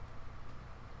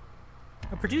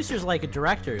A producer's like a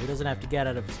director who doesn't have to get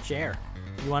out of his chair.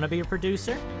 You want to be a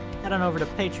producer? Head on over to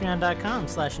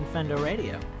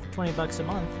patreon.com/InfendoRadio. For $20 a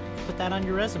month, put that on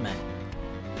your resume.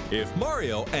 If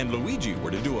Mario and Luigi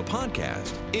were to do a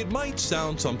podcast, it might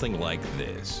sound something like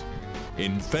this.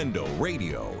 Infendo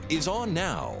Radio is on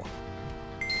now.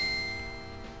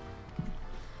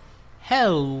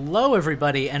 Hello,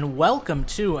 everybody, and welcome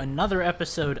to another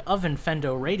episode of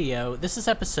Infendo Radio. This is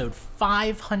episode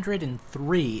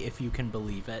 503, if you can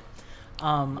believe it.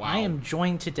 I am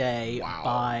joined today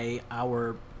by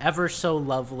our ever so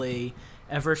lovely,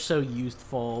 ever so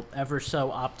youthful, ever so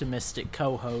optimistic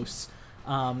co-hosts.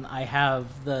 I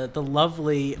have the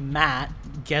lovely Matt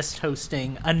guest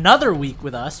hosting another week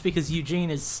with us because Eugene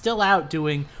is still out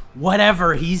doing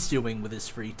whatever he's doing with his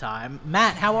free time.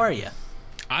 Matt, how are you?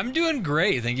 I'm doing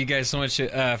great. Thank you guys so much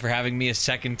for having me a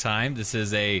second time. This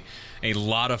is a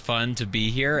lot of fun to be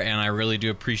here, and I really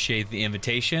do appreciate the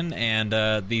invitation and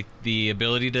the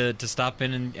ability to stop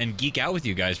in and geek out with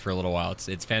you guys for a little while.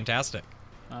 It's fantastic.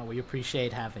 We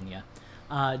appreciate having you.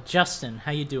 Justin,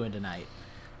 how you doing tonight?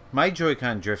 My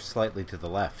Joy-Con drifts slightly to the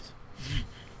left.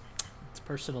 It's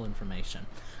personal information.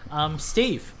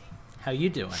 Steve, how you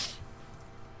doing?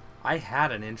 I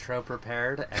had an intro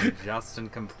prepared, and Justin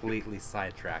completely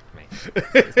sidetracked me.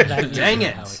 Dang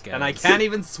it! And I can't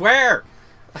even swear!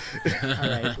 All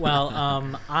right. Well,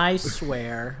 I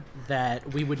swear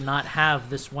that we would not have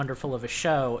this wonderful of a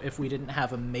show if we didn't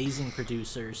have amazing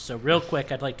producers. So real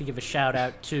quick, I'd like to give a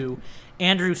shout-out to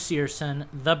Andrew Searson,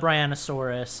 The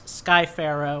Brianosaurus, Sky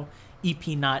Pharaoh,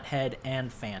 EP Knothead,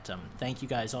 and Phantom. Thank you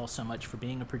guys all so much for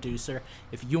being a producer.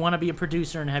 If you want to be a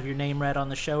producer and have your name read on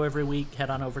the show every week, head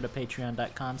on over to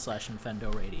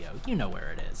patreon.com/InfendoRadio. You know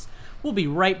where it is. We'll be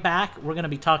right back. We're going to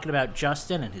be talking about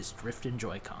Justin and his Driftin'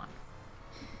 Joy-Con.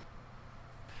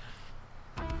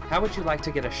 How would you like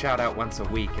to get a shout out once a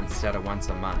week instead of once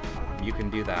a month? You can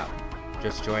do that.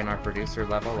 Just join our producer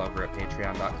level over at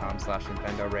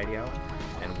patreon.com/InfendoRadio,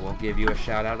 and we'll give you a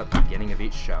shout out at the beginning of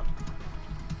each show.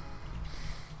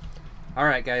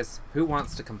 Alright guys, who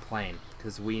wants to complain?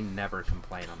 Because we never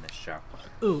complain on this show.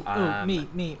 Ooh,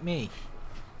 me.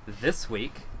 This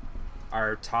week,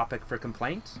 our topic for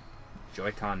complaint,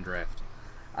 Joy-Con drift.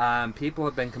 People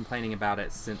have been complaining about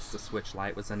it since the Switch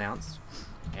Lite was announced,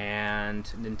 and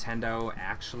Nintendo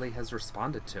actually has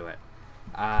responded to it.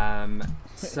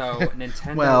 So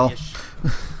Nintendo...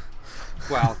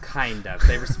 Well, kind of.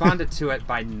 They responded to it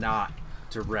by not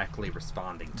directly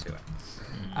responding to it.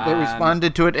 They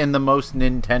responded to it in the most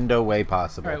Nintendo way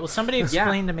possible. All right, well, somebody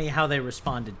explain to me how they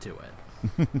responded to it.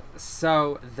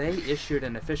 So, they issued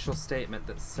an official statement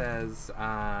that says,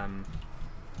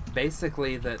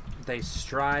 basically that they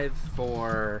strive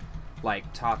for,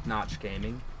 like, top-notch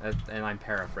gaming, and I'm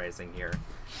paraphrasing here,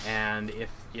 and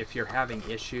if you're having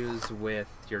issues with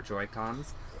your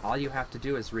Joy-Cons, all you have to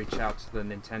do is reach out to the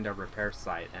Nintendo repair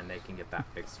site, and they can get that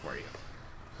fixed for you.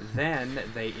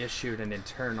 Then they issued an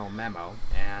internal memo,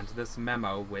 and this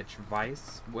memo, which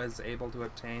Vice was able to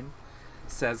obtain,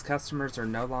 says customers are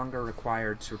no longer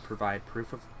required to provide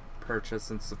proof of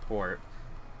purchase and support.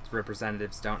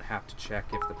 Representatives don't have to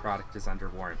check if the product is under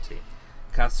warranty.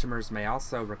 Customers may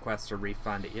also request a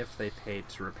refund if they paid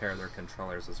to repair their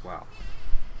controllers as well.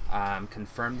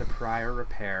 Confirm the prior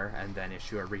repair and then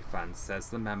issue a refund, says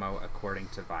the memo according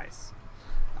to Vice.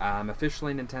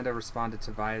 Officially, Nintendo responded to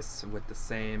Vice with the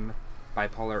same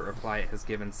bipolar reply it has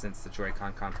given since the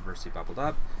Joy-Con controversy bubbled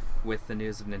up, with the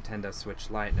news of Nintendo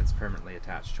Switch Lite and its permanently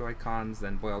attached Joy-Cons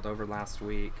then boiled over last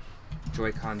week.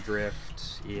 Joy-Con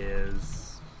drift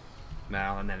is...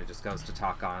 Well, and then it just goes to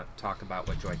talk about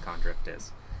what Joy-Con drift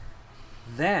is.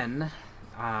 Then,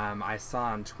 I saw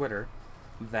on Twitter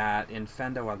that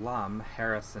Infendo alum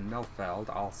Harrison Milfeld,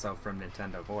 also from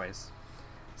Nintendo Voice,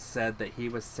 said that he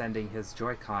was sending his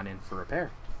Joy-Con in for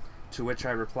repair. To which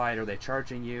I replied, are they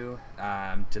charging you?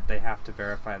 Did they have to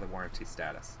verify the warranty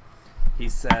status? He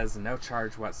says no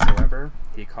charge whatsoever.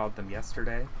 He called them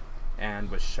yesterday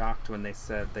and was shocked when they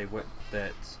said that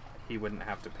he wouldn't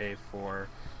have to pay for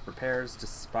repairs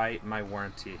despite my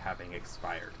warranty having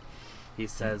expired. He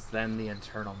says then the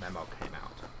internal memo came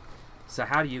out. So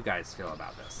how do you guys feel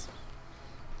about this?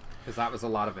 Because that was a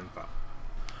lot of info.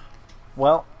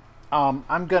 Well,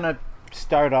 I'm going to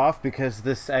start off because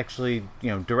this actually,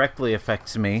 directly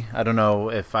affects me. I don't know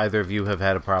if either of you have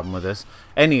had a problem with this.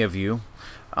 Any of you.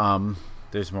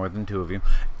 There's more than two of you.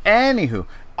 Anywho,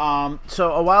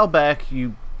 so a while back,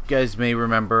 you guys may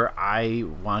remember I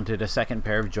wanted a second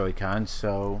pair of Joy-Cons,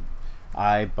 so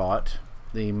I bought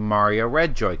the Mario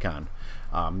Red Joy-Con.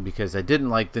 Because I didn't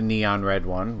like the neon red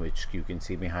one, which you can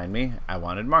see behind me. I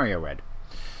wanted Mario Red.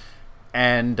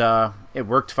 and it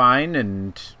worked fine,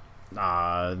 and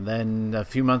then a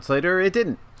few months later it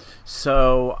didn't.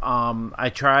 So I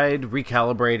tried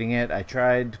recalibrating it. I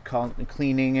tried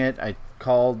cleaning it. I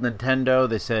called Nintendo.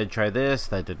 They said, try this.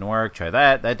 That didn't work. Try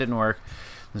that. That didn't work.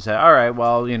 And said, all right,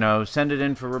 well, send it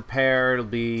in for repair. It'll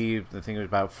be, I think it was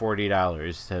about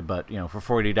 $40. But,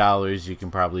 for $40, you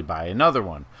can probably buy another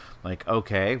one. Like,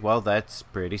 okay, well, that's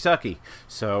pretty sucky.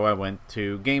 So I went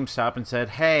to GameStop and said,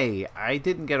 hey, I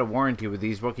didn't get a warranty with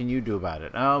these. What can you do about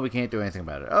it? Oh, we can't do anything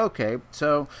about it. Okay,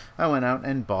 so I went out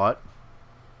and bought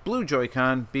Blue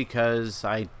Joy-Con because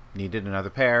I needed another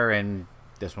pair and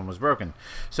this one was broken.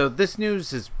 So this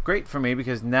news is great for me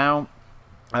because now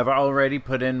I've already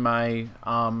put in my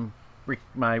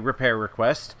my repair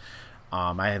request.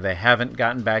 They haven't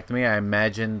gotten back to me. I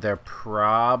imagine they're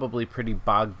probably pretty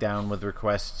bogged down with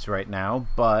requests right now,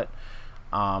 but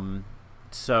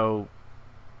so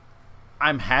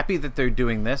I'm happy that they're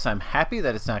doing this. I'm happy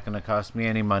that it's not going to cost me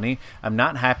any money. I'm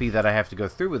not happy that I have to go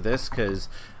through with this because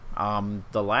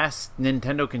the last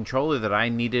Nintendo controller that I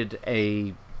needed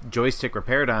a joystick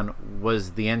repaired on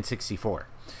was the N64,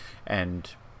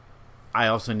 and I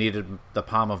also needed the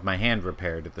palm of my hand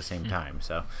repaired at the same time.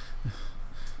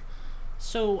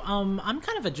 So I'm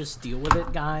kind of a just deal with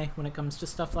it guy when it comes to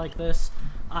stuff like this.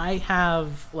 I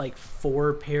have like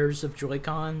 4 pairs of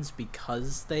Joy-Cons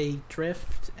because they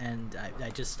drift, and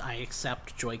I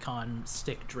accept Joy-Con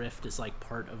stick drift as like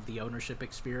part of the ownership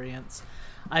experience.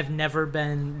 I've never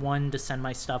been one to send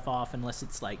my stuff off unless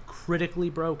it's like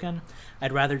critically broken.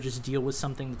 I'd rather just deal with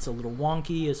something that's a little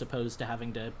wonky as opposed to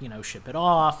having to, ship it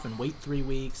off and wait 3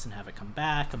 weeks and have it come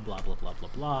back and blah, blah, blah, blah,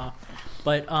 blah.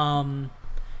 But,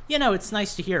 it's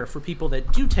nice to hear for people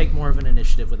that do take more of an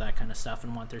initiative with that kind of stuff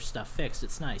and want their stuff fixed.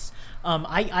 It's nice.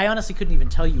 I honestly couldn't even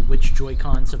tell you which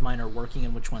Joy-Cons of mine are working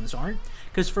and which ones aren't,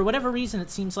 because for whatever reason, it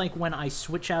seems like when I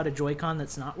switch out a Joy-Con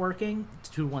that's not working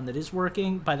to one that is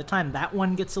working, by the time that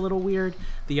one gets a little weird,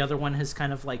 the other one has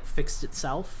kind of like fixed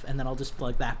itself, and then I'll just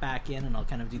plug that back in and I'll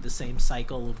kind of do the same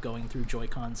cycle of going through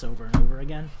Joy-Cons over and over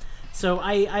again. So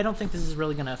I don't think this is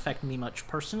really going to affect me much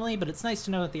personally, but it's nice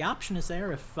to know that the option is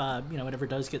there if it ever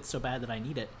does get so bad that I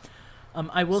need it.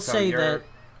 I will say that.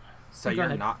 So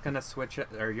you're not going to switch it,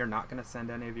 or you're not going to send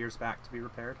any of yours back to be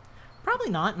repaired? Probably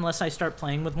not, unless I start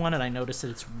playing with one and I notice that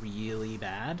it's really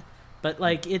bad. But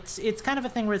like it's kind of a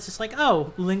thing where it's just like,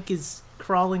 oh, Link is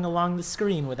crawling along the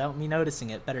screen without me noticing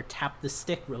it. Better tap the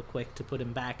stick real quick to put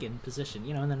him back in position,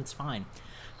 and then it's fine.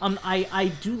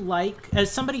 I do like,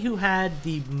 as somebody who had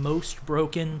the most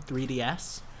broken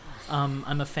 3DS,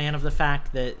 I'm a fan of the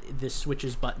fact that this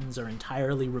Switch's buttons are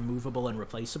entirely removable and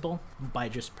replaceable by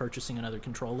just purchasing another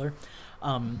controller.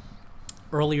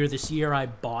 Earlier this year, I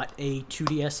bought a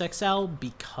 2DS XL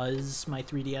because my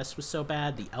 3DS was so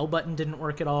bad. The L button didn't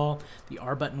work at all. The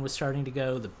R button was starting to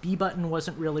go. The B button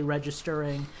wasn't really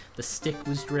registering. The stick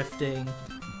was drifting.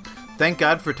 Thank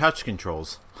God for touch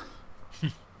controls.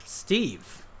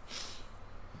 Steve.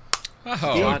 Oh.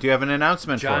 Steve, do you have an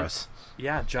announcement for us?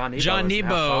 Yeah, John Nebo is now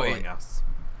following us.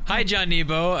 Hi, John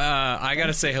Nebo. I got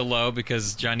to say hello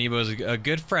because John Nebo is a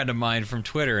good friend of mine from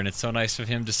Twitter, and it's so nice of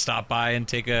him to stop by and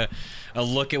take a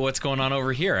look at what's going on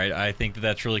over here. I think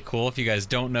that's really cool. If you guys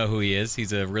don't know who he is,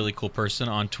 he's a really cool person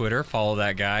on Twitter. Follow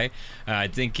that guy. I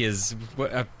think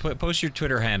post your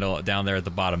Twitter handle down there at the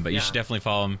bottom, but you should definitely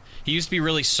follow him. He used to be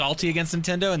really salty against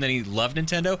Nintendo, and then he loved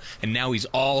Nintendo, and now he's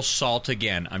all salt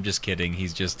again. I'm just kidding.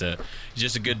 He's just a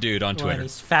good dude on Twitter. And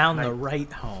he's found the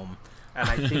right home. And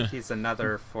I think he's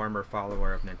another former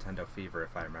follower of Nintendo Fever,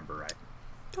 if I remember right.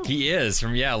 He is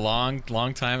from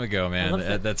long time ago,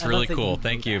 man. That's really cool.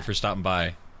 Thank you for stopping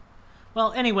by.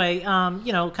 Well, anyway, kind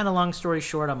of long story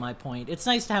short on my point, it's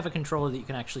nice to have a controller that you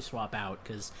can actually swap out,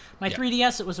 because my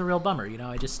 3DS, it was a real bummer.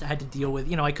 I just had to deal with,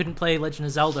 I couldn't play Legend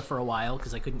of Zelda for a while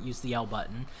because I couldn't use the L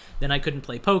button. Then I couldn't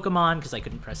play Pokemon because I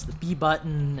couldn't press the B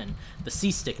button, and the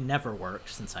C stick never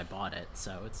worked since I bought it.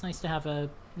 So it's nice to have a,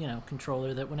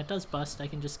 controller that when it does bust, I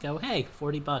can just go, hey,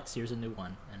 $40, here's a new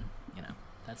one. And,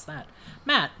 that's that.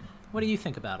 Matt, what do you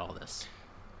think about all this?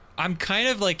 I'm kind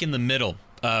of like in the middle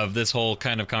of this whole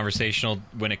kind of conversational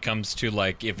when it comes to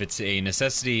like if it's a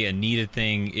necessity, a needed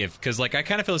thing, because like I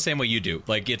kind of feel the same way you do.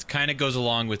 Like it kind of goes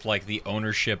along with like the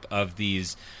ownership of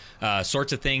these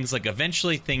sorts of things. Like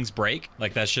eventually things break,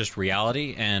 like that's just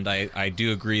reality, and I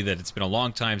do agree that it's been a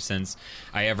long time since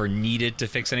I ever needed to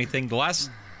fix anything. The last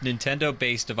Nintendo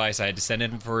based device I had to send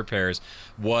in for repairs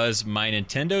was my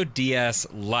Nintendo DS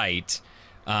Lite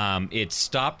it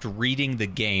stopped reading the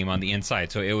game on the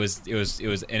inside. So it was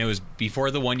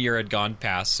before the 1 year had gone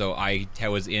past. So I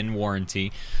was in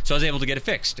warranty, so I was able to get it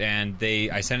fixed. And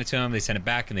I sent it to them, they sent it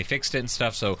back, and they fixed it and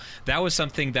stuff. So that was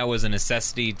something that was a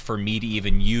necessity for me to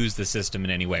even use the system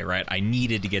in any way, right? I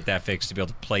needed to get that fixed to be able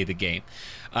to play the game.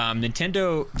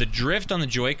 Nintendo, the drift on the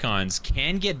Joy-Cons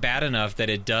can get bad enough that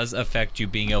it does affect you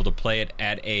being able to play it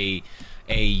at a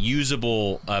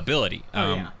usable ability.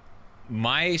 I've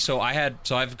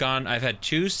had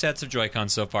 2 sets of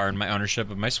Joy-Cons so far in my ownership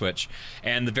of my Switch,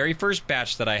 and the very first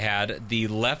batch that I had, the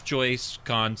left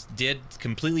Joy-Con did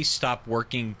completely stop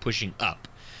working pushing up.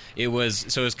 It was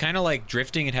kind of like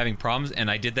drifting and having problems, and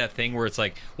I did that thing where it's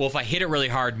like, well, if I hit it really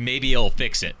hard, maybe it'll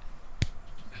fix it.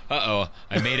 Uh-oh,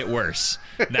 I made it worse.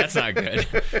 That's not good.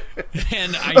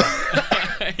 And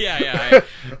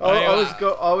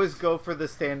always go for the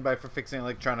standby for fixing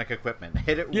electronic equipment.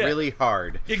 Hit it really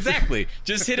hard. Exactly.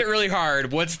 Just hit it really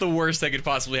hard. What's the worst that could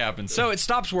possibly happen? So it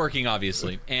stops working,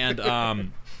 obviously. And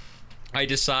I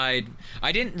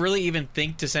didn't really even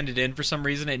think to send it in for some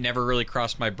reason. It never really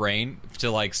crossed my brain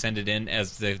to send it in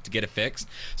to get it fixed.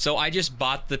 So I just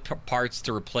bought the parts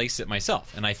to replace it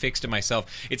myself, and I fixed it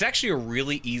myself. It's actually a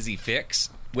really easy fix.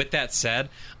 With that said,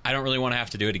 I don't really want to have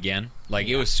to do it again.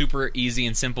 It was super easy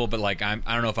and simple, but I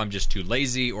don't know if I'm just too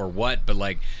lazy or what, but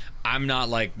I'm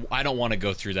not I don't want to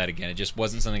go through that again. It just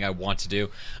wasn't something I want to do.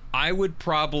 I would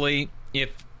probably,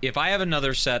 if I have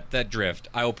another set that drift,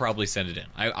 I will probably send it in.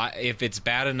 If it's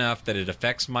bad enough that it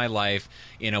affects my life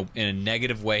in a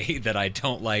negative way that I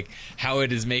don't like how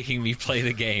it is making me play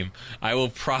the game, I will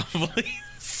probably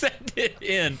send it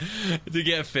in to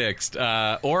get fixed.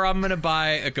 Or I'm going to buy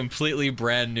a completely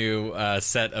brand new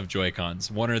set of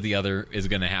Joy-Cons. One or the other is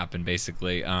going to happen,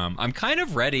 basically. I'm kind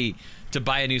of ready to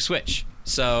buy a new Switch.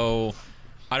 So,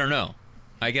 I don't know.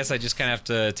 I guess I just kind of have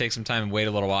to take some time and wait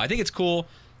a little while. I think it's cool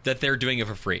that they're doing it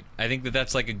for free. I think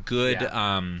that's a good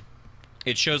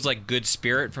it shows good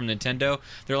spirit from Nintendo.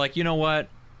 They're like, you know what,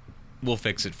 we'll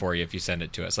fix it for you if you send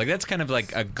it to us. That's kind of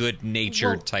a good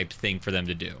natured type thing for them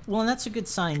to do. Well, and that's a good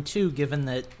sign too, given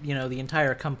that the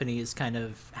entire company has kind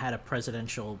of had a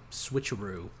presidential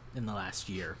switcheroo in the last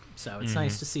year. So it's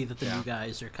nice to see that the new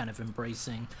guys are kind of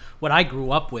embracing what I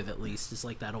grew up with, at least, is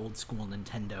that old school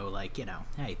Nintendo,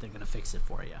 hey, they're gonna fix it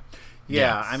for you.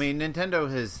 Yeah, I mean, Nintendo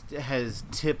has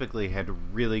typically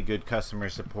had really good customer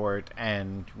support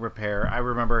and repair. I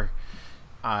remember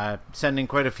sending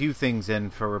quite a few things in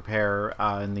for repair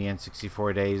in the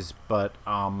N64 days, but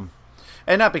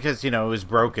and not because it was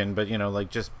broken, but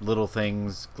just little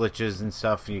things, glitches and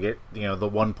stuff. You get the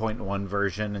 1.1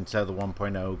 version instead of the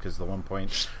 1.0 because the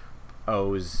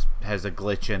 1.0 has a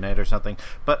glitch in it or something.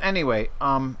 But anyway,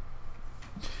 no,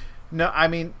 I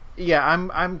mean, yeah,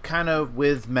 I'm kind of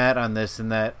with Matt on this, in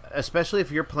that especially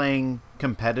if you're playing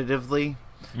competitively.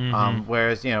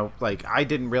 Whereas I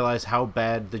didn't realize how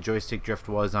bad the joystick drift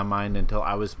was on mine until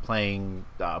I was playing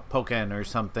Pokken or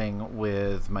something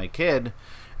with my kid,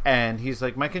 and he's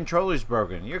like, my controller's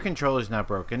broken. Your controller's not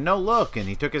broken. No, look. And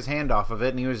he took his hand off of it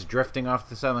and he was drifting off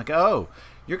the side. I'm like, oh,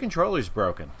 your controller's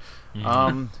broken.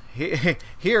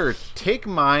 Here, take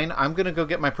mine. I'm gonna go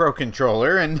get my Pro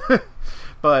controller. And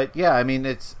but yeah, I mean,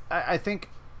 it's I think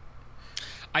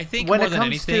when more it than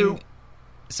comes anything,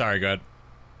 sorry, go ahead.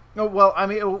 Oh, well, I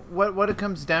mean, what it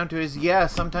comes down to is,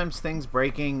 sometimes things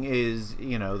breaking is,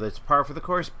 that's par for the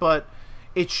course, but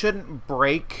it shouldn't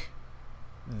break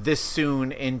this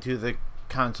soon into the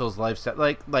console's lifestyle.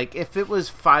 Like if it was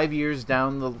 5 years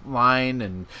down the line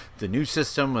and the new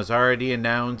system was already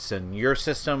announced and your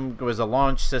system was a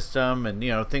launch system and,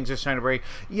 things are starting to break,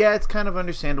 it's kind of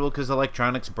understandable because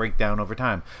electronics break down over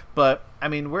time. But, I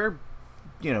mean, we're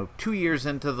 2 years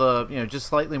into the, just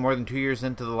slightly more than 2 years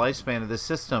into the lifespan of this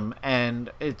system, and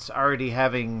it's already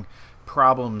having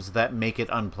problems that make it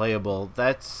unplayable.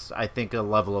 That's, I think, a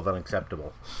level of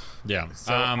unacceptable. Yeah.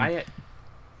 So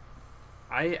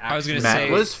I was going to say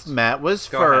Matt was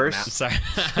first. Ahead,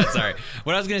 Matt. Sorry.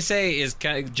 What I was going to say is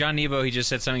John Nebo, he just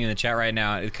said something in the chat right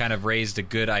now. It kind of raised a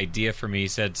good idea for me. He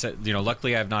said,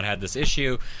 luckily I've not had this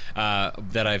issue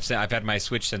that I've had my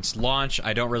Switch since launch.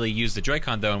 I don't really use the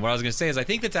Joy-Con though. And what I was going to say is I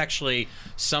think that's actually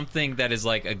something that is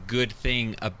a good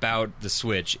thing about the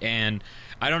Switch. And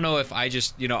I don't know if I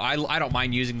just, I don't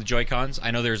mind using the Joy-Cons. I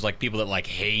know there's people that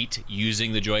hate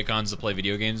using the Joy-Cons to play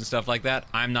video games and stuff like that.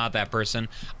 I'm not that person.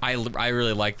 I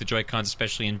really like the Joy-Cons,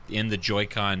 especially in the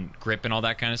Joy-Con grip and all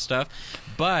that kind of stuff.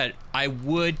 But I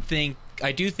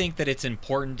do think that it's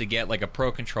important to get a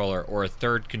Pro controller or a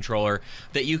third controller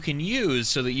that you can use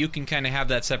so that you can kind of have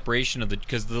that separation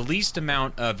because the least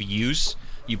amount of use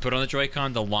you put on the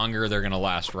Joy-Con, the longer they're going to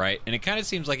last, right? And it kind of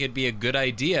seems like it'd be a good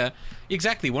idea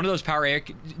Exactly. One of those Power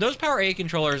A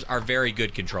controllers are very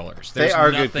good controllers. They are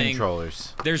good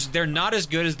controllers. They're not as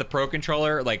good as the Pro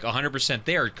controller, like 100%.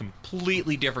 They are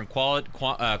completely different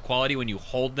quality when you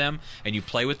hold them and you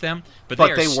play with them. But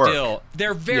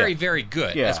they're very, very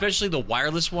good. Yeah. Especially the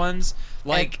wireless ones.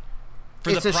 Like,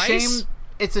 for the price...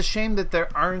 It's a shame that there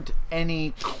aren't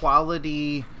any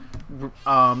quality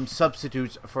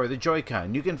substitutes for the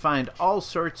Joy-Con. You can find all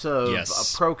sorts of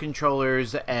Pro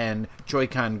controllers and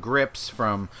Joy-Con grips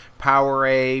from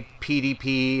PowerA,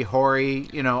 PDP, Hori,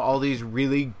 all these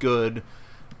really good...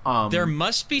 there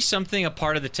must be something, a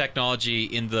part of the technology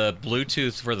in the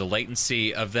Bluetooth for the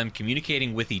latency of them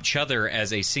communicating with each other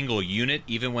as a single unit,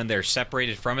 even when they're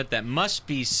separated from it. That must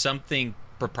be something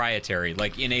proprietary,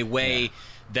 like in a way... Yeah.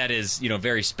 That is,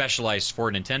 very specialized for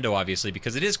Nintendo, obviously,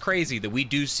 because it is crazy that we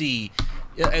do see,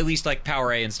 at least like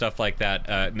PowerA and stuff like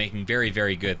that, making very,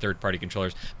 very good third-party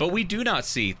controllers. But we do not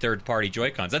see third-party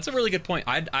Joy-Cons. That's a really good point.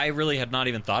 I really had not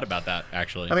even thought about that,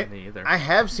 actually. I mean, me either. I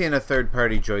have seen a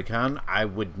third-party Joy-Con. I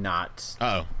would not...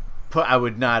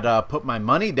 put my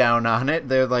money down on it.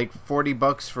 They're like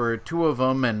 $40 for two of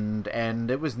them, and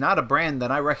it was not a brand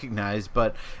that I recognize.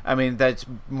 But I mean, that's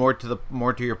more to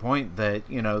your point that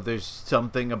there's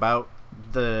something about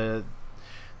the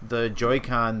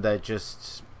Joy-Con that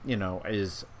just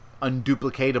is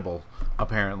unduplicatable.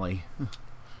 Apparently,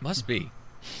 must be.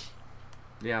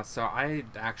 Yeah. So I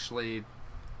actually,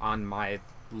 on my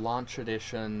launch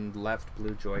edition left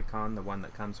blue Joy-Con, the one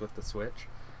that comes with the Switch,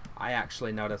 I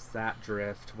actually noticed that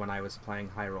drift when I was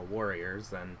playing Hyrule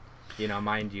Warriors, and,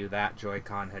 mind you, that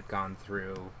Joy-Con had gone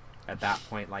through, at that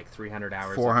point, like 300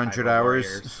 hours 400 hours?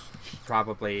 Warriors,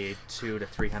 probably 200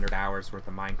 to 300 hours worth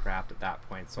of Minecraft at that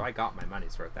point, so I got my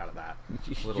money's worth out of that.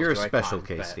 You're a special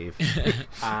case, Steve.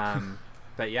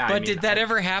 But yeah, But did that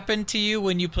ever happen to you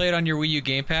when you played on your Wii U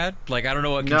gamepad? Like, I don't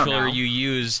know what controller you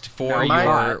used for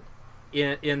your...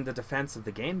 In the defense of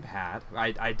the gamepad,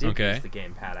 I did use the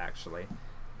gamepad, actually.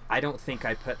 I don't think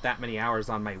I put that many hours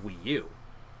on my Wii U,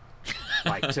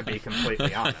 to be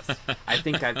completely honest. I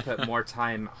think I've put more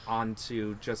time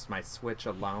onto just my Switch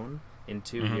alone in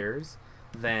 2 years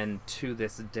than to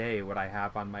this day what I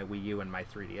have on my Wii U and my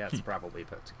 3DS probably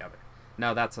put together.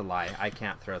 No, that's a lie. I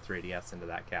can't throw 3DS into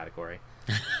that category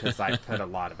because I put a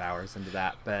lot of hours into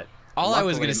that. But all I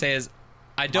was going to say is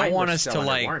I don't want us to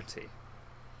warranty.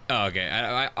 Oh, okay.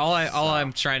 All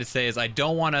I'm trying to say is I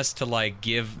don't want us to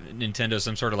give Nintendo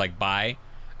some sort of buy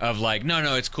of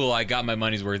no, it's cool, I got my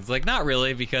money's worth. It's not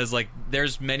really, because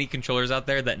there's many controllers out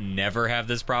there that never have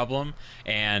this problem,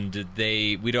 and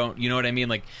we don't, you know what I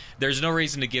mean? There's no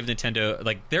reason to give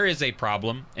Nintendo, there is a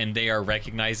problem, and they are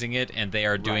recognizing it, and they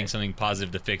are doing something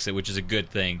positive to fix it, which is a good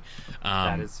thing.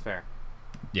 That is fair.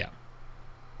 Yeah.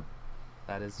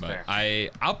 That is fair.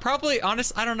 I'll probably, I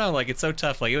don't know, it's so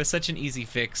tough. It was such an easy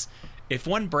fix. If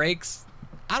one breaks,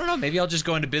 I don't know, maybe I'll just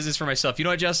go into business for myself. You know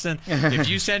what, Justin? If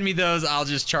you send me those, I'll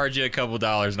just charge you a couple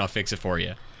 $, and I'll fix it for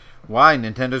you. Why?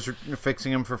 Nintendo's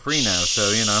fixing them for free now,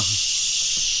 so,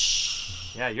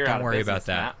 Yeah, you're don't out of worry business, about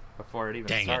that. Matt, before it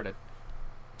even started.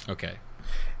 Okay.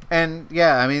 And,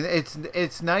 yeah, I mean,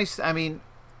 it's nice. I mean,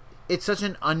 it's such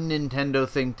an un-Nintendo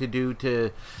thing to do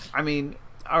to... I mean...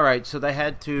 All right, so they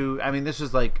had to... I mean, this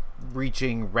was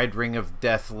reaching Red Ring of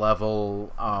Death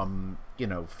level,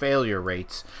 failure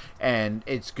rates. And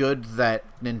it's good that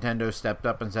Nintendo stepped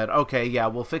up and said, okay, yeah,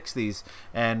 we'll fix these,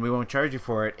 and we won't charge you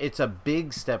for it. It's a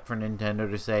big step for Nintendo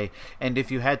to say, and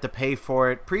if you had to pay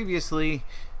for it previously,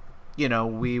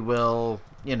 we will,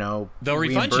 they'll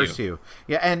reimburse you.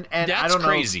 Yeah, and that's I don't know...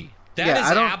 crazy. That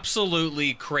is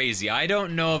absolutely crazy. I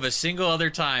don't know of a single other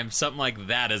time something like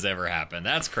that has ever happened.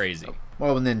 That's crazy.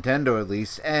 Well, Nintendo at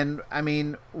least. And I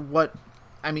mean,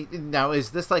 now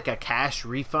is this a cash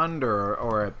refund or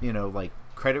a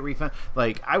credit refund?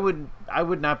 I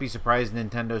would not be surprised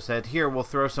Nintendo said, "Here, we'll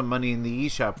throw some money in the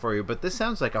eShop for you." But this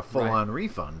sounds like a full-on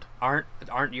refund.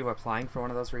 Aren't you applying for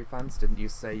one of those refunds? Didn't you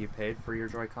say you paid for your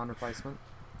Joy-Con replacement?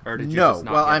 Or did you just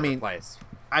not get it replaced?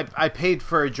 I paid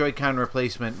for a Joy-Con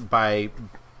replacement by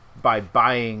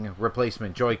buying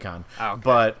replacement Joy-Con. Oh,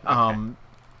 okay.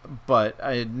 But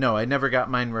I never got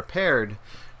mine repaired,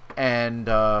 and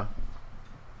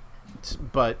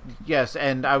but yes,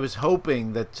 and I was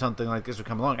hoping that something like this would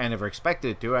come along. I never expected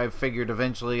it to. I figured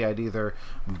eventually I'd either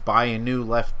buy a new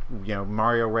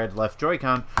Mario Red left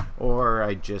Joy-Con, or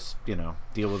I'd just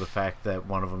deal with the fact that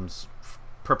one of them's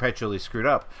perpetually screwed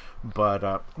up.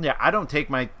 But yeah, I don't take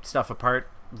my stuff apart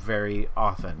very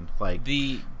often.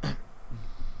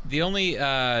 The only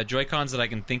Joy-Cons that I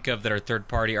can think of that are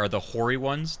third-party are the Hori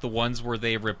ones, the ones where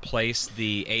they replace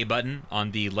the A button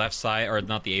on the left side, or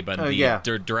not the A button,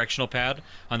 directional pad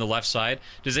on the left side.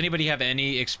 Does anybody have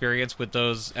any experience with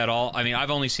those at all? I mean,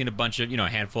 I've only seen a bunch of, a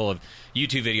handful of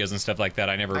YouTube videos and stuff like that.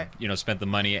 I never, spent the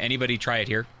money. Anybody try it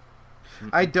here?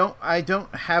 I don't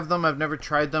have them. I've never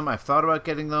tried them. I've thought about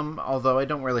getting them, although I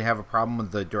don't really have a problem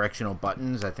with the directional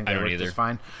buttons. I think they work just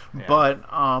fine. Yeah.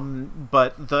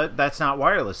 But that's not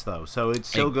wireless though, so it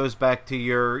still goes back to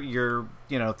your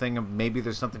thing of maybe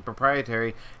there's something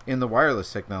proprietary in the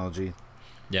wireless technology.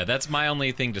 Yeah, that's my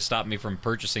only thing to stop me from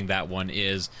purchasing that one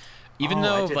is, even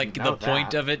though the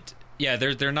point of it. Yeah,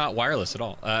 they're not wireless at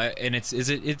all, and it's do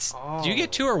you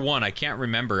get 2 or 1? I can't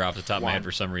remember off the top of my head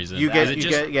for some reason. You get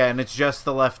and it's just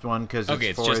the left one because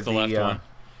it's just the left one.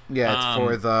 Yeah, it's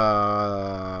for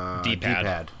the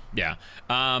D-pad. Yeah,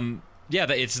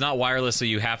 it's not wireless, so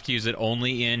you have to use it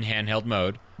only in handheld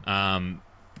mode.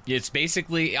 It's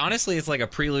basically, honestly, it's like a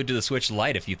prelude to the Switch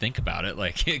Lite if you think about it,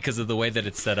 like because of the way that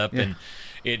it's set up and.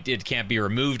 It can't be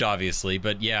removed, obviously,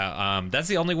 but that's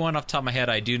the only one off the top of my head.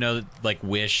 I do know that, like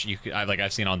Wish,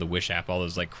 I've seen on the Wish app all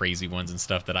those like crazy ones and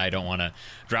stuff that I don't want to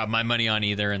drop my money on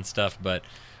either and stuff. But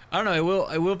I don't know.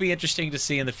 It will be interesting to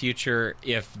see in the future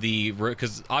if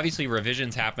because obviously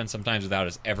revisions happen sometimes without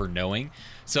us ever knowing.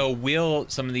 So will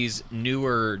some of these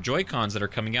newer Joy-Cons that are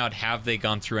coming out, have they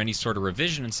gone through any sort of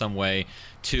revision in some way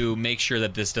to make sure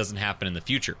that this doesn't happen in the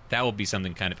future? That will be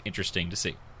something kind of interesting to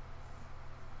see.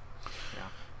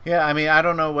 Yeah, I mean, I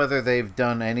don't know whether they've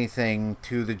done anything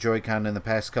to the Joy-Con in the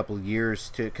past couple of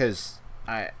years because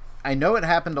I know it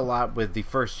happened a lot with the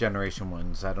first generation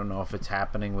ones. I don't know if it's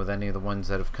happening with any of the ones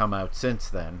that have come out since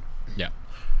then. Yeah.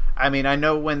 I mean, I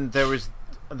know when there was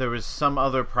some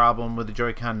other problem with the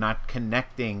Joy-Con not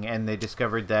connecting, and they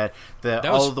discovered that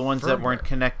all of the ones that weren't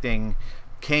connecting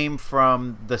came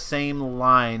from the same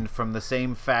line from the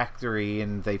same factory,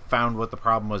 and they found what the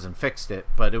problem was and fixed it,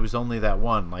 but it was only that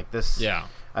one. Like this. Yeah.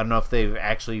 I don't know if they've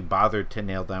actually bothered to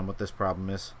nail down what this problem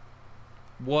is.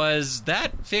 Was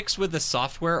that fixed with the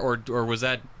software, or was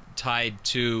that tied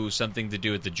to something to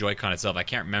do with the Joy-Con itself? I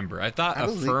can't remember. I thought a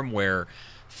firmware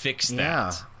fixed that.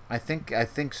 Yeah, I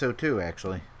think so too,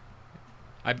 actually.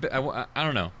 I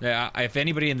don't know. If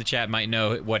anybody in the chat might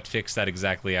know what fixed that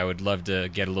exactly, I would love to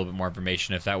get a little bit more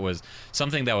information. If that was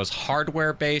something that was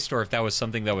hardware-based or if that was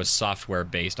something that was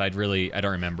software-based. I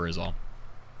don't remember is all.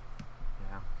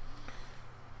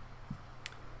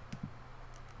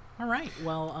 All right,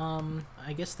 well,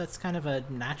 I guess that's kind of a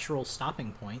natural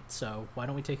stopping point, so why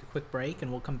don't we take a quick break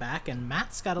and we'll come back, and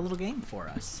Matt's got a little game for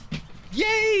us.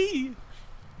 Yay!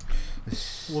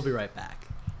 We'll be right back.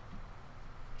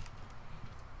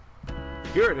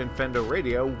 Here at Infendo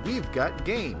Radio, we've got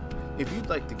game. If you'd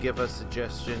like to give us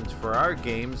suggestions for our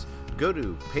games, go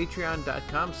to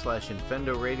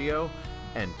patreon.com/Infendo Radio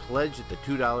and pledge at the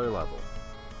 $2 level.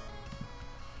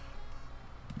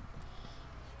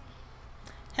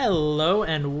 Hello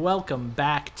and welcome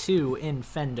back to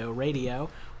Infendo Radio.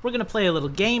 We're going to play a little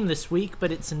game this week, but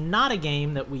it's not a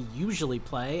game that we usually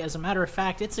play. As a matter of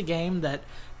fact, it's a game that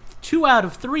 2 out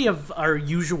of 3 of our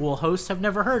usual hosts have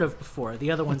never heard of before. The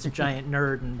other one's a giant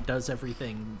nerd and does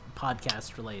everything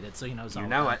podcast related, so he knows all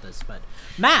about this. But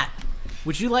Matt,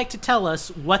 would you like to tell us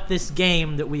what this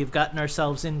game that we have gotten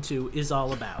ourselves into is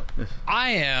all about? I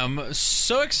am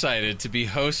so excited to be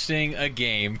hosting a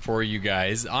game for you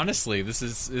guys. Honestly, this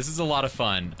is a lot of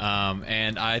fun,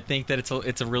 and I think that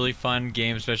it's a really fun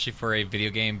game, especially for a video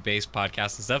game based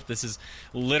podcast and stuff. This is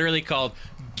literally called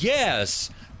Guess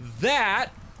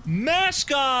That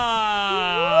Mascot.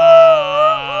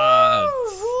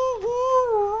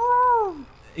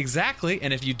 Exactly,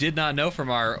 and if you did not know from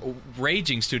our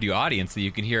raging studio audience that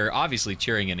you can hear obviously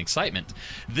cheering and excitement,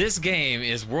 this game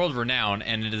is world renowned,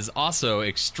 and it is also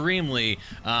extremely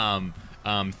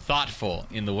thoughtful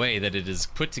in the way that it is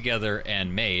put together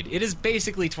and made. It is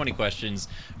basically 20 questions.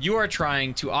 You are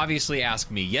trying to obviously ask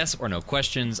me yes or no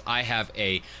questions. I have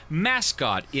a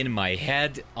mascot in my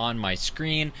head on my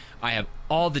screen. I have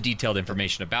all the detailed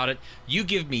information about it. You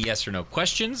give me yes or no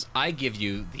questions. I give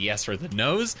you the yes or the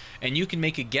no's, and you can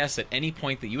make a guess at any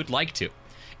point that you would like to.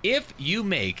 If you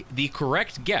make the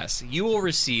correct guess, you will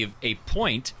receive a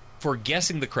point for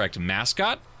guessing the correct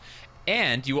mascot,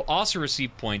 and you will also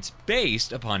receive points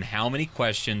based upon how many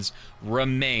questions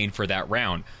remain for that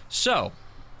round. So,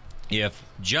 if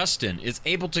Justin is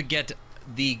able to get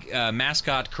the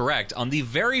mascot correct on the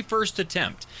very first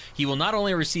attempt, he will not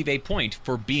only receive a point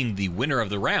for being the winner of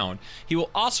the round, he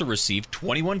will also receive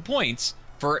 21 points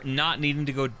for not needing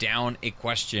to go down a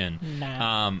question.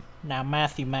 Nah. Now,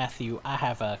 Matthew, I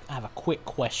have a quick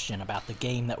question about the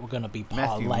game that we're going to be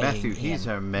parlaying Matthew, in. he's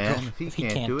our man. If he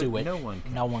can't do it, no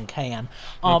one can.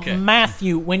 Okay.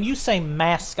 Matthew, when you say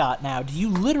mascot now, do you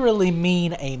literally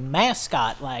mean a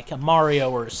mascot like a Mario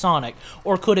or a Sonic,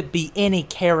 or could it be any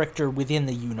character within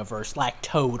the universe like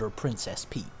Toad or Princess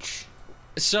Peach?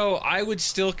 So I would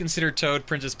still consider Toad,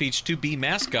 Princess Peach to be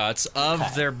mascots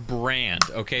of their brand.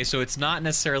 Okay, so it's not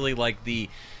necessarily like the...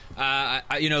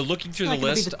 looking through the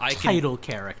list, I can title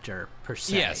character per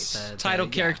se. Yes, title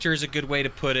character is a good way to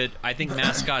put it. I think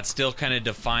mascot still kind of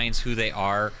defines who they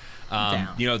are.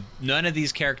 None of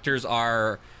these characters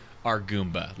are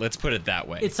Goomba. Let's put it that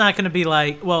way. It's not going to be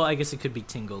like, well, I guess it could be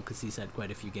Tingle because he's had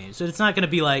quite a few games. So it's not going to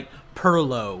be like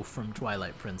Perlo from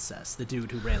Twilight Princess, the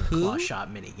dude who ran the claw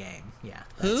shot minigame. Yeah,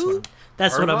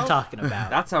 that's what I'm talking about.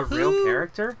 That's a real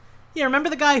character. Yeah, remember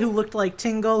the guy who looked like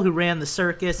Tingle, who ran the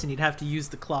circus, and you'd have to use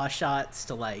the claw shots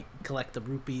to, like, collect the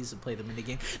rupees and play the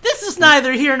minigame? This is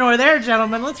neither here nor there,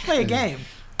 gentlemen. Let's play a game.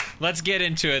 Let's get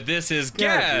into it. This is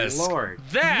Guess Lord.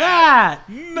 That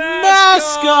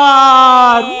Mascot!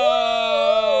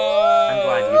 I'm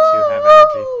glad you two have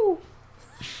energy.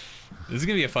 This is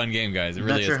going to be a fun game, guys. It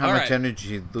really is. Not sure how All much right.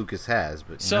 energy Lucas has,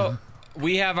 but... So...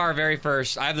 We have our very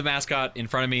first... I have the mascot in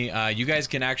front of me. You guys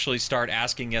can actually start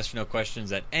asking yes or no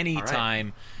questions at any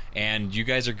time, and you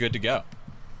guys are good to go.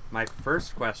 My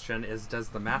first question is, does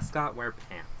the mascot wear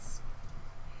pants?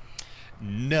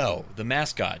 No, the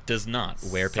mascot does not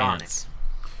wear pants.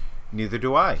 Neither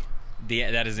do I.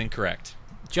 That is incorrect.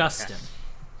 Justin.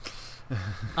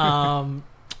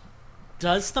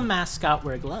 Does the mascot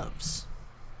wear gloves?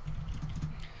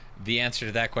 The answer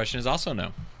to that question is also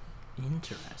no.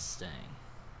 Interesting.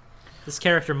 This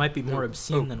character might be more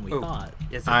obscene than we thought.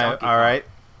 Is it Donkey Kong? All right.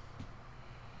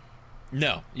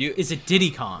 No. Is it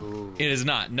Diddy Kong? Ooh. It is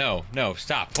not. No.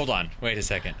 Stop. Hold on. Wait a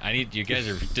second. You guys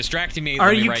are distracting me.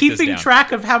 Are you keeping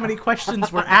track of how many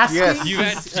questions we're asking? Yes.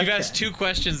 You've asked 2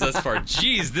 questions thus far.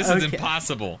 Jeez, this is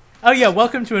impossible. Oh yeah,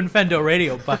 welcome to Infendo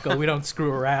Radio, Bucko. We don't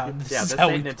screw around. This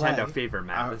ain't Nintendo Fever,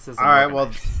 man. This is all right. Well,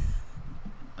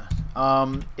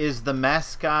 is the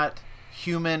mascot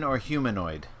human or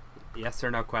humanoid? Yes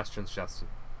or no questions, Justin.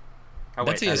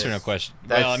 That's a yes or no question.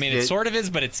 Well, I mean, it sort of is,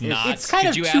 but it's not. It's kind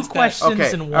of 2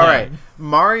 questions in one. All right.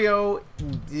 Mario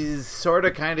is sort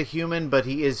of kind of human, but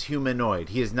he is humanoid.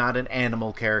 He is not an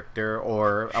animal character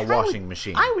or a washing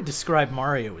machine. I would describe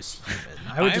Mario as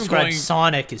human. I would describe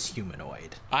Sonic as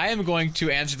humanoid. I am going to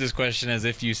answer this question as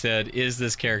if you said, is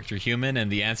this character human?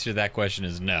 And the answer to that question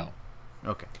is no.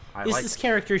 Okay. Is this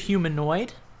character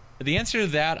humanoid? The answer to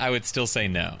that, I would still say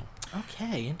no.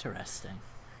 Okay, interesting.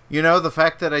 You know, the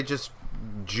fact that I just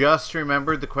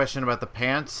remembered the question about the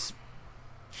pants,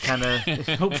 kind of...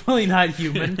 Hopefully not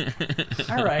human.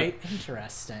 All right,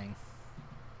 interesting.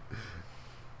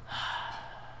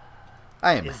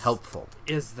 I am helpful.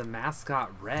 Is the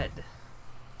mascot red?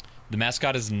 The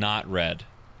mascot is not red.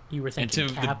 You were thinking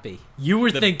Cappy. You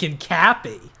were thinking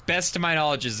Cappy. Best to my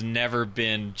knowledge, has never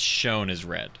been shown as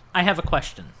red. I have a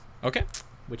question. Okay.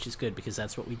 Which is good because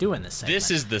that's what we do in this segment. This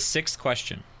is the 6th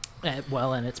question.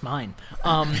 And it's mine.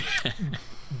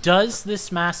 Does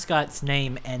this mascot's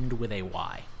name end with a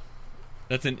Y?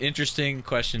 That's an interesting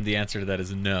question. The answer to that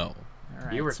is no. All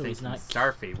right, you were thinking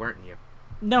Starfy, weren't you?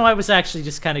 No, I was actually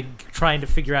just kind of trying to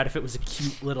figure out if it was a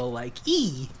cute little, like,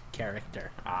 E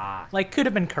character. Like, could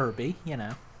have been Kirby, you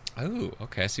know. Oh,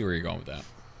 okay. I see where you're going with that.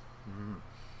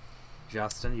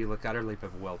 Justin, you look utterly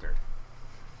bewildered.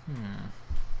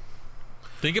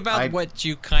 Think about what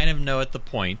you kind of know at the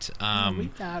point. We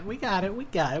got it.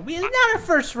 It's not our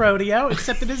first rodeo,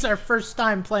 except it is our first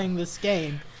time playing this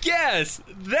game. Guess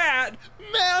that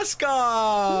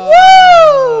mascot!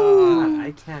 Woo!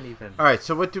 I can't even. All right,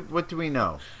 so what do we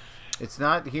know? It's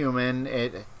not human.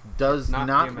 It does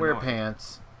not wear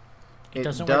pants. It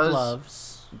doesn't wear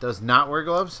gloves. Does not wear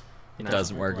gloves? It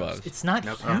doesn't wear gloves. It's not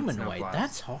humanoid.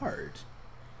 That's hard.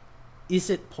 Is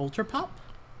it Polterpup?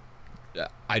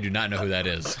 I do not know who that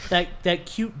is. That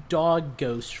cute dog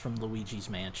ghost from Luigi's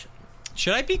Mansion.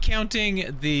 Should I be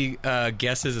counting the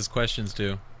guesses as questions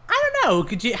too? I don't know.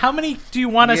 Could you? How many do you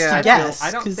want us to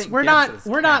guess? Because we're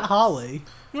not Holly.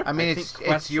 I mean,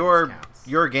 it's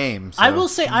your game. So. I will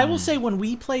say when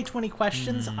we play 20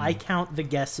 questions, I count the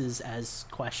guesses as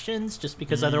questions, just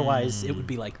because otherwise it would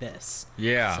be like this.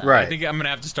 Yeah, so. Right. I think I'm gonna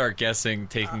have to start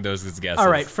taking those as guesses.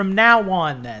 All right, from now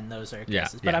on, then those are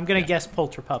guesses. But I'm gonna guess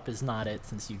Polterpup is not it,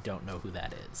 since you don't know who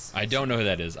that is. I don't know who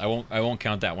that is. I won't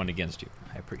count that one against you.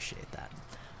 I appreciate that.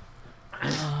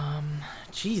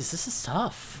 Jeez, this is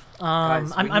tough.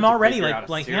 Guys, we need I'm to already figure like out a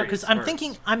blanking out because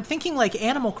series I'm thinking like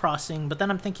Animal Crossing, but then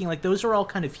I'm thinking like those are all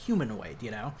kind of humanoid, you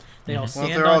know? They all Well,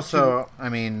 stand they're on also, I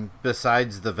mean,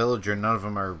 besides the villager, none of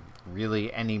them are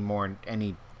really I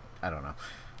don't know.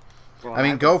 Well, I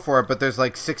mean, go for it, but there's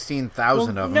like 16,000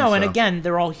 of them. No, and so- again,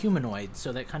 they're all humanoid,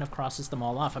 so that kind of crosses them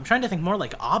all off. I'm trying to think more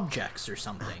like objects or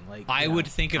something. Like I you know. would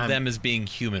think of them as being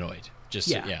humanoid. Just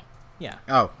Yeah.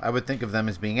 Oh, I would think of them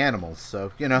as being animals,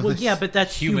 so, you know. Well, yeah, but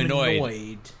that's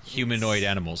Humanoid. Humanoid It's-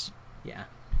 animals. Yeah.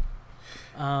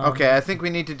 Okay, I think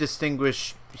we need to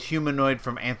distinguish humanoid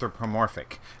from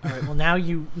anthropomorphic. All right. Well,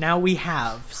 now we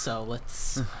have. So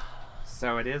let's.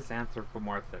 So it is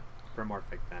anthropomorphic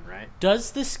then, right?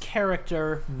 Does this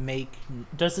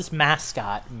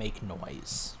mascot make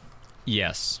noise?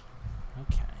 Yes.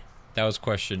 Okay. That was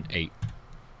question 8.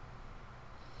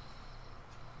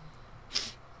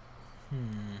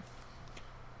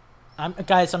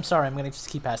 Guys, I'm sorry. I'm going to just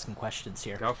keep asking questions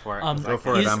here. Go for it. Go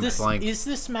for it, I'm blank. Is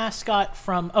this mascot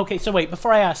from... Okay, so wait,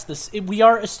 before I ask this, we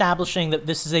are establishing that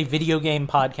this is a video game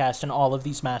podcast and all of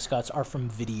these mascots are from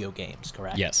video games,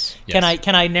 correct? Yes. Can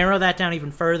I narrow that down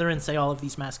even further and say all of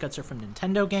these mascots are from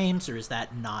Nintendo games, or is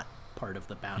that not part of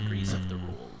the boundaries of the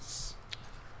rules?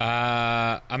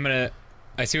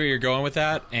 I see where you're going with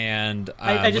that, and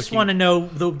I just want to know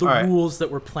the right. rules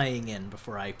that we're playing in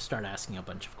before I start asking a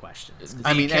bunch of questions.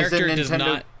 I mean, as in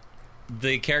Nintendo...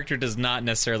 The character does not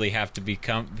necessarily have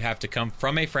to come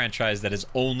from a franchise that has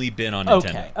only been on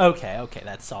Nintendo. Okay.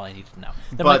 That's all I need to know.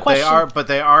 Then But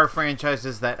they are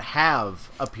franchises that have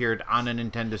appeared on a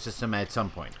Nintendo system at some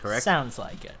point, correct? Sounds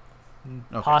like it.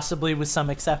 Okay. Possibly with some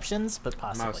exceptions, but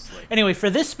possibly. Mostly. Anyway, for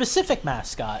this specific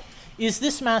mascot, is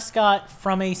this mascot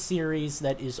from a series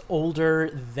that is older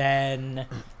than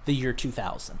the year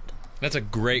 2000? That's a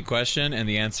great question, and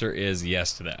the answer is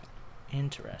yes to that.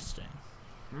 Interesting.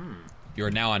 You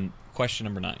are now on question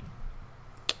number 9.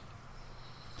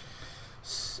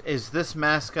 Is this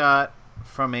mascot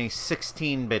from a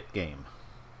 16-bit game?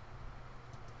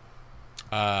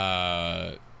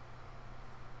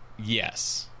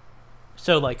 Yes.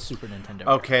 So, like Super Nintendo.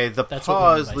 Okay, the That's what we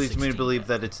mean pause by leads me to 16-bit. believe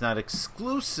that it's not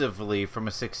exclusively from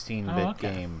a 16-bit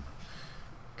game.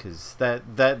 Because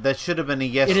that should have been a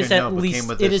yes or no, but came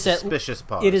with a suspicious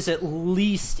pause. It is at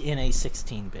least in a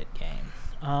 16-bit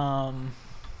game.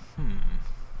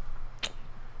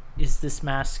 Is this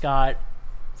mascot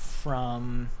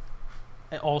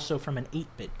also from an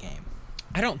 8-bit game?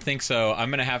 I don't think so. I'm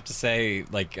gonna have to say,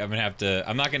 I'm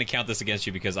not gonna count this against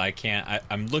you because I can't.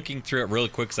 I'm looking through it really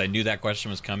quick because I knew that question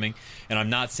was coming, and I'm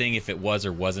not seeing if it was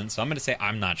or wasn't. So I'm gonna say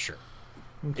I'm not sure.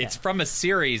 Okay. It's from a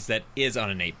series that is on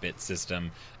an 8-bit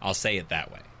system. I'll say it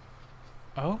that way.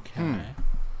 Okay.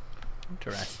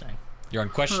 Interesting. You're on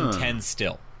question 10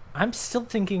 still. I'm still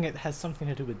thinking it has something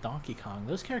to do with Donkey Kong.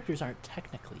 Those characters aren't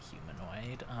technically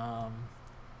humanoid.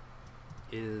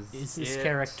 Is this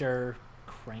character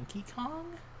Cranky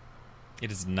Kong?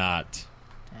 It is not.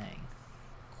 Dang.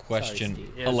 Question Sorry,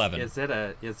 Steve. 11. Is it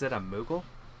a Moogle?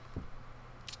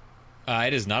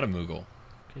 It is not a Moogle.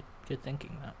 Good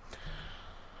thinking, that.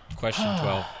 Question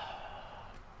 12.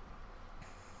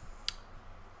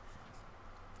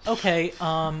 Okay,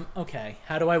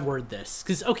 how do I word this?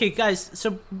 Because, okay, guys,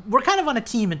 so we're kind of on a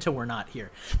team until we're not here.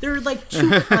 There are, like,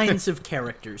 two kinds of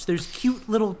characters. There's cute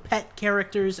little pet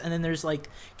characters, and then there's, like,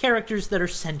 characters that are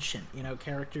sentient, you know,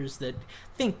 characters that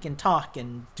think and talk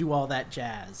and do all that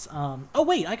jazz. Oh,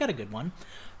 wait, I got a good one.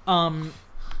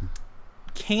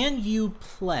 Can you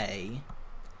play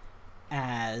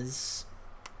as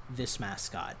this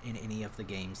mascot in any of the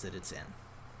games that it's in?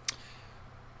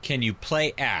 Can you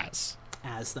play as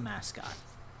the mascot?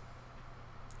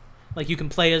 Like, you can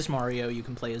play as Mario, you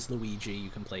can play as Luigi, you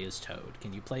can play as Toad.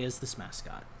 Can you play as this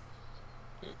mascot?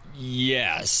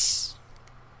 Yes.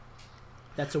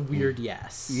 That's a weird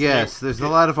yes. Yes, there's a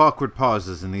lot of awkward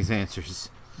pauses in these answers.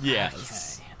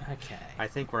 Yes. Okay. I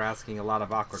think we're asking a lot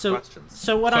of awkward So questions.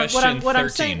 So what I'm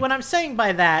 13. what I'm saying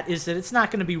by that is that it's not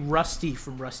going to be Rusty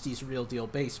from Rusty's Real Deal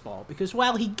Baseball, because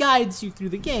while he guides you through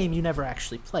the game, you never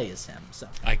actually play as him. So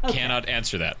I cannot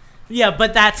answer that. Yeah,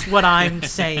 but that's what I'm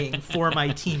saying for my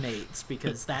teammates,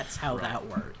 because that's how that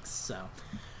works. So,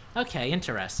 okay,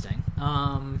 interesting.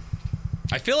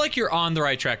 I feel like you're on the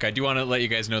right track. I do want to let you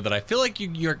guys know that I feel like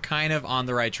you're kind of on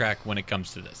the right track when it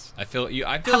comes to this.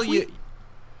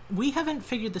 We haven't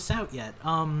figured this out yet.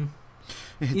 Don't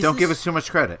give us too much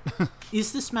credit.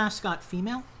 Is this mascot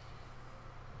female?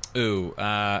 Ooh,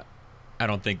 I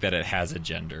don't think that it has a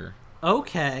gender.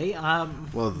 Okay.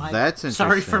 Well, that's interesting.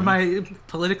 Sorry for my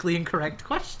politically incorrect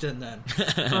question then.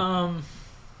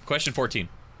 Question 14.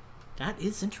 That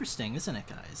is interesting, isn't it,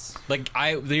 guys? Like,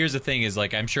 here's the thing: is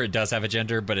like I'm sure it does have a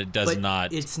gender, but it does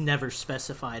not. It's never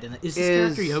specified. Is this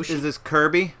character Yoshi? Is this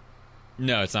Kirby?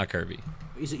 No, it's not Kirby.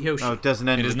 Is it Yoshi? No, it doesn't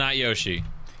end. It is not Yoshi.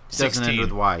 Doesn't end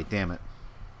with Y. Damn it.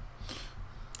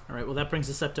 All right. Well, that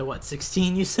brings us up to what?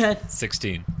 16? You said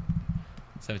 16,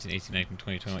 17, 18, 19,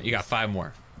 20, 21. You got 5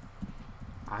 more.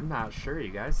 I'm not sure, you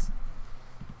guys.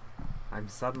 I'm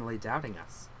suddenly doubting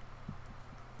us.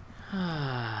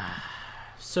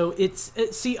 So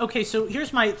see, okay, so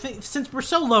here's my since we're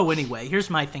so low anyway,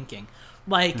 here's my thinking.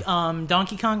 Like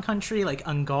Donkey Kong Country, like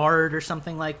Ungard or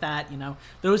something like that,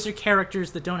 those are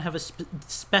characters that don't have a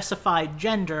specified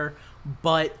gender,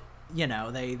 but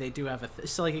they do have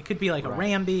so like it could be like a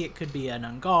Rambi, it could be an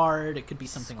Ungard, it could be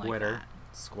something like that.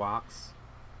 Squawks.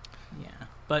 Yeah,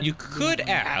 but you could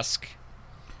ask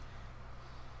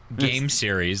game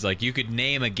series, like you could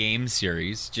name a game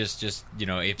series just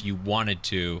if you wanted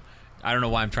to. I don't know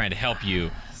why I'm trying to help you.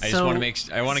 I just want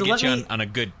to get you on a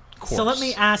good course. So let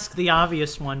me ask the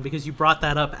obvious one, because you brought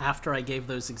that up after I gave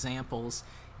those examples.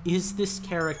 Is this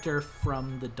character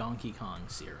from the Donkey Kong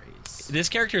series? This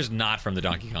character is not from the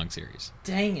Donkey Kong series.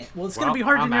 Dang it. Well, it's going to be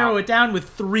hard to narrow it down with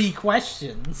 3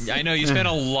 questions. I know you spent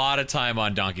a lot of time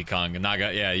on Donkey Kong and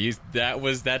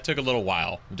that took a little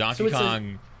while. Donkey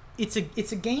Kong. It's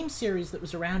a game series that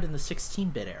was around in the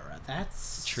 16-bit era.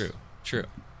 That's true.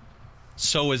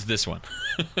 So is this one.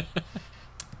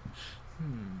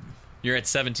 You're at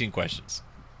 17 questions.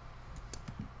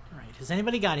 All right. Has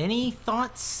anybody got any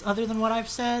thoughts other than what I've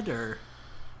said, or?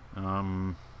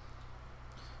 Well,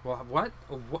 what?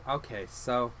 Okay,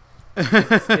 so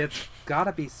it's got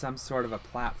to be some sort of a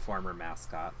platformer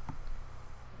mascot.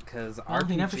 Because RPGs,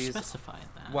 he never specified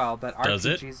that. Well, but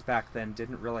RPGs back then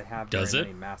didn't really have very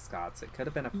many mascots. It could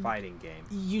have been a fighting game.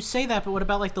 You say that, but what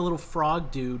about like the little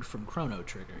frog dude from Chrono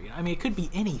Trigger? I mean, it could be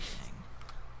anything.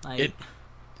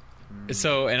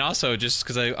 So, and also, just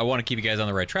because I want to keep you guys on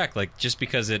the right track, like just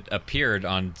because it appeared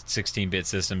on 16-bit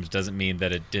systems doesn't mean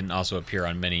that it didn't also appear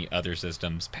on many other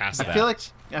systems past that. I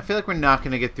feel like we're not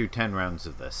going to get through 10 rounds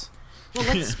of this.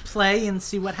 Well, let's play and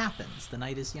see what happens. The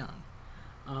night is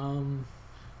young.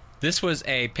 This was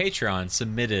a Patreon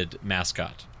submitted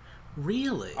mascot.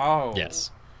 Really? Oh. Yes.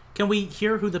 Can we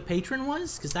hear who the patron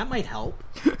was? Because that might help.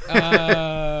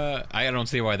 I don't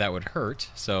see why that would hurt.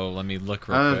 So let me look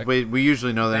real quick. We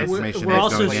usually know that information. We're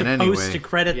also supposed to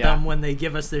credit them when they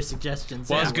give us their suggestions.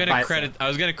 Well, I was going to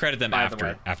credit them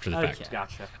after the fact.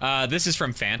 Gotcha. This is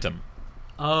from Phantom.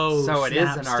 Oh, so it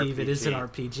is an Steve, RPG. It is an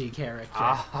RPG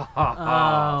character.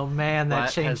 Oh man,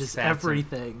 that changes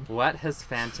everything. What has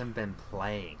Phantom been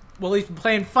playing? Well, he's been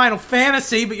playing Final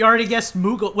Fantasy, but you already guessed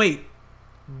Moogle. Wait.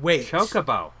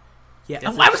 Chocobo. Yeah,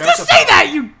 I was going to say that,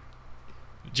 you...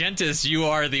 Gentis, you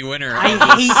are the winner. I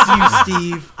hate you,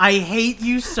 Steve. I hate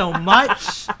you so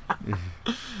much.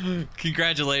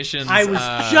 Congratulations. I was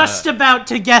just about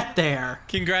to get there.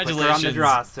 Congratulations. Put her on the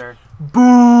draw, sir.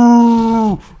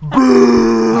 Boo! Boo!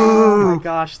 Oh my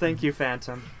gosh, thank you,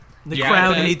 Phantom. The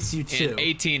crowd hates you too. In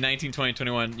 18, 19, 20,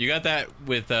 21. You got that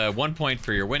with 1 point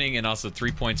for your winning and also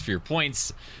 3 points for your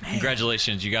points. Man.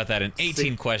 Congratulations. You got that in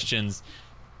 18 questions.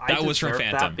 That was from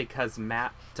Phantom. That because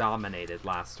Matt dominated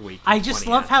last week. I just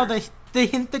love how the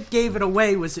hint that gave it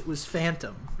away was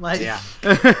Phantom. Like, yeah.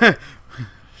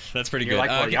 That's pretty You're good.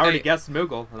 Like, well, you already guessed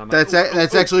Moogle. And I'm that's like,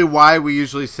 that's actually why we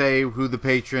usually say who the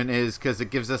patron is, because it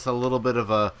gives us a little bit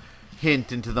of a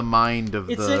hint into the mind of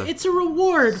it's a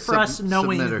reward for us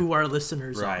knowing who our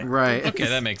listeners are. Right. Okay,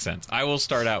 that makes sense. I will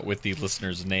start out with the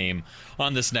listener's name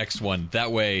on this next one.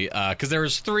 That way, because there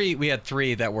was 3, we had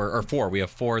 3 that were, or 4. We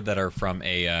have 4 that are from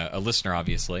a listener,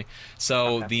 obviously.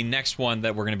 So the next one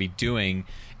that we're going to be doing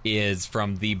is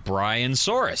from the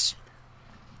Brian-saurus.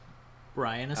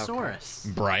 Brian-asaurus.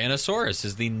 Okay. Brian-asaurus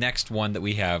is the next one that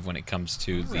we have when it comes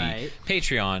to the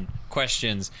Patreon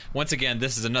questions. Once again,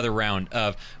 this is another round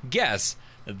of Guess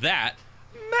That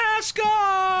Mascot!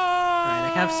 Right,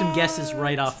 I have some guesses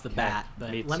right off the bat,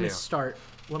 but let me start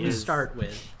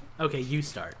with... Okay, you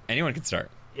start. Anyone can start.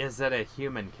 Is it a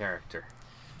human character?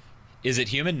 Is it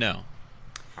human? No.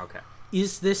 Okay.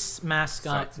 Is this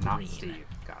mascot so it's not green? Steve.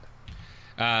 Got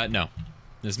it. No.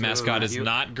 This mascot is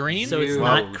not green. So it's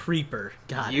not Creeper.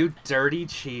 Got you it. Dirty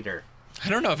cheater. I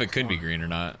don't know if it could be green or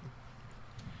not.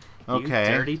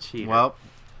 Okay. You dirty cheater. Well,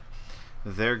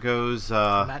 there goes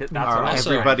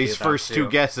everybody's first 2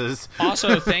 guesses.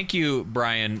 Also, thank you,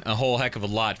 Brian, a whole heck of a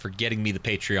lot for getting me the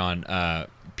Patreon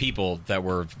people that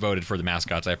were voted for the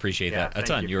mascots. I appreciate that a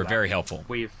ton. You were very helpful.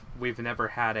 We've never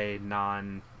had a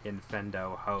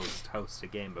non-Infendo host a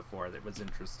game before. That was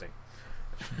interesting.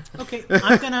 Okay,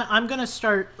 I'm gonna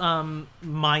start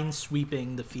mind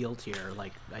sweeping the field here,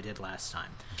 like I did last time.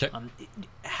 Okay.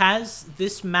 Was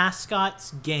this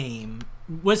mascot's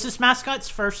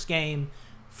first game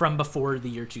from before the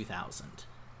year 2000?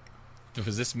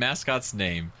 Was this mascot's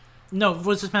name? No,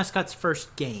 was this mascot's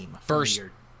first game? First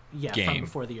the year, game. From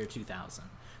before the year 2000.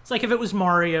 It's like if it was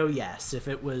Mario, yes. If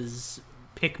it was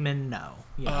Pikmin, no.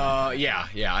 Yeah.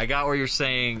 I got what you're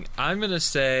saying. I'm gonna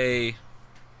say,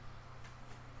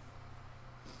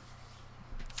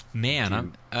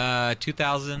 man, I'm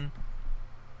 2000.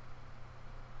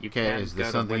 Okay, is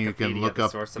this something you can look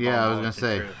up? Yeah, I was gonna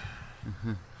say.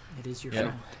 It is your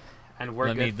friend. And we're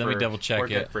Let me double check We're it.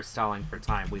 good for stalling for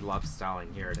time. We love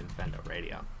stalling here at Infendo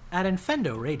Radio. At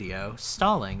Infendo Radio,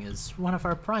 stalling is one of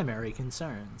our primary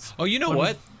concerns. Oh, you know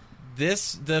what?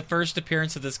 The first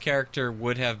appearance of this character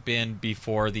would have been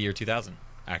before the year 2000,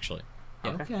 actually.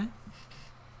 Yeah. Okay.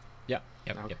 Yep.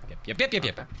 Okay.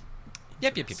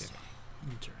 Yep. Interesting.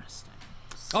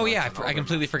 Oh yeah, I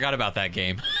completely forgot about that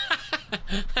game.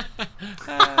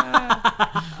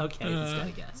 Okay, he's got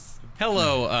a guess.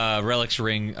 Hello, Relics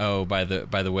Ring. Oh, by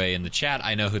the way, in the chat,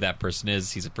 I know who that person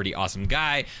is. He's a pretty awesome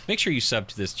guy. Make sure you sub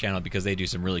to this channel because they do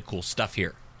some really cool stuff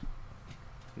here.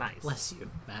 Nice. Bless you,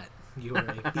 Matt. You are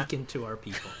a beacon to our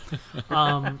people.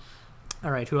 All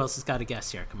right, who else has got a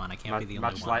guess here? Come on, I can't be the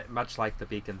only one. Much like the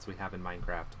beacons we have in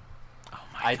Minecraft. Oh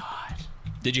my god.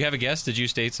 Did you have a guess? Did you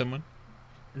state someone?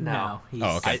 No.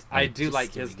 Oh, okay. I do just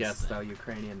like his doing guess that. though.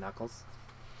 Ukrainian Knuckles.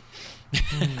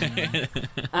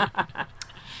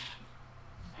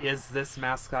 Is this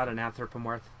mascot an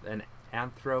anthropomorph?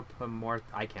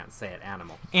 I can't say it.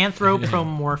 Animal.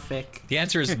 Anthropomorphic. The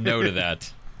answer is no to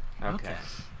that. Okay.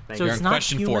 Thank So you. it's on not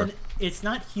question human. 4. It's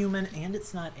not human, and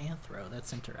it's not anthro.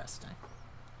 That's interesting.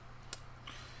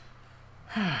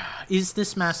 Is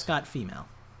this mascot female?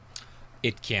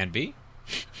 It can be.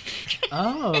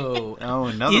 Oh. Oh,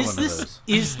 another one of this those.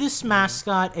 is this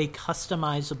mascot a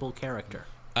customizable character?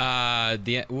 No,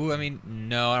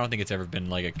 I don't think it's ever been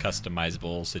like a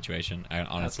customizable situation.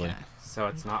 Honestly. Okay. So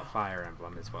it's not Fire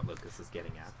Emblem, is what Lucas is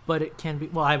getting at. But it can be.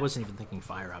 Well, I wasn't even thinking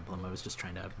Fire Emblem. I was just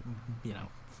trying to,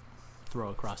 throw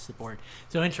across the board.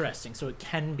 So interesting. So it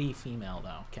can be female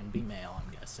though. Can be male.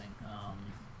 I'm guessing.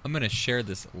 I'm gonna share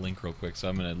this link real quick, so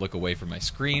I'm gonna look away from my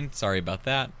screen. Sorry about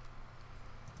that.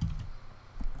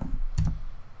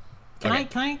 Can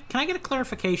Okay. I get a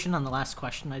clarification on the last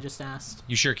question I just asked?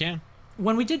 You sure can.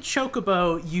 When we did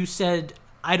Chocobo, you said,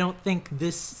 I don't think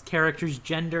this character's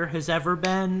gender has ever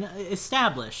been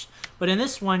established. But in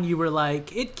this one, you were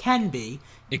like, it can be.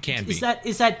 It can be. Is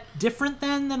that different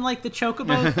than like the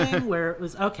Chocobo thing, where it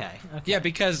was okay? Yeah,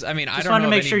 because I mean, I Just don't wanted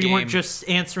know to of make any sure you game... weren't just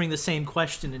answering the same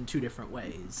question in two different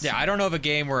ways. Yeah, I don't know of a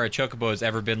game where a Chocobo has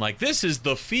ever been like, this is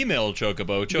the female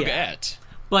Chocobo, Chocoette.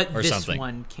 But or this something.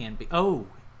 one can be. Oh,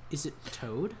 is it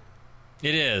Toad?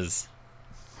 It is.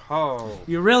 Oh.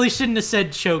 You really shouldn't have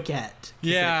said Choquette.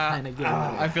 Yeah, Kinda gave it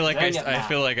I feel like Dang it, I Matt.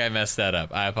 feel like I messed that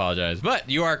up. I apologize, but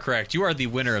you are correct. You are the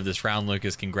winner of this round,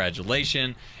 Lucas.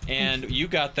 Congratulations, and you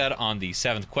got that on the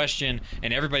 7th question.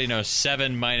 And everybody knows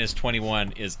 7 minus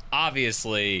 21 is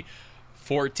obviously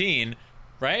 14,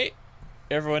 right?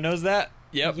 Everyone knows that.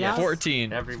 Yep, Yes.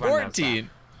 14. Everyone knows 14.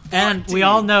 And we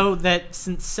all know that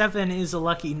since 7 is a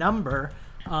lucky number,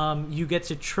 you get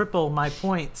to triple my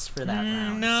points for that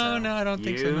round. No, so. no, I don't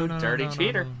think so. You No, dirty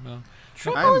cheater. No.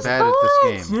 I'm bad at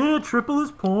this game. Yeah, triple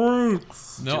his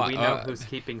points. No, Do we know who's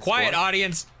keeping quiet, score?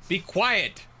 audience. Be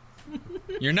quiet.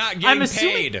 You're not getting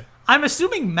paid. I'm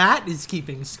assuming Matt is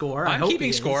keeping score. I I'm hope keeping he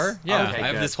is. score. Yeah, Okay, I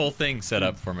have good. this whole thing set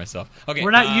up for myself. Okay,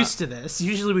 We're not used to this.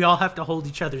 Usually we all have to hold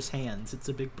each other's hands. It's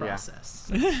a big process.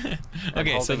 Okay,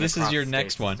 so Holding this is across your states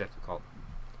next is one. difficult.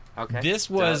 Okay. This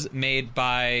was made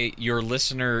by your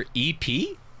listener EP.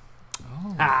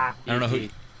 I I don't know who.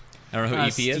 I don't know who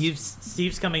EP is.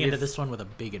 Steve's coming into He's- this one with a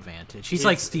big advantage. He's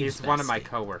like Steve's He's one of my bestie.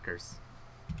 coworkers.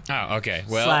 Oh, okay.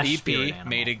 Well, Slash EP spirit animal.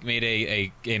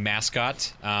 made a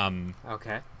mascot.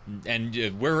 Okay. And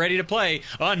we're ready to play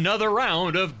another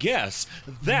round of Guess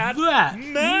That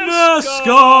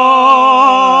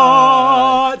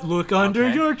Mascot! Look under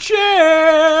Okay. your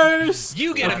chairs!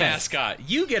 You get a Okay. mascot.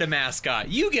 You get a mascot.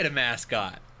 You get a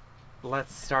mascot.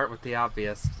 Let's start with the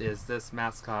obvious. Is this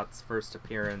mascot's first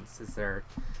appearance?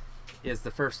 Is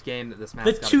the first game that this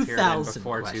mascot appeared in 2000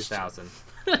 before question. 2000?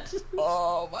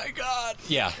 Oh my God.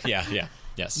 Yeah.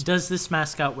 Yes. Does this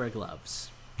mascot wear gloves?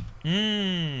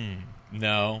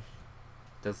 No.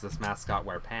 Does this mascot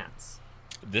wear pants?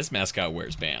 This mascot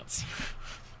wears pants.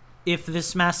 If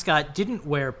this mascot didn't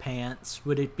wear pants,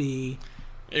 would it be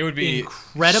It would be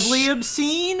incredibly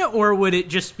obscene, or would it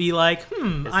just be like,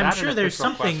 I'm sure there's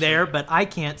something question? there, but I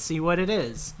can't see what it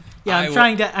is. Yeah, I'm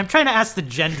trying to ask the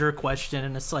gender question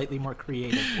in a slightly more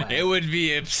creative way. It would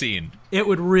be obscene. It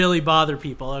would really bother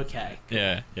people. Okay.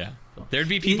 Yeah. There'd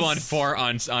be people on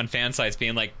fan sites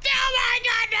being like, "Oh my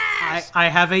goodness!" I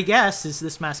have a guess. Is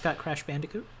this mascot Crash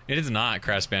Bandicoot? It is not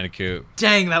Crash Bandicoot.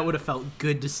 Dang, that would have felt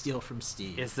good to steal from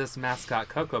Steve. Is this mascot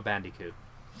Coco Bandicoot?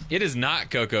 It is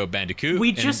not Coco Bandicoot.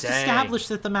 We just established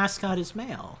that the mascot is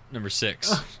male. Number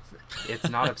 6. It's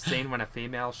not obscene when a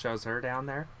female shows her down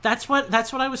there? That's what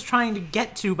I was trying to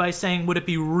get to by saying, would it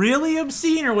be really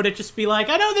obscene, or would it just be like,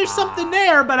 I know there's something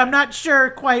there, but I'm not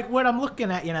sure quite what I'm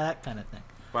looking at, that kind of thing.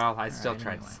 Well, I still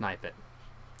tried to snipe it.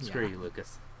 Screw you,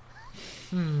 Lucas.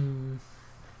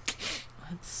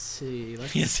 Let's see.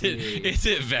 Is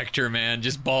it Vector, man?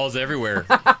 Just balls everywhere.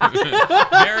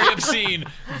 Very obscene.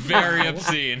 Very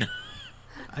obscene.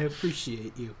 I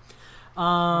appreciate you.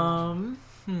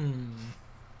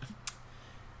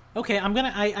 Okay,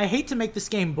 I hate to make this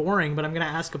game boring, but I'm gonna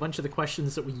ask a bunch of the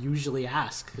questions that we usually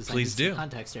ask. Please do.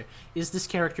 Context here. Is this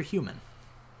character human?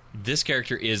 This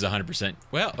character is 100%.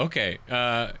 Well, okay.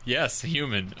 Yes,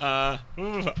 human. I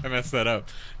messed that up.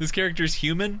 This character is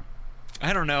human?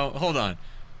 I don't know. Hold on.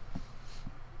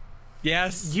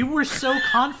 Yes. You were so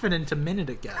confident a minute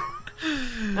ago.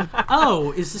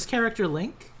 Oh, is this character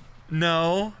Link?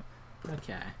 No.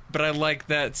 Okay. But I like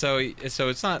that. So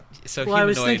it's not. So well, I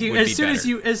was humanoid thinking would as be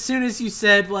soon better. as soon as you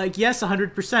said like yes,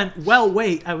 100%. Well,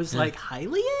 wait. I was like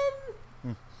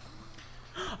Hylian.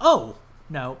 Oh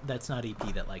no, that's not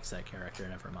EP that likes that character.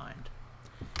 Never mind.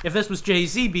 If this was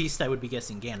Jay-Z Beast, I would be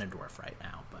guessing Ganondorf right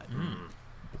now. But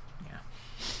yeah.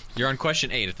 You're on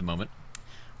question 8 at the moment.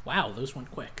 Wow, those went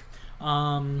quick. EP,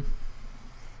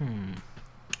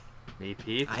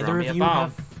 throw Either me of a you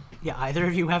bomb. either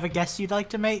of you have a guess you'd like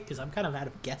to make? Because I'm kind of out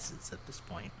of guesses at this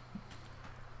point.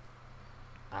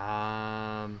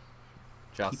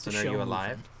 Justin, the are show you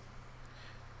alive? moving.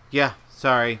 Yeah,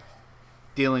 sorry.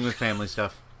 Dealing with family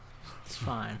stuff. It's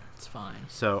fine. It's fine.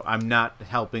 So I'm not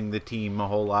helping the team a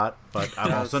whole lot, but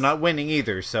I'm also not winning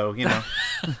either, so,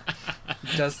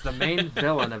 Does the main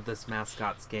villain of this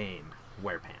mascot's game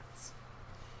wear pants?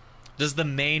 Does the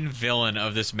main villain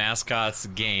of this mascot's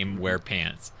game wear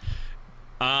pants?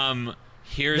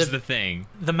 Here's the thing.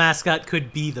 The mascot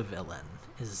could be the villain,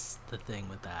 is the thing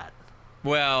with that.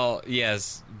 Well,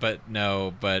 yes, but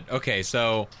no, but okay,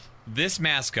 so this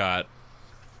mascot.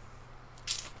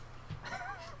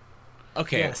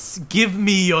 Okay. Yes, give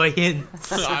me your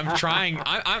hints. I'm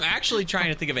actually trying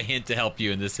to think of a hint to help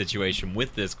you in this situation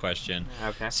with this question.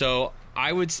 Okay. So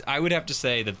I would have to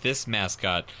say that this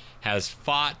mascot has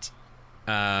fought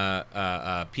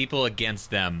people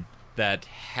against them that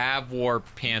have wore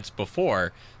pants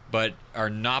before, but are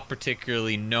not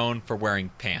particularly known for wearing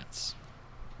pants.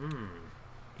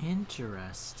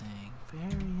 Interesting.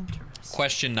 Very interesting.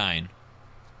 Question 9.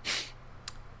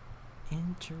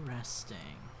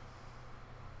 Interesting.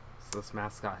 So this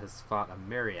mascot has fought a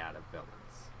myriad of villains.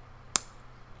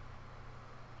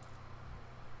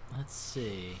 Let's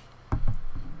see.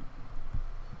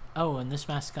 Oh, and this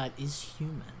mascot is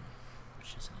human,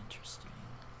 which is interesting.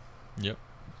 Yep.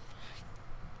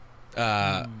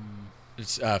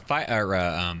 It's oh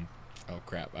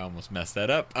crap! I almost messed that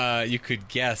up. You could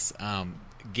guess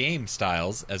game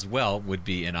styles as well would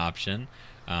be an option.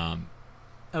 Okay,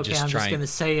 I'm just gonna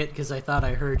say it because I thought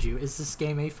I heard you. Is this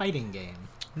game a fighting game?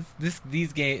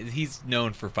 These games, he's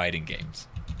known for fighting games.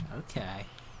 Okay.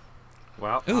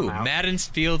 Well, Ooh, Madden's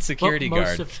Field Security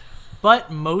Guard.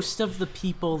 But most of the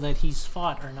people that he's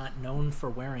fought are not known for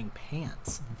wearing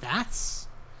pants. That's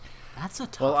a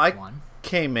tough one.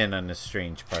 Came in on a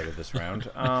strange part of this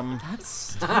round.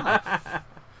 That's tough.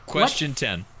 Question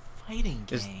 10. Fighting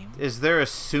game. Is there a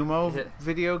sumo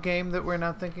video game that we're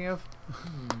not thinking of?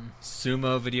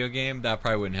 Sumo video game? That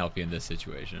probably wouldn't help you in this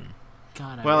situation.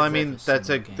 God, well, I mean, that's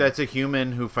a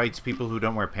human who fights people who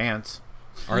don't wear pants.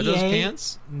 Are those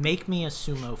pants? Make me a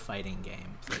sumo fighting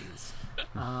game, please.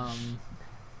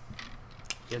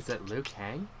 Is it Liu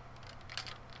Kang?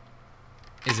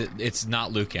 It's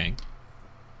not Liu Kang.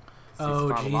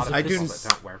 Oh,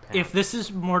 jeez. If this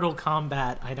is Mortal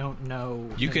Kombat, I don't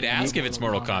know. You could ask if it's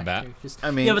Mortal Kombat.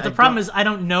 I mean, yeah, but the problem is I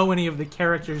don't know any of the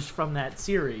characters from that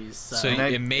series. So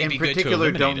it may be good to eliminate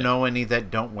particular, don't know any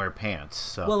that don't wear pants.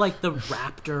 So. Well, like the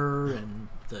Raptor and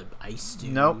the Ice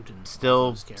Dude. Nope, and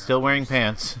still wearing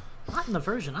pants. Not in the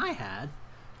version I had.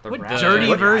 What Raptor.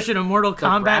 dirty version of Mortal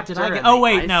Kombat did I get? Oh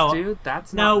wait, no. Dude,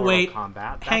 that's not Mortal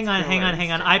Kombat. That's hang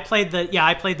on. I played the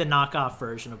knockoff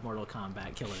version of Mortal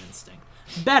Kombat, Killer Instinct.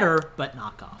 Better, but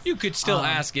knockoff. You could still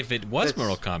ask if it was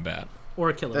Mortal Kombat.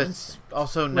 Or Killer That's Instinct.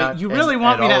 also not. Wait, you really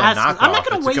want me to ask? I'm not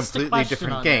going to waste a completely question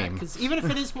different on game. because even if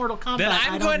it is Mortal Kombat, Then I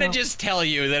I'm don't going to know. just tell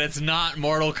you that it's not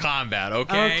Mortal Kombat,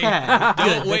 okay? Okay.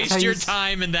 Don't Good. waste your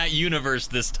time in that universe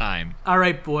this time. All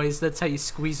right, boys. That's how you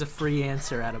squeeze a free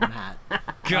answer out of Matt.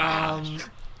 Gosh.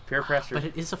 Peer pressure. But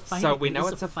it is a fighting. So we know it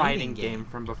is it's a fighting game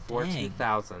from before Dang.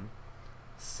 2000.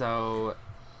 So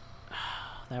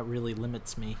That really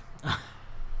limits me.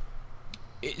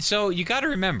 So you got to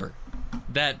remember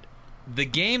that the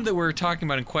game that we're talking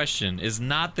about in question is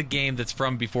not the game that's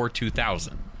from before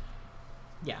 2000.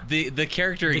 Yeah. The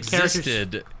character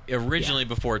existed originally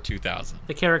before 2000.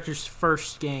 The character's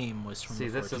first game was from. see,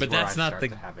 before this is But where that's I not start the-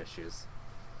 to have issues.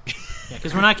 Yeah,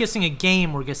 because we're not guessing a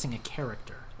game, we're guessing a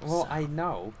character. Well, So- I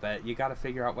know, but you got to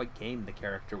figure out what game the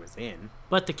character was in.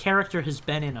 But the character has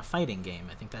been in a fighting game.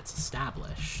 I think that's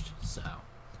established. So.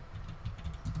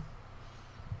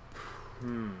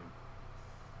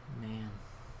 Man.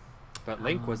 But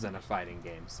Link was in a fighting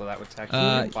game, so that would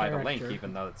technically apply to Link, character.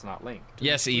 even though it's not Link.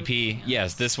 Yes, EP.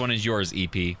 Yes, this one is yours,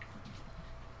 EP. A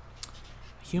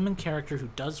human character who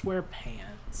does wear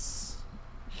pants.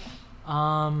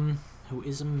 Who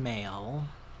is a male.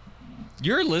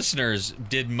 Your listeners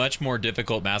did much more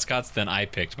difficult mascots than I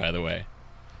picked, by the way.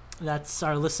 That's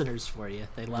our listeners for you.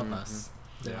 They love us.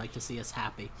 They like to see us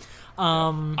happy.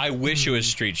 I wish it was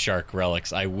Street Shark,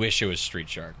 Relics. I wish it was Street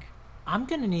Shark. I'm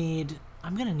gonna need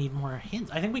more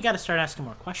hints. I think we got to start asking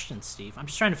more questions, Steve. I'm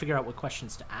just trying to figure out what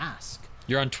questions to ask.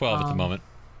 You're on 12 at the moment.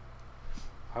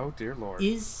 Oh, dear Lord.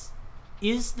 Is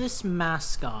this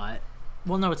mascot?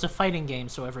 Well, no, it's a fighting game,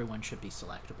 so everyone should be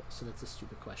selectable. So that's a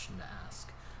stupid question to ask.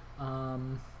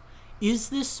 Is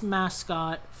this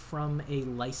mascot from a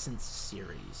licensed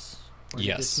series? Or did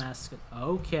Yes. This mascot.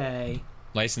 Okay.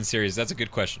 Licensed series, that's a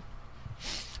good question.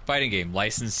 Fighting game,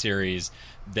 licensed series.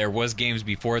 There was games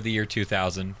before the year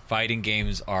 2000. Fighting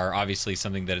games are obviously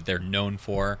something that they're known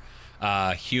for.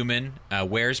 Human,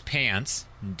 wears pants,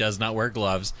 does not wear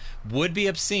gloves. Would be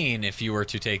obscene if you were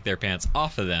to take their pants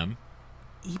off of them.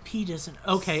 EP doesn't.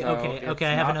 Okay. So okay. it's I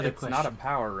have not- another it's question. not a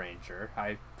Power Ranger.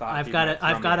 I thought I've he got might a-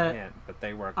 I've throw got me a- hint, but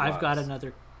they wear gloves. I've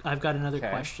got another Okay.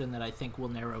 question that I think will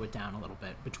narrow it down a little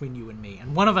bit between you and me.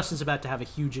 And one of us is about to have a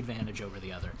huge advantage over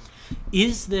the other.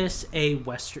 Is this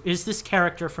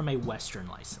character from a Western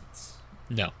license?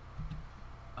 No.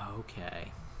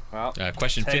 Okay. Well,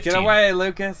 Question take 15. it away,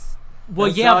 Lucas. Well,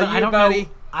 That's yeah, all but you, I don't buddy. know.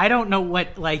 I don't know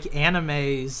what like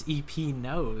animes EP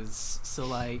knows. So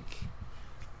like,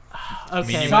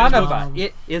 okay. you Son might of um,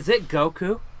 a... Is it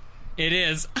Goku? It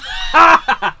is.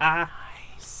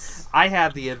 I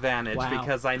had the advantage Wow.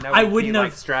 because I know I he wouldn't have.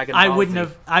 likes Dragon I Ball wouldn't Z.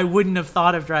 have. I wouldn't have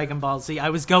thought of Dragon Ball Z. I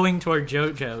was going toward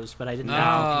JoJo's, but I didn't.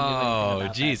 Oh,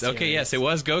 jeez. Okay, yes, it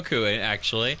was Goku,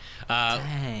 actually.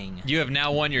 Dang. You have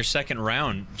now won your second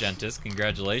round, Gentis.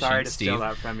 Congratulations, Sorry to Steve. steal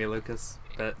that from you, Lucas.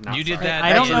 But not You did sorry. that.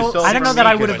 I don't Actually, know. stole I don't from know that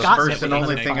me I would have because gotten the first it. and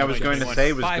only with thing I was going to points.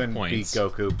 say was 5 going to be points.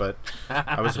 Goku, but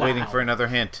I was waiting for another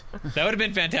hint. That would have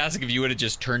been fantastic if you would have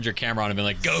just turned your camera on and been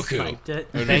like, Goku. Spiked it.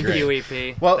 Thank you,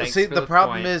 EP. Well, Thanks see, for the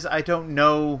problem point. is I don't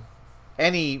know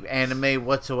any anime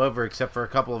whatsoever except for a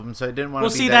couple of them, so I didn't want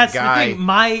Well, to see, be that that's guy. the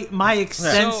thing. My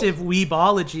extensive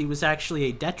weebology was actually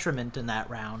a detriment in that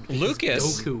round. because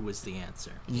Lucas. Goku was the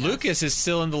answer. Lucas is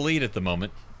still in the lead at the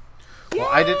moment. Well,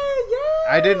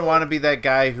 I didn't want to be that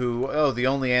guy who, the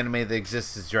only anime that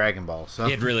exists is Dragon Ball. So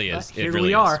It really is. Here It really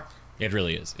we is. are. It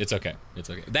really is. It's okay. It's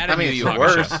okay. That I and mean, Yu it's Yu the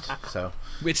Hakusho. worst. So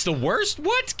It's the worst?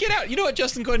 What? Get out. You know what,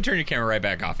 Justin? Go ahead and turn your camera right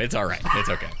back off. It's all right. It's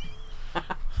okay.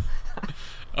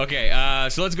 Okay,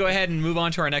 so let's go ahead and move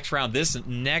on to our next round. This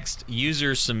next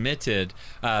user submitted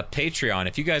Patreon.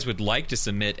 If you guys would like to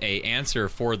submit a answer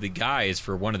for the guys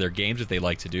for one of their games that they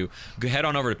like to do, go head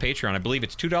on over to Patreon. I believe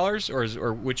it's $2,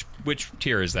 or which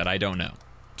tier is that? I don't know.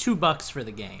 $2 for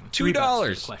the game. $2 $3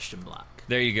 for the question block.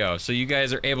 There you go. So you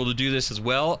guys are able to do this as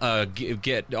well.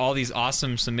 Get all these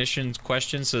awesome submissions,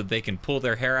 questions, so that they can pull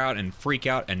their hair out and freak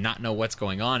out and not know what's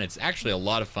going on. It's actually a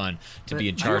lot of fun to be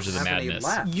in charge of the I don't have any madness.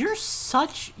 left.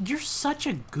 You're such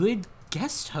a good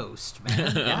guest host,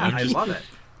 man. Yeah, I love it.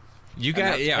 You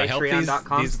guys, yeah, help these.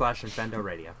 Patreon.com/Infendo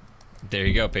Radio. There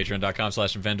you go,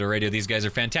 patreon.com/Infendo Radio. These guys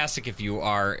are fantastic. If you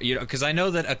are, because I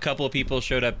know that a couple of people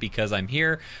showed up because I'm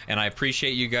here, and I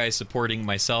appreciate you guys supporting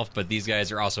myself, but these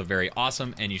guys are also very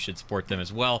awesome, and you should support them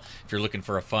as well. If you're looking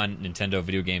for a fun Nintendo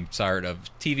video game sort of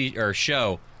TV or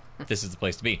show, this is the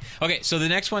place to be. Okay, so the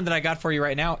next one that I got for you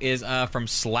right now is from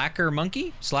Slacker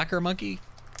Monkey. Slacker Monkey?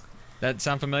 That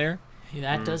sound familiar?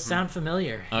 That does sound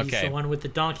familiar. He's Okay. the one with the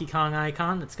Donkey Kong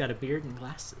icon that's got a beard and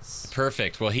glasses.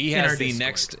 Perfect. Well, he In our has the Discord.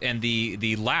 next and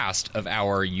the last of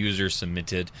our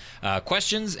user-submitted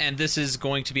questions, and this is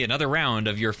going to be another round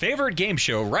of your favorite game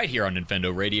show right here on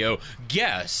Nintendo Radio.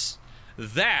 Guess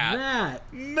that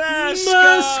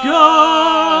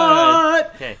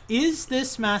mascot! Okay. Is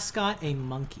this mascot a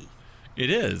monkey? It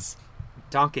is.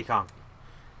 Donkey Kong.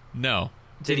 No.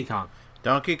 Diddy Kong.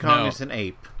 Donkey Kong No. is an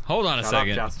ape. Hold on a Shut up,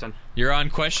 second. Justin. You're on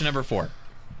question number 4.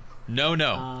 No.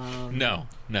 Um, No.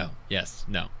 Yes.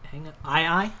 No. Hang on.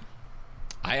 I.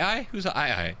 I? Who's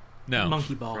I? No.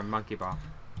 Monkey Ball. From Monkey Ball.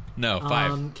 No.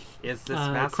 5. Is this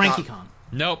mascot? Cranky Kong.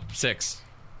 Nope. 6.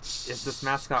 Is this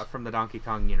mascot from the Donkey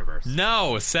Kong universe?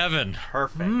 No. 7.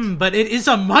 Perfect. But it is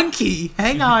a monkey.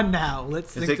 Hang on now.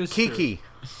 Let's Is think it this through. Kiki?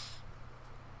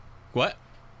 What?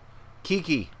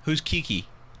 Kiki Who's Kiki?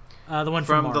 The one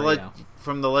from Mario.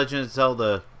 from the Legend of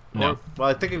Zelda. No. Well,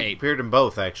 I think it Ape. appeared in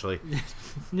both actually.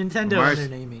 Nintendo Mars-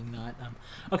 and their naming, not.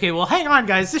 Okay, well, hang on,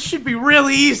 guys. This should be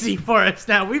really easy for us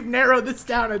now. We've narrowed this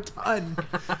down a ton.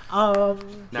 No,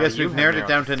 Yes, you we've have narrowed it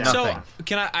down to down. So, nothing.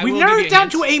 can I We've will narrowed give you it down a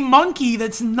hint. to a monkey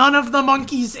that's none of the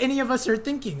monkeys any of us are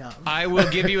thinking of. I will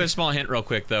give you a small hint real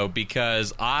quick though,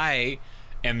 because I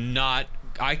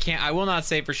will not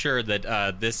say for sure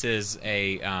that this is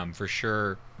a for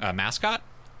sure mascot,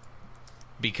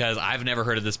 because I've never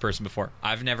heard of this person before.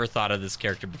 I've never thought of this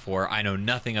character before. I know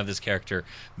nothing of this character,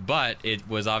 but it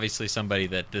was obviously somebody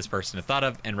that this person had thought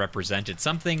of and represented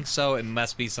something, so it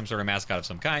must be some sort of mascot of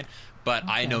some kind, but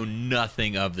I know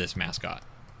nothing of this mascot.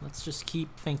 Let's just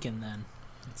keep thinking then.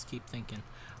 Let's keep thinking.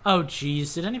 Oh,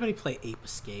 geez. Did anybody play Ape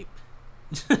Escape?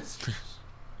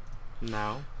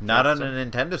 No. Not on a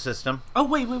Nintendo system. Oh,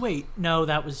 wait. No,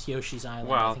 that was Yoshi's Island.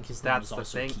 I Well, think his name that's was the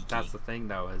also thing. Kiki. That's the thing,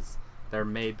 though, is there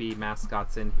may be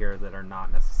mascots in here that are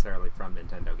not necessarily from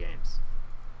Nintendo games.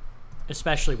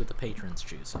 Especially with the patrons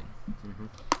choosing.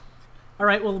 All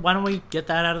right, well, why don't we get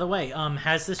that out of the way?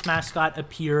 Has this mascot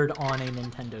appeared on a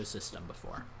Nintendo system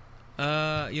before?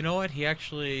 You know what? He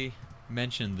actually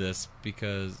mentioned this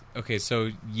because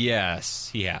so yes,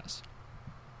 he has.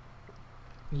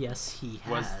 Yes, he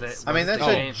Was has. I mean, that's Oh, a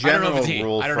I don't know general if it's-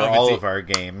 rule I don't for know if it's all a- of our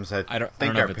games. I don't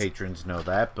think know our if it's- patrons know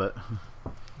that, but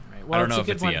Right, well, I don't know it's a if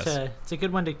good it's one a yes. It's a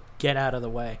good one to get out of the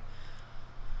way.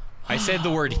 I said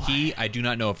the word he. I do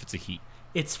not know if it's a he.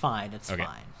 It's fine. It's Okay.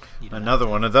 fine. You don't another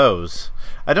one of those.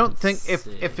 I don't think Let's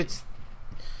if see. it's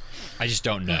I just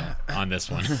don't know on this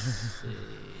one.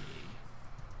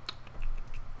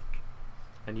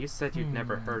 And you said you'd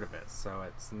never heard of it, so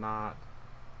it's not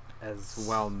as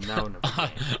well known of a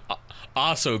game.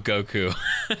 Also Goku.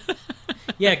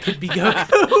 Yeah, it could be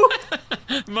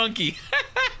Goku. Monkey.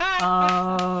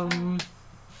 oh,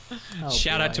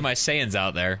 Shout out boy. to my Saiyans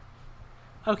out there.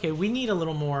 Okay, we need a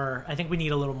little more. I think we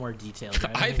need a little more detail. Here.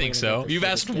 I think so. You've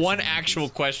asked one actual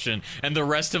question, and the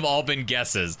rest have all been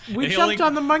guesses. We And he jumped only-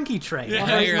 on the monkey train. Yeah, Well,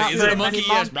 there's you're not like, is it very a many monkey?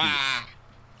 Yes. monkeys. Rah.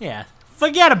 Yeah,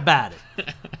 forget about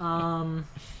it.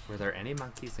 Were there any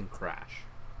monkeys in Crash?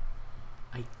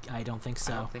 I don't think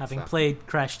so. don't think Having so. played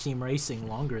Crash Team Racing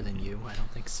longer than you, I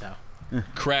don't think so.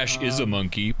 Crash is a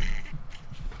monkey.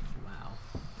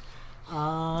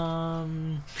 Wow.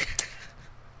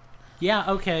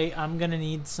 Yeah. Okay. I'm gonna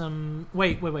need some.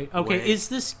 Wait. Okay. Wait. Is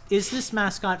this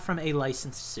mascot from a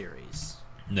licensed series?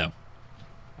 No.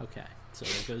 Okay. So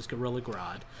there goes Gorilla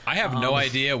Grodd. I have no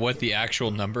idea what the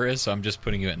actual number is, so I'm just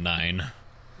putting you at 9.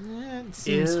 It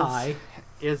seems high.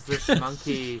 Is this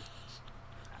monkey...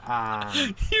 You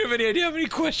have any idea how many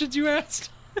questions you asked?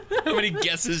 How many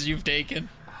guesses you've taken?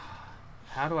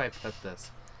 how do I put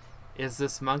this? Is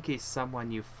this monkey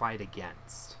someone you fight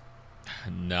against?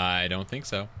 No, I don't think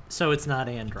so. So it's not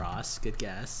Andros. Good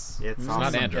guess. It's not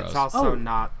also, Andros. It's also Oh.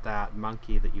 not that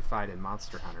monkey that you fight in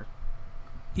Monster Hunter.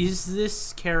 Is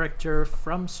this character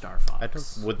from Star Fox? I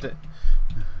don't would the,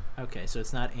 Okay, so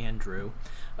it's not Andrew.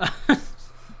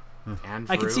 Andrew,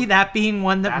 I can see that being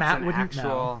one that that's Matt an wouldn't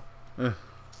know. actual,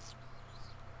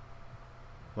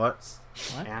 what?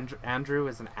 What? Andrew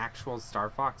is an actual Star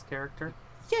Fox character.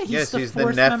 Yeah, he's Yes, the he's the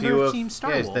fourth member nephew of of Team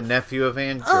Star he's Wolf. the nephew of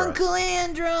Andros. Uncle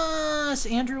Andros,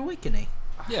 Andrew Wickney.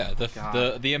 Yeah,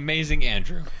 God. the amazing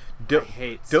Andrew. Do, I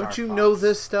hate don't Star you Fox. know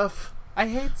this stuff? I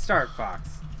hate Star Fox.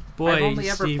 Boy, I've only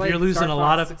ever Steve, played you're losing Star a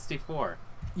lot Fox of. 64.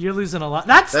 You're losing a lot.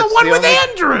 That's the That's one the with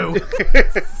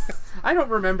only- Andrew. I don't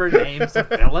remember names of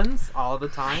villains all the I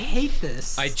time. hate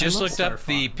this. I just love looked Star up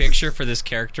the Fox. picture for this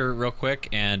character real quick,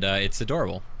 and it's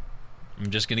adorable. I'm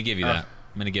just going to give you that.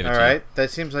 I'm going to give it All to right, that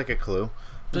seems like a clue. you.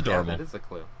 It's adorable. Yeah, that is a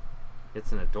clue.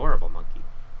 It's an adorable monkey.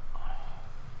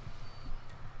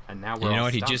 And now we're You know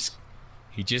all what? stumped.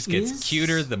 He just gets Is-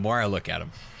 cuter the more I look at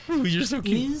him. Ooh, you're so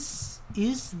cute. Is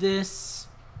Is this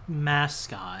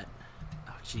mascot...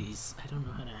 Oh, jeez. I don't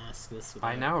know how to ask this.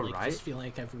 I know, right? I just feel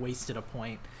like I've wasted a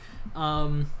point.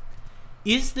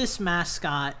 Is this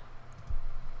mascot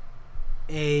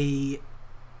an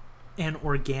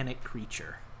organic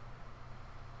creature?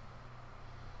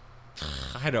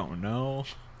 I don't know.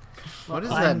 What does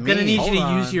that mean? I'm gonna need you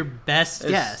to use your best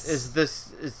guess. Is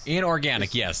this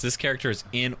inorganic? Yes, this character is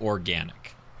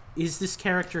inorganic. Is this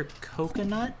character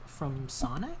Coconut from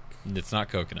Sonic? It's not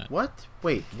Coconut. What?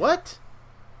 Wait, what?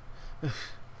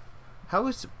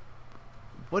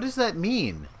 What does that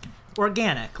mean?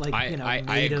 Organic, like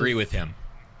I agree with him.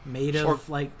 Made of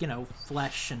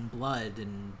flesh and blood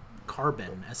and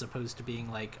carbon, as opposed to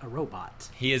being like a robot.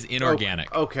 He is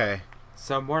inorganic. Okay.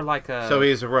 So more like a... So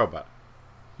he is a robot.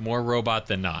 More robot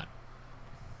than not.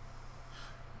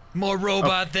 More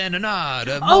robot than not.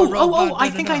 I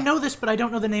think I know this, but I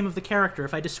don't know the name of the character.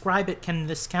 If I describe it, can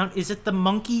this count? Is it the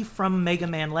monkey from Mega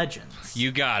Man Legends?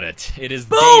 You got it. It is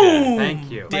Boom! Data. Thank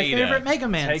you. My favorite Mega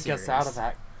Man Take series. us out of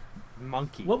that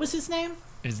monkey. What was his name?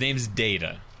 His name's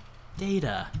Data.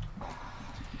 Data.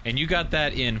 And you got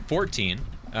that in 14,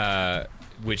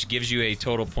 which gives you a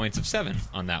total points of 7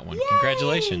 on that one. Yay!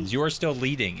 Congratulations. You are still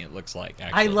leading, it looks like,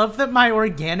 actually. I love that my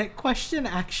organic question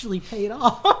actually paid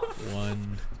off.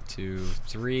 1, 2,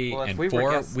 3, Well, and we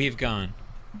 4. We've gone.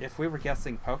 If we were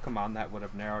guessing Pokemon, that would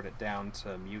have narrowed it down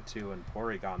to Mewtwo and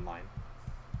Porygon line.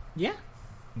 Yeah.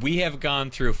 We have gone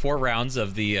through 4 rounds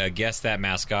of the Guess That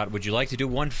Mascot. Would you like to do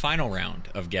one final round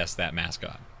of Guess That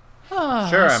Mascot?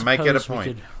 Sure, I might get a point.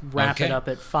 We could wrap it up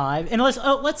at 5. And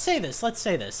let's say this.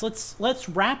 Let's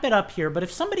wrap it up here. But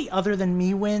if somebody other than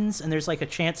me wins and there's like a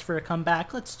chance for a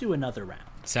comeback, let's do another round.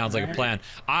 Sounds like a plan.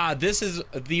 This is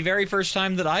the very first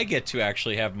time that I get to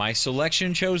actually have my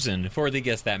selection chosen for the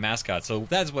Guess That Mascot. So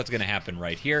that's what's going to happen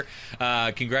right here.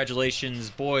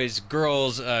 Congratulations, boys,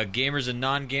 girls, gamers and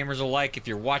non-gamers alike. If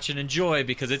you're watching, enjoy,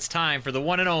 because it's time for the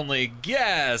one and only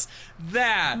Guess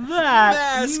That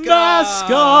Mascot!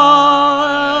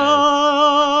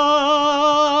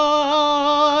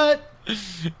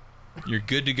 You're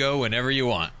good to go whenever you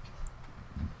want.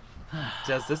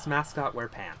 Does this mascot wear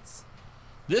pants?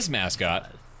 This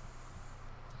mascot,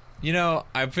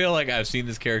 I feel like I've seen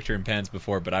this character in pants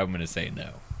before, but I'm going to say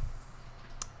no.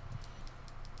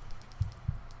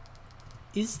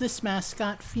 Is this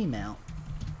mascot female?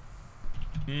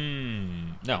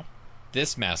 No.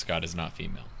 This mascot is not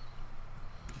female.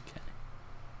 Okay.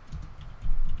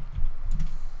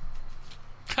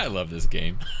 I love this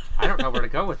game. I don't know where to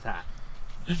go with that.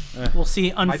 Well, see,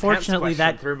 unfortunately,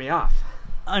 that that threw me off.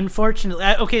 Unfortunately,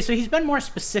 okay, so he's been more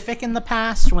specific in the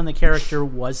past when the character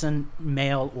wasn't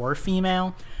male or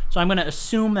female. So I'm going to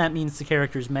assume that means the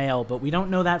character's male, but we don't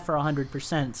know that for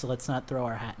 100%, so let's not throw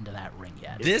our hat into that ring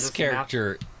yet. This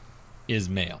character is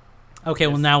male. Okay,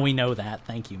 well, now we know that.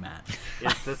 Thank you, Matt.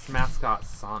 Is this mascot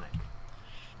Sonic?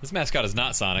 This mascot is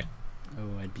not Sonic.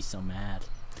 Oh, I'd be so mad.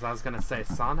 Because I was going to say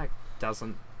Sonic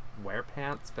doesn't wear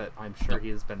pants, but I'm sure he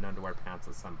has been known to wear pants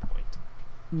at some point.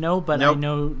 No, but Nope. I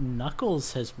know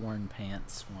Knuckles has worn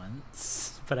pants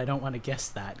once, but I don't want to guess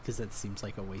that because that seems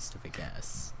like a waste of a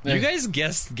guess. You guys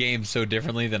guess games so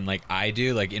differently than I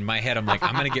do. In my head, I'm like,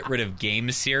 I'm going to get rid of game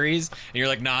series, and you're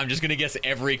like, no, I'm just going to guess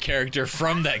every character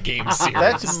from that game series.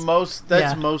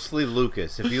 That's mostly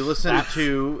Lucas. If you listen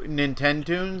to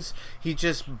Nintendoons, he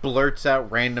just blurts out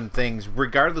random things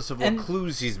regardless of what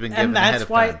clues he's been given ahead of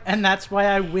time. And that's why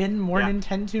I win more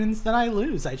Nintendoons than I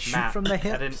lose. I shoot Matt, from the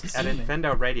hip. At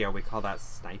Nintendo Radio, we call that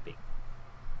sniping.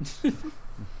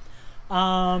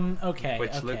 Okay.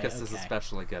 Which Lucas is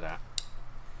especially good at.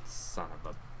 Son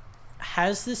of a...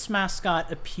 Has this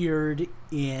mascot appeared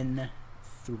in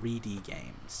 3D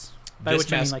games? By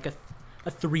which I mean like a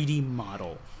 3D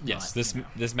model. Yes, this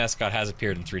mascot has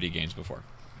appeared in 3D games before.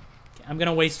 Okay, I'm going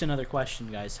to waste another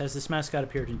question, guys. Has this mascot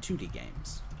appeared in 2D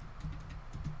games?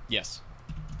 Yes.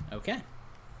 Okay.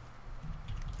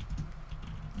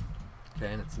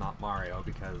 Okay, and it's not Mario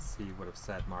because he would have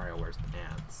said Mario wears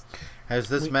pants. Has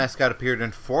this mascot appeared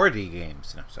in 4D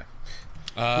games? No, sorry.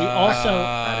 We also...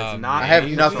 That is not I have a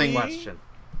nothing- question.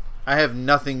 I have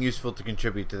nothing useful to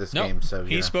contribute to this game, so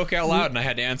he spoke out loud and I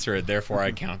had to answer it, therefore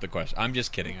I count the question. I'm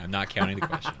just kidding. I'm not counting the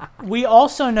question. We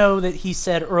also know that he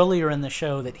said earlier in the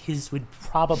show that his would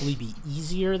probably be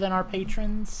easier than our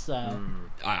patrons.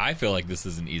 I feel like this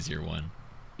is an easier one.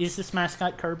 Is this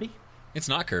mascot Kirby? It's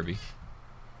not Kirby.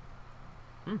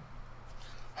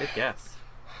 Good guess.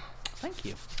 Thank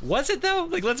you. Was it though?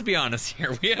 Let's be honest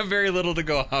here. We have very little to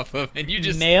go off of, and you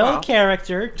just male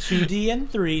character, 2D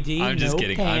and 3D. I'm just no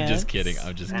kidding. Pants, I'm just kidding.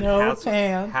 I'm just And no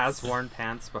pants. has worn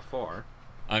pants before.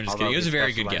 I'm just kidding. It was a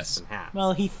very good guess.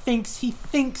 Well, he thinks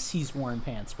he's worn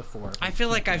pants before. I feel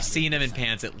like I've seen him in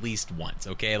pants at least once.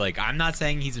 Okay, like I'm not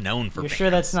saying he's known for. You're pants. sure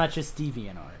that's not just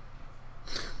DeviantArt?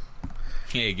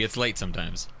 Yeah, it gets late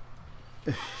sometimes.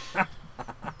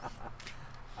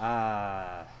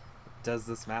 Does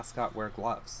this mascot wear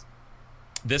gloves?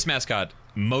 This mascot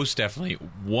most definitely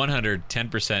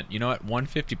 110%. You know what?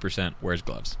 150% wears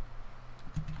gloves.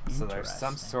 So there's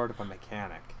some sort of a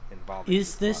mechanic involved.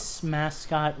 Is this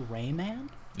mascot Rayman?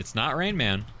 It's not Rain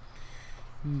Man.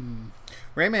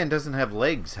 Rayman doesn't have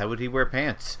legs. How would he wear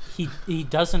pants? He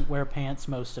doesn't wear pants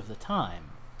most of the time.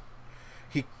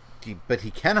 But he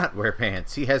cannot wear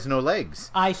pants. He has no legs.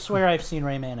 I swear I've seen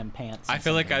Rayman in pants. I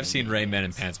feel like I've seen Rayman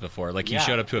in pants before. Like he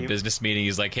showed up to a business meeting.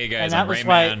 He's like, "Hey guys, I'm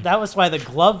Rayman." That was why the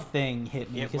glove thing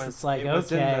hit me because it's like,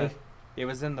 okay. It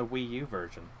was in the Wii U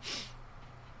version.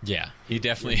 Yeah, he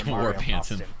definitely wore pants.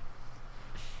 Costume.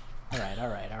 All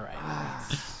right.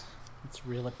 Let's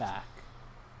reel it back.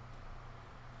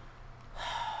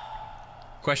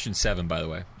 Question 7, by the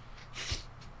way.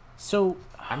 So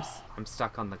I'm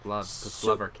stuck on the gloves because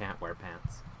Glover can't wear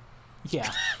pants.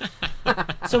 Yeah.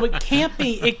 So it can't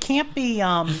be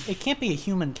a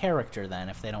human character then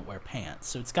if they don't wear pants.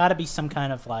 So it's got to be some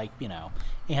kind of like,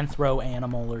 anthro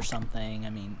animal or something. I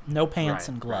mean, no pants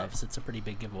and gloves. Right. It's a pretty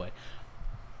big giveaway.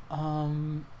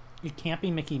 It can't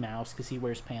be Mickey Mouse because he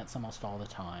wears pants almost all the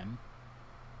time.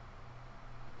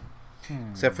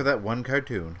 Except for that one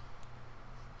cartoon.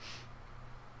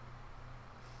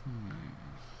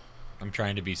 I'm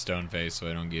trying to be stone-faced so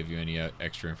I don't give you any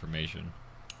extra information.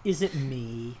 Is it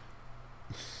me?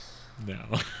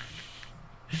 No.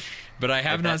 But I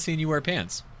have not seen you wear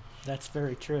pants. That's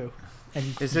very true.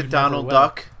 And is it Donald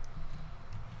Duck?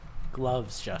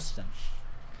 Gloves, Justin.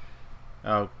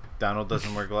 Oh, Donald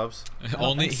doesn't wear gloves? He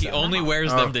only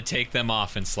wears them to take them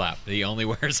off and slap. He only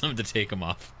wears them to take them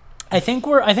off. I think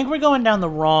we're going down the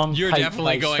wrong You're pipe.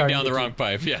 Definitely going down the wrong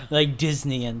pipe, yeah. Like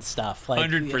Disney and stuff.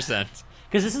 100%.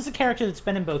 Because this is a character that's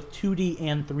been in both 2D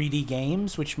and 3D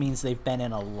games, which means they've been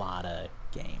in a lot of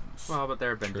games. Well, but there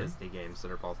have been Disney games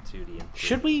that are both 2D and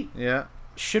 3D.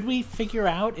 Should we figure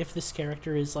out if this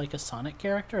character is like a Sonic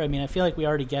character? I mean, I feel like we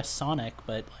already guessed Sonic,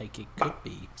 but like it could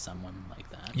be someone like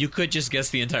that. You could just guess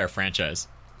the entire franchise.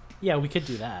 Yeah, we could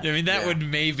do that. I mean, that would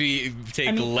maybe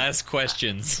take less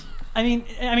questions. I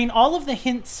mean, all of the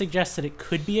hints suggest that it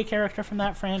could be a character from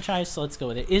that franchise, so let's go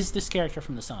with it. Is this character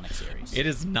from the Sonic series? It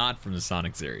is not from the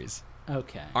Sonic series.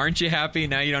 Okay. Aren't you happy?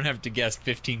 Now you don't have to guess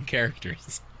 15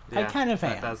 characters. Yeah, I kind of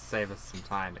am. That does save us some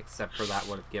time, except for that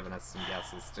would have given us some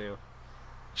guesses, too.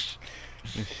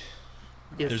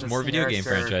 There's more video game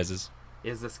franchises.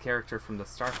 Is this character from the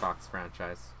Star Fox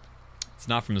franchise? It's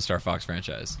not from the Star Fox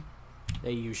franchise.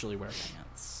 They usually wear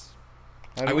pants.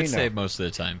 I would say most of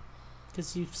the time.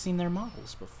 Because you've seen their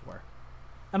models before.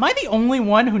 Am I the only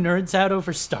one who nerds out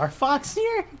over Star Fox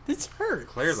here? This hurts.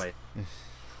 Clearly.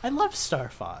 I love Star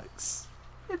Fox.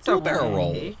 It's a barrel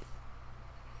roll.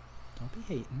 Don't be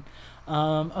hating.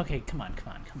 Okay, come on.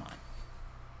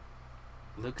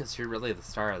 Lucas, you're really the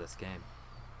star of this game.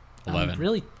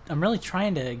 11. I'm really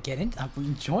trying to get into. I'm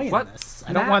enjoying this.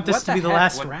 I Matt, don't want this to be the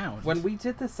last round. When we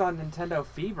did this on Nintendo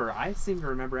Fever, I seem to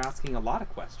remember asking a lot of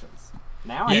questions.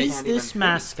 Now Is this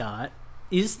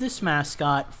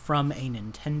mascot from a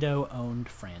Nintendo-owned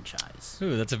franchise?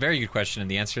 Ooh, that's a very good question, and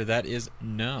the answer to that is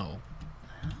no.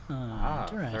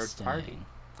 Interesting. Third party.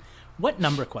 What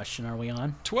number question are we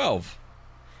on? 12.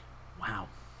 Wow.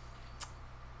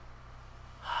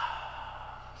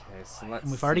 Okay, so let's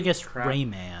And we've already guessed Crash,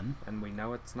 Rayman. and we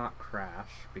know it's not Crash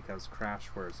because Crash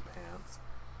wears pants.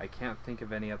 I can't think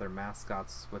of any other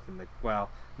mascots within the... Well,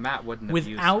 Matt wouldn't have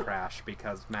used Crash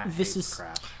because Matt hates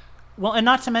Crash. Well, and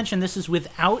not to mention, this is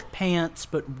without pants,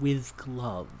 but with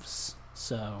gloves.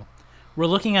 So, we're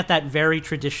looking at that very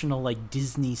traditional, like,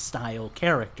 Disney-style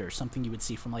character, something you would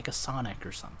see from, like, a Sonic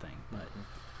or something. But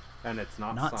and it's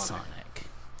not Sonic.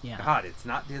 Yeah. God, it's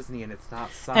not Disney and it's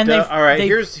not Sonic. And all right,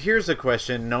 here's a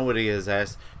question nobody has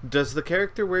asked. Does the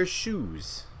character wear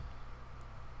shoes?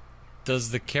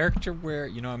 Does the character wear...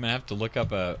 I'm going to have to look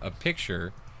up a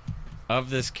picture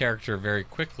of this character very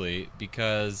quickly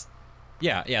because...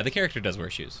 Yeah, the character does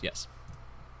wear shoes, yes.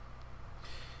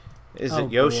 Is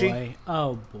it Yoshi? Boy.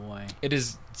 Oh, boy. It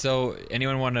is... So,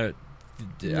 anyone want to...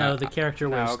 No, the character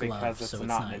wears gloves, it's so it's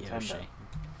not not Yoshi.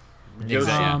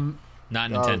 Exactly.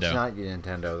 Not Nintendo. It's not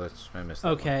Nintendo. I missed that.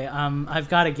 Okay, I've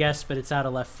got a guess, but it's out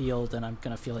of left field, and I'm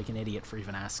going to feel like an idiot for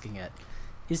even asking it.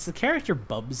 Is the character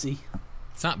Bubsy?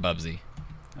 It's not Bubsy.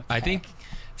 Okay. I think...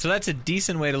 So that's a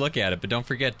decent way to look at it, but don't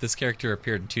forget this character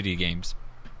appeared in 2D games.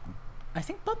 I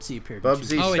think Bubsy appeared.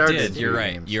 Bubsy in 2D. Oh, it started did. You're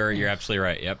right. games. You're absolutely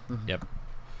right. Yep.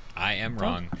 I am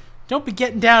wrong. Don't be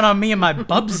getting down on me and my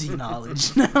Bubsy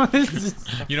knowledge. No, this is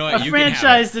You know what? a You franchise can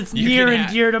have it. that's near and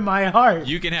dear to my heart.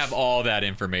 You can have all that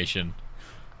information.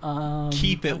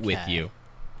 Keep it with you.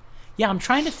 Yeah, I'm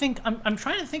trying to think. I'm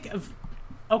trying to think of.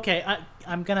 Okay,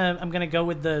 I'm gonna go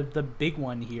with the big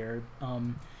one here.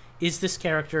 Is this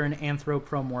character an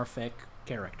anthropomorphic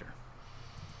character?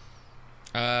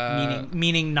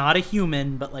 Meaning not a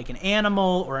human, but like an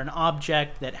animal or an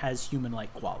object that has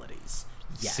human-like qualities.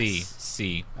 Yes.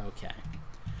 C. Okay.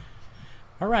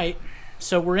 All right.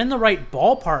 So we're in the right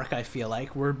ballpark, I feel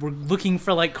like. We're looking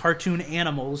for, like, cartoon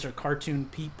animals or cartoon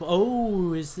people.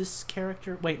 Oh, is this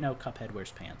character... Wait, no, Cuphead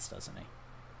wears pants, doesn't he?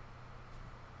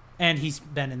 And he's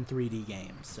been in 3D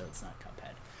games, so it's not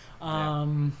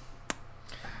Cuphead.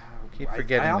 Keep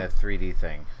forgetting the 3D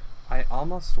thing. I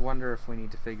almost wonder if we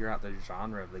need to figure out the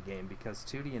genre of the game, because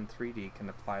 2D and 3D can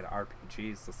apply to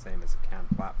RPGs the same as it can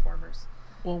platformers.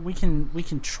 Well, we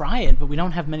can try it, but we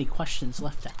don't have many questions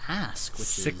left to ask, which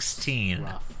 16. is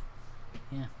rough.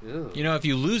 Yeah. Ew. You know, if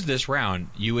you lose this round,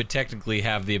 you would technically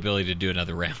have the ability to do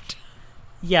another round.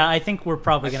 Yeah, I think we're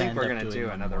probably I going to think end we're up gonna doing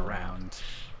do another more round.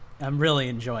 I'm really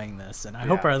enjoying this, and I Yeah.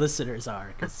 hope our listeners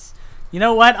are, because you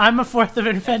know what? I'm a fourth of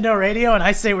Infendo Radio, and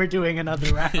I say we're doing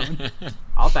another round.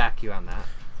 I'll back you on that.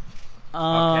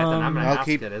 Okay, then I'm going to I'll ask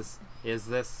keep- it. Is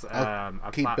this I'll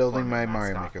a keep building platforming my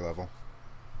Mario mascot? Maker level.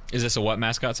 Is this a what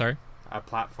mascot? Sorry. A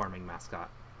platforming mascot.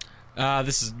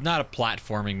 This is not a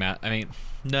platforming I mean,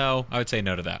 no. I would say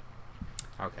no to that.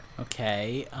 Okay.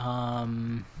 Okay.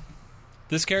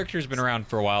 This character has been around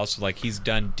for a while, so like he's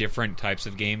done different types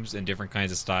of games and different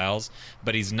kinds of styles,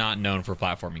 but he's not known for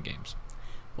platforming games.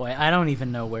 Boy, I don't even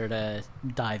know where to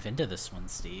dive into this one,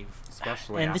 Steve.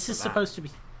 Especially and this after is that.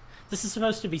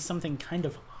 supposed to be something kind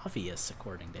of obvious,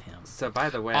 according to him. So, by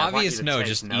the way, I want Obvious, you to no, take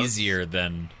just notes. easier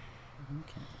than.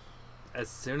 Okay. As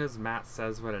soon as Matt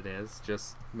says what it is,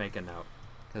 just make a note,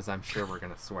 because I'm sure we're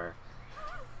going to swear.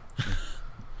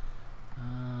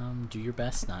 Do your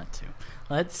best not to.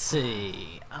 Let's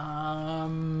see.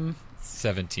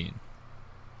 17.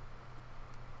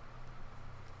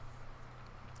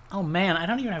 Oh man, I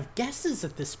don't even have guesses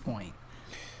at this point.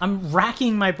 I'm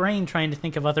racking my brain trying to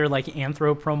think of other like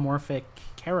anthropomorphic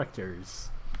characters.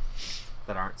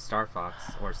 That aren't Star Fox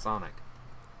or Sonic.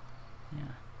 Yeah.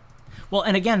 Well,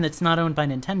 and again, it's not owned by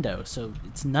Nintendo, so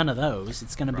it's none of those.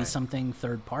 It's going to be Right. something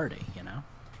third party, you know.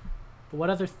 But what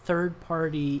other third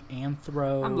party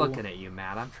anthro? I'm looking at you,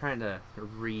 Matt. I'm trying to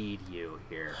read you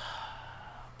here.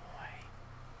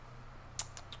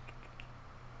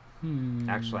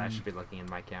 Actually, I should be looking in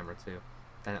my camera too.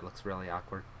 Then it looks really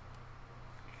awkward.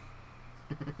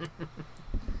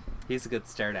 He's a good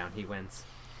stare down. He wins.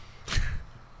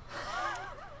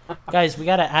 Guys, we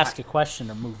got to ask a question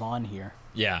or move on here.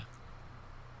 Yeah.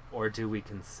 Or do we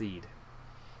concede?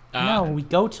 No, we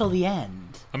go till the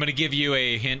end. I'm going to give you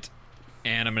a hint,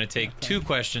 and I'm going to take 2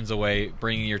 questions away,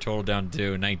 bringing your total down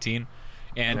to 19.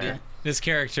 And Okay. this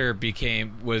character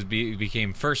became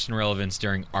first in relevance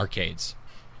during arcades.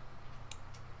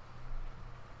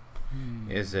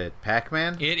 Is it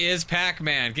Pac-Man? It is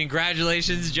Pac-Man.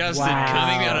 Congratulations, Justin, Wow.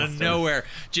 coming out of Justin. nowhere,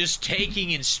 just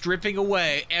taking and stripping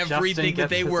away everything Justin that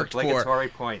they gets his worked for, obligatory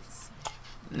points.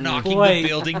 knocking Boy. the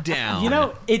building down. You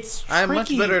know, it's tricky. I'm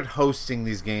much better at hosting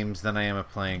these games than I am at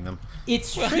playing them.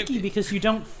 It's tricky because you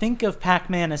don't think of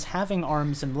Pac-Man as having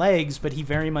arms and legs, but he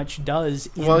very much does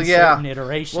in certain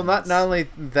iterations. Well, not only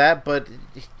that, but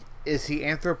is he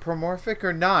anthropomorphic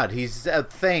or not? He's a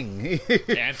thing.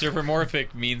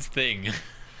 Anthropomorphic means thing.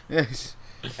 Yes.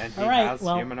 And he All right, has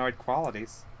well- humanoid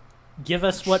qualities. Give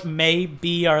us what may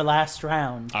be our last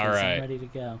round. 'Cause All right. I'm ready to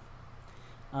go.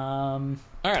 All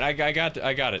right, I got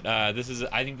it.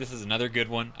 I think this is another good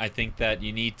one. I think that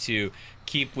you need to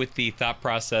keep with the thought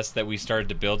process that we started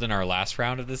to build in our last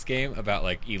round of this game about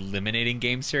like eliminating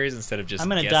game series instead of just I'm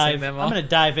gonna guessing dive. them all. I'm gonna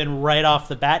dive in right off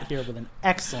the bat here with an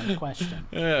excellent question.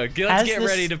 Let's Has get this-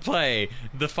 ready to play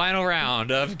the final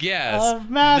round of Guess Of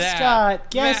mascot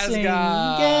That guessing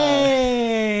Mascot.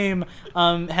 game.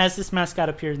 Has this mascot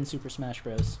appeared in Super Smash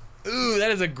Bros? Ooh,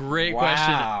 that is a great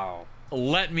question. Wow.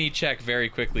 Let me check very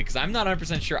quickly because I'm not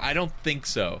 100% sure. I don't think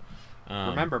so.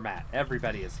 Remember, Matt,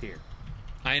 everybody is here.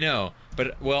 I know,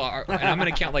 but and I'm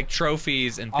going to count like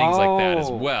trophies and things like that as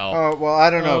Oh. well. Oh well, I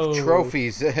don't know if Oh.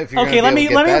 trophies. If you're Okay, gonna let be me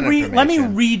able to get let me that let me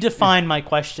information. redefine my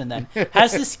question then.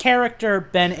 Has this character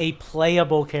been a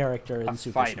playable character in A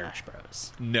Super fighter. Smash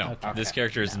Bros? No, Okay. this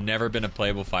character has never been a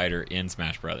playable fighter in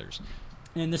Smash Brothers.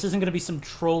 And this isn't going to be some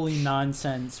trolling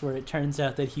nonsense where it turns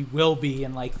out that he will be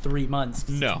in like 3 months.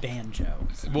 No. It's Banjo.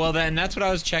 So. Well, then that's what I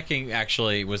was checking,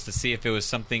 actually, was to see if it was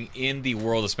something in the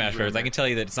world of Smash Bros. I can tell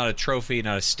you that it's not a trophy,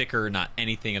 not a sticker, not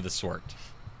anything of the sort.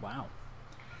 Wow.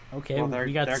 Okay, well,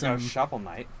 we got there some... goes Shovel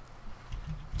Knight.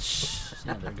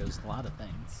 Yeah, there goes a lot of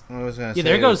things. I was gonna Yeah, say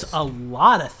there goes a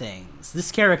lot of things.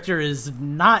 This character is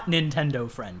not Nintendo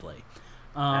friendly.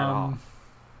 At all.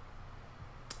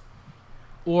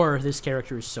 Or this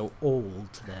character is so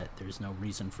old that there's no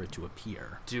reason for it to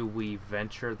appear. Do we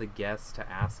venture the guess to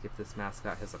ask if this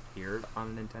mascot has appeared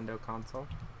on a Nintendo console?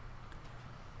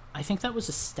 I think that was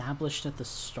established at the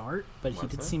start, but he Was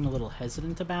did it? seem a little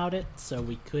hesitant about it, so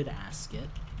we could ask it.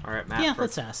 All right, Matt. Yeah, first,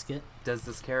 let's ask it. Does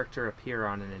this character appear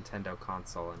on a Nintendo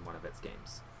console in one of its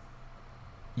games?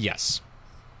 Yes.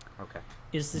 Okay.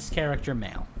 Is this character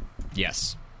male?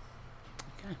 Yes.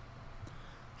 Okay.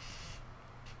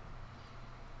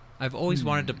 I've always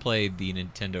wanted to play the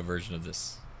Nintendo version of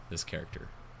this character.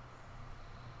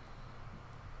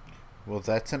 Well,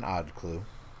 that's an odd clue.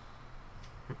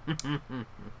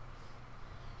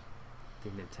 The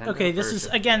Nintendo Okay, this is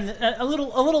version. again a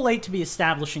little late to be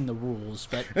establishing the rules,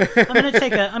 but I'm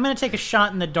gonna take a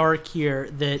shot in the dark here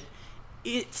that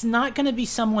it's not gonna be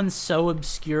someone so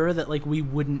obscure that like we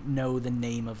wouldn't know the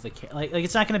name of the like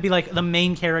it's not gonna be like the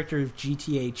main character of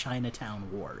GTA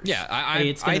Chinatown Wars. Yeah, Like,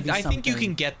 it's gonna be I think you something-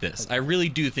 can get this. I really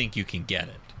do think you can get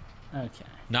it. Okay.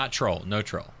 Not troll. No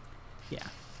troll. Yeah.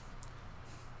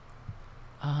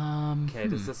 Okay,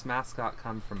 does this mascot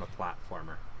come from a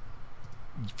platformer?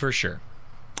 For sure.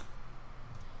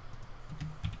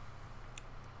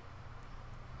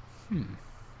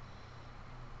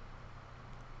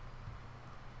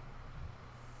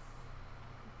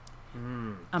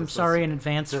 I'm Does sorry this- in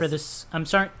advance for does- this. I'm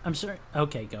sorry.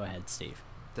 Okay, go ahead, Steve.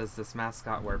 Does this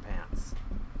mascot wear pants?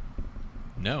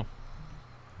 No.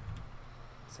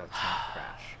 So it's not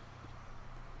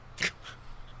Crash.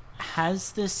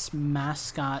 Has this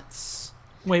mascot's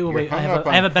wait You're hung up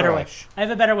I have a on better way. Crash. I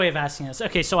have a better way of asking this.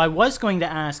 Okay, so I was going to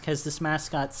ask, has this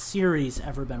mascot series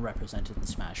ever been represented in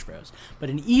Smash Bros? But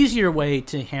an easier way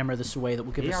to hammer this away that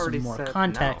will give He us some already more said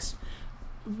context.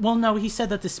 Well, no, he said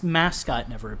that this mascot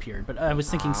never appeared, but I was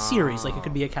thinking series, like it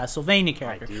could be a Castlevania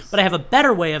character. do But I have a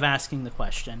better way of asking the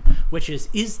question, which is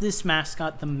this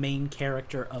mascot the main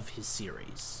character of his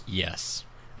series? Yes.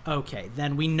 Okay,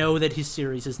 then we know that his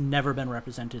series has never been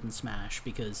represented in Smash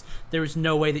because there is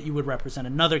no way that you would represent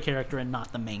another character and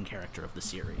not the main character of the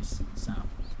series. So,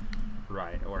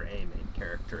 Right, or a main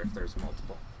character if there's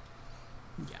multiple.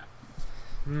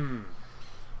 yeah.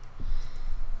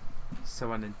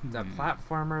 So a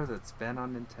platformer that's been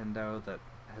on Nintendo that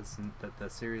the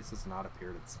series has not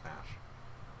appeared in Smash.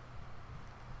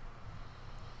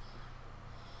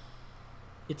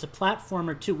 It's a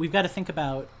platformer too. We've got to think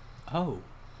about,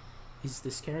 is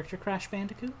this character Crash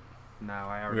Bandicoot? No,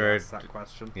 I already Right. asked that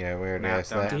question. Yeah, we already Matt, asked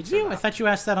don't that. answer Did you? that. I thought you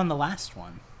asked that on the last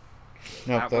one.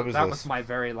 Nope, that was that this. was my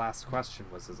very last question.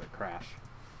 Was is it Crash?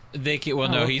 Well,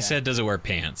 no, okay. he said, does it wear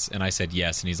pants? And I said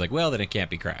yes, and he's like, well, then it can't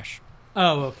be Crash.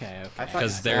 Oh, okay, I okay. thought you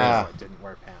 'Cause said they're- no, it didn't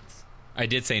wear pants. I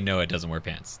did say no, it doesn't wear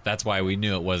pants. That's why we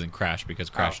knew it wasn't Crash, because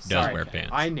Crash Oh, does sorry. wear pants.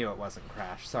 I knew it wasn't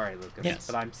Crash. Sorry, Lucas. Yes.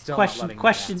 But I'm still Question- not letting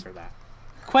question- you answer that.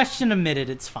 Question omitted,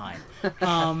 it's fine.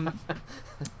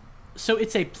 So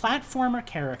it's a platformer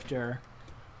character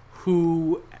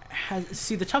who has...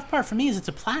 See, the tough part for me is it's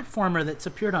a platformer that's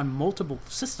appeared on multiple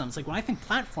systems. Like, when I think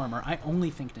platformer, I only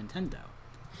think Nintendo.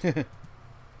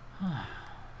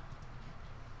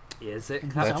 Is it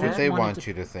That's That's Cuphead? what they wanted want to-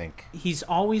 you to think. He's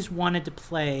always wanted to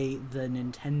play the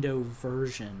Nintendo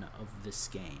version of this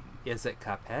game. Is it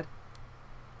Cuphead?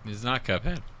 It's not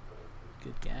Cuphead.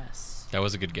 Good guess. That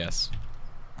was a good guess.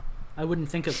 I wouldn't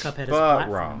think of Cuphead as a But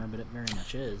platformer, wrong. but it very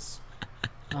much is.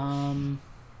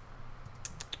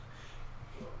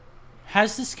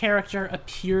 Has this character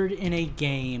appeared in a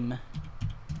game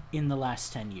in the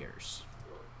last 10 years?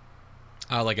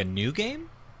 Like a new game?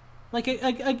 Like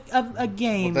a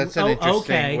game. Well, that's an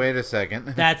interesting... Okay. Wait a second.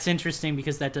 That's interesting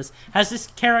because that does... Has this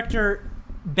character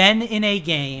been in a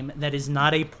game that is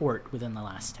not a port within the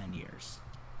last 10 years?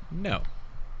 No.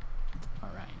 All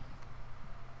right.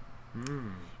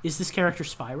 Is this character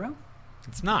Spyro?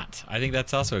 It's not. I think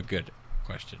that's also a good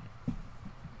question.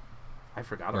 I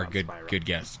forgot Or a about good Spyro. good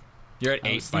guess. You're at I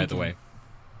 8, was by the thinking- way.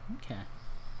 Okay.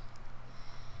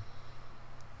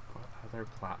 What other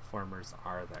platformers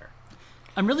are there?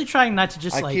 I'm really trying not to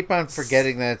just I like... keep on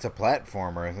forgetting that it's a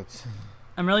platformer. That's...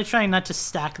 I'm really trying not to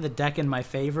stack the deck in my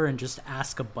favor and just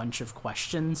ask a bunch of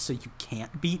questions so you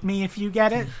can't beat me if you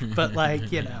get it. But,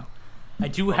 like, you know, I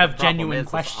do Well, have the problem genuine is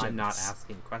questions. I'm not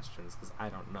asking questions because I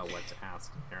don't know what to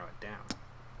ask and narrow it down.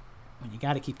 When you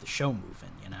got to keep the show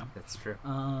moving, you know. That's true.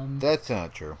 That's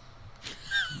not true.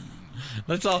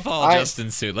 Let's all follow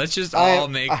Justin's suit. Let's just all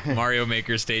make Mario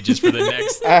Maker stages for the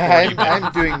next 40 minutes.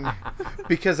 I'm doing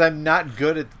because I'm not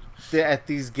good at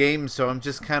these games, so I'm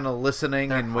just kind of listening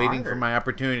They're and waiting hard. for my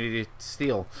opportunity to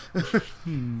steal.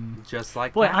 Just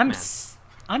like Boy, Batman.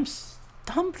 I'm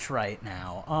stumped right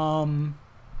now.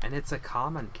 And it's a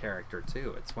common character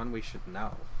too. It's one we should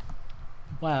know.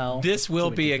 Well, This will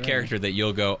to be a degree. character that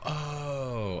you'll go,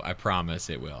 oh, I promise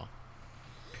it will.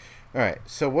 All right,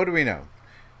 so what do we know?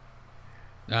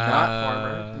 It's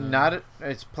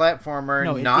platformer,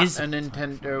 No, it not is a a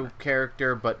Nintendo platformer.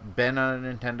 character, but been on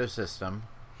a Nintendo system.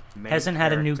 Main Hasn't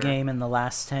had a new character. game in the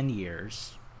last 10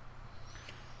 years.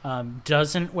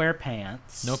 Doesn't wear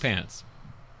pants. No pants.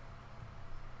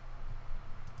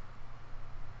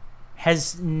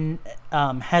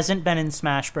 Hasn't been in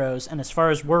Smash Bros. And as far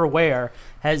as we're aware,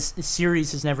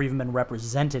 series has never even been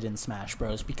represented in Smash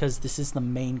Bros. Because this is the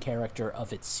main character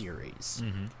of its series.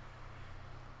 Mm-hmm.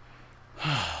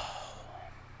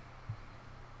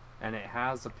 And it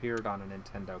has appeared on a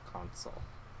Nintendo console.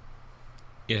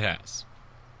 It has.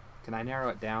 Can I narrow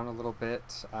it down a little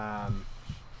bit?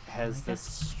 Has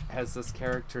this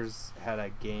character's had a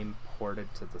game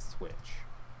ported to the Switch?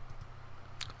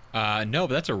 No,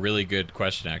 but that's a really good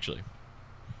question, actually.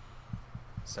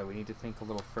 So we need to think a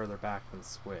little further back than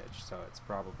Switch. So it's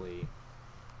probably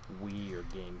Wii or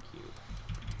GameCube.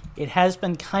 It has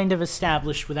been kind of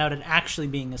established, without it actually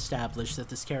being established, that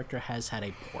this character has had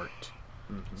a port.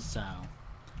 Mm-hmm. So,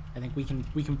 I think we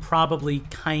can probably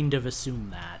kind of assume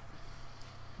that.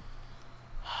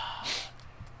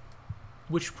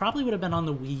 Which probably would have been on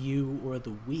the Wii U or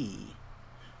the Wii.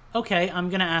 Okay, I'm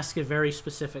going to ask a very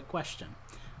specific question.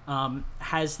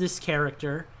 Has this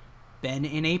character been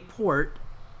in a port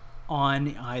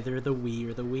on either the Wii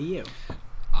or the Wii U?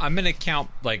 I'm going to count,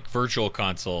 like, Virtual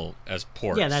Console as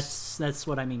ports. Yeah, that's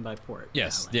what I mean by port.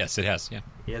 Yes, Yeah, yes, it has, yeah.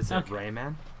 Is it Okay.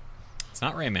 Rayman? It's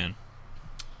not Rayman.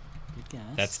 Good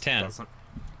guess. That's 10.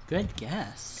 Good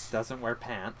guess. Doesn't wear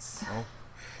pants.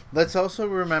 Let's also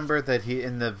remember that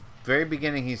in the very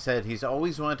beginning he said he's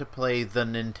always wanted to play the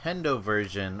Nintendo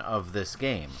version of this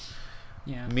game.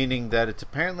 Yeah. Meaning that it's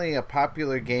apparently a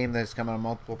popular game that's come on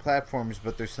multiple platforms,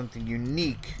 but there's something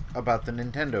unique about the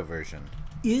Nintendo version.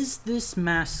 Is this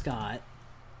mascot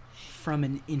from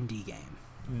an indie game?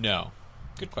 No.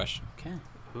 Good question. Okay.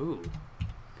 Ooh,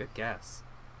 good guess.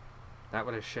 That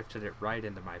would have shifted it right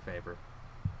into my favor.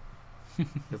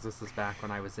 Because this is back when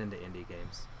I was into indie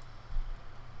games.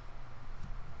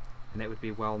 And it would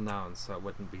be well known, so it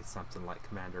wouldn't be something like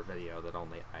Commander Video that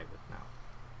only I would know.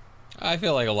 I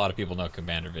feel like a lot of people know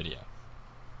Commander Video.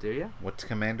 Do you? What's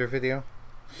Commander Video?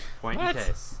 Point What? in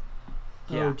case.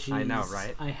 Oh, Yeah, geez. I know,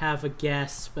 right? I have a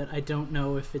guess, but I don't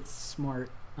know if it's smart.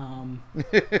 I'm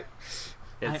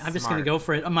just gonna go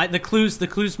for it. The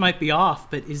clues might be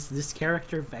off, but is this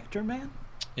character Vector Man?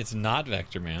 It's not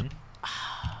Vector Man.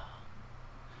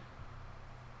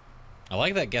 I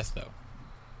like that guess, though.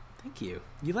 Thank you.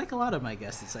 You like a lot of my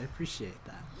guesses. I appreciate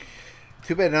that.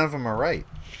 Too bad none of them are right.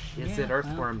 Is Yeah, it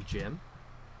Earthworm Jim?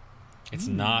 It's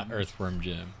not Earthworm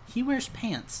Jim. He wears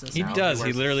pants. Doesn't He he? does. He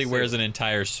wears a literally suit. wears an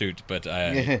entire suit, but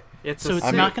It's So a it's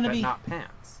suit, not gonna but be- not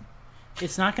pants.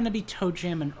 It's not going to be Toe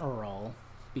Jam and Earl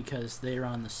because they're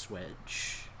on the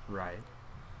Switch. Right.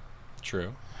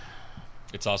 true.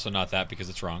 It's also not that because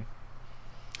it's wrong.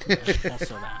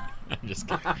 Also that. I'm just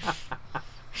kidding.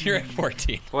 You're at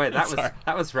 14. Boy, that Sorry.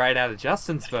 was right out of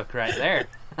Justin's book right there.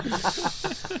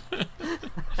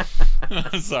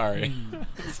 Sorry.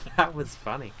 That was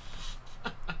funny.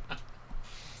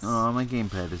 Oh, my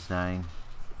gamepad is dying.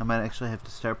 I might actually have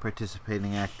to start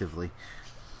participating actively.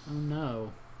 Oh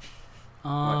no.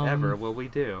 Whatever will we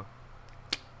do?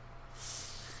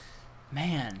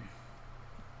 Man,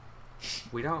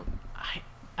 We don't. I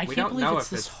We can't don't believe know it's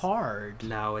if this it's- hard.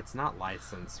 No, it's not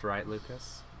licensed, right,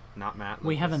 Lucas? Not Matt.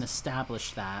 We Lucas? haven't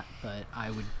established that, but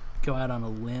I would go out on a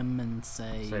limb and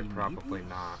say Say probably maybe?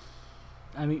 not.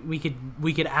 I mean, we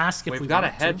could ask if We've we got a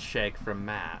want head to. shake from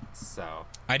Matt, so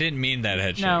I didn't mean that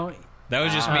head shake. No, That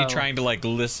was just Oh. me trying to like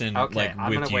listen okay. like I'm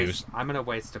with gonna you. waste. I'm gonna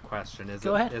waste a question. Is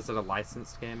Go it ahead. is it a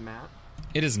licensed game, Matt?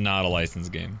 It is not a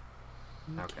licensed game.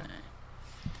 Okay.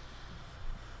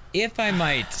 If I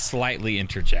might slightly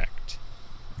interject,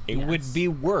 it Yes. would be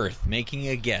worth making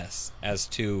a guess as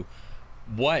to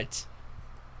what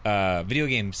video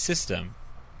game system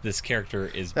this character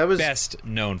is That was- best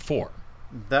known for.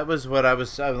 That was what I'm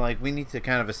like, we need to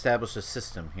kind of establish a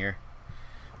system here.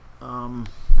 Alright.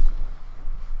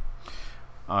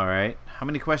 How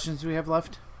many questions do we have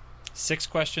left? 6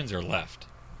 questions are left.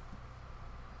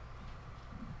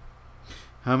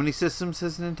 How many systems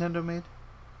has Nintendo made?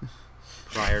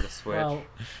 Prior to Switch.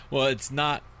 Well, it's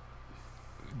not.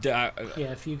 Yeah,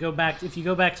 if you go back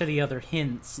to the other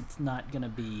hints, it's not going to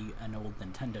be an old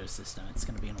Nintendo system. It's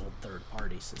going to be an old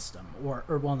third-party system, or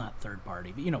well, not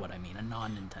third-party, but you know what I mean, a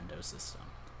non-Nintendo system.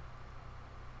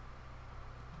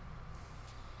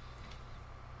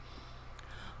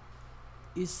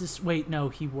 Is this? Wait, no,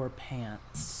 he wore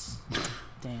pants.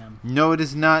 Damn. No, it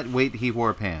is not. Wait, he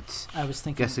wore pants. I was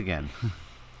thinking. Guess again.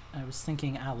 I was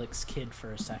thinking Alex Kidd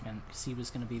for a second, because he was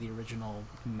going to be the original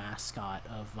mascot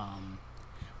of.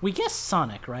 We guessed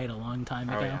Sonic, right, a long time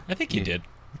ago? Yeah. I think you did.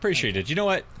 I'm pretty sure you did. You know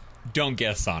what? Don't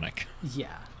guess Sonic.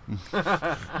 Yeah.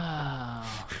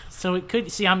 So it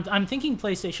could... See, I'm thinking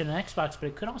PlayStation and Xbox, but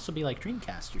it could also be like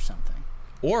Dreamcast or something.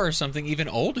 Or something even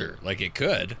older. Like, it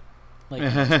could. Like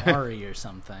Atari or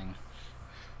something.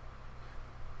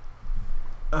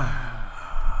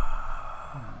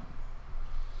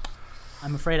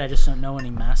 I'm afraid I just don't know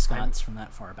any mascots from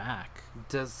that far back.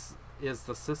 Is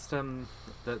the system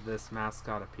that this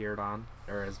mascot appeared on,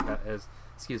 or is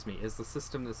the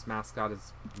system this mascot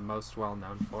is most well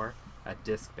known for a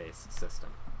disc-based system?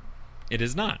 It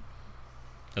is not.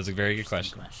 That's a very good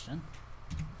question.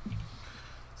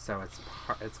 So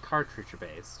it's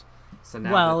cartridge-based. So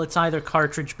now it's either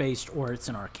cartridge-based or it's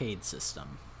an arcade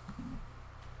system.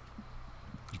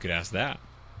 You could ask that.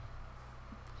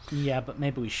 Yeah, but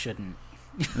maybe we shouldn't.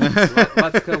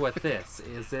 Let's go with this.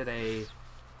 Is it a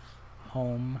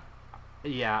home?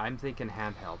 Yeah, I'm thinking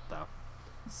handheld though.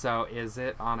 So is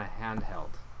it on a handheld?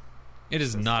 It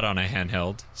is not on a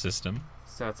handheld system.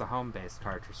 So it's a home-based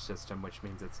cartridge system, which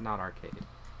means it's not arcade.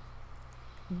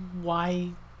 Why?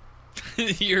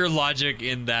 Your logic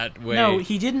in that way. No,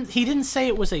 he didn't say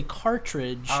it was a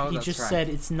cartridge. He just said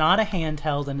it's not a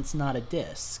handheld and it's not a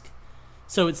disc.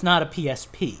 So it's not a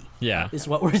PSP. Yeah. Is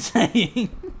what we're saying.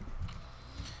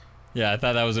 Yeah, I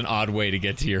thought that was an odd way to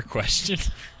get to your question.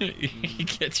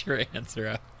 Get your answer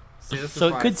out. So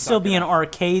it could still be an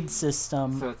arcade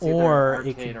system, or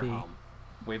it could be home.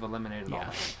 We've eliminated all the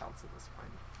handhelds at this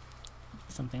point.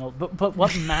 Something old. But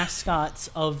what mascots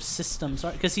of systems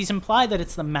are? Because he's implied that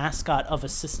it's the mascot of a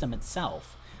system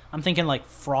itself. I'm thinking like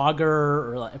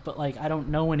Frogger, but I don't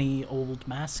know any old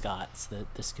mascots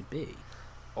that this could be.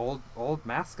 Old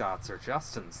mascots are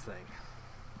Justin's thing.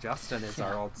 Justin is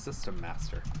our old system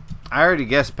master. I already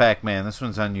guessed Pac-Man. This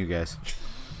one's on you guys.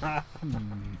 How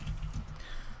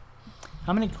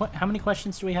many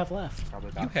questions do we have left?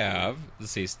 You have,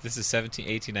 let's see, this is 17,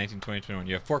 18, 19, 20, 21.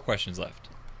 You have 4 questions left.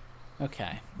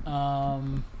 Okay.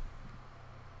 God,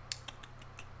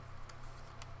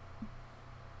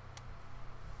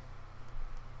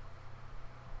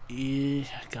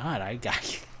 I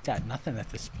got nothing at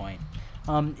this point.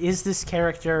 Is this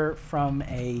character's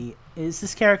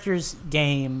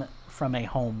game from a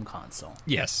home console?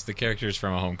 Yes, the character is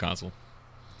from a home console.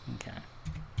 Okay.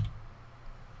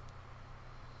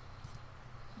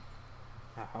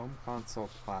 A home console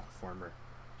platformer.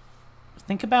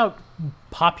 Think about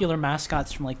popular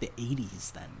mascots from like the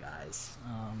 80s then, guys.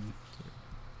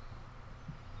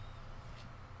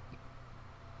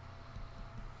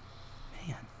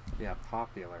 Man. Yeah,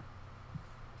 popular.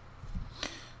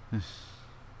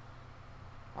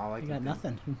 I got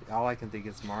nothing. All I can think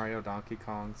is Mario, Donkey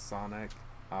Kong, Sonic.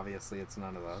 Obviously, it's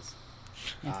none of those.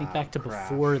 I think back to Crash.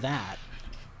 before that.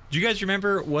 Do you guys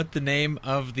remember what the name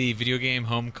of the video game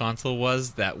home console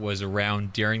was that was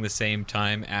around during the same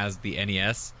time as the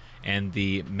NES and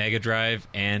the Mega Drive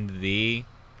and the...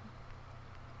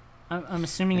 I'm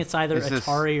assuming it's either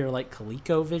Atari or like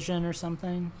ColecoVision or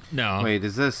something. No. Wait,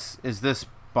 is this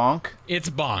Bonk? It's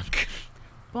Bonk.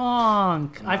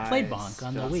 Bonk. Nice, I've played Bonk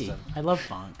on the Wii. Justin. I love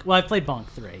Bonk. Well, I've played Bonk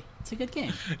 3. It's a good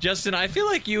game. Justin, I feel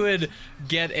like you would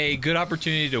get a good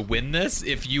opportunity to win this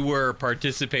if you were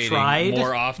participating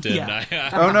more often.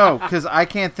 Yeah. Oh, no, because I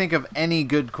can't think of any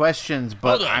good questions,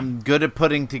 but I'm good at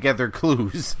putting together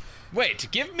clues. Wait,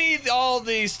 give me all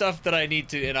the stuff that I need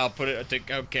to, and I'll put it to...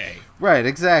 Okay. Right,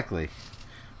 exactly.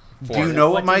 Do you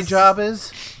know what my job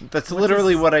is? That's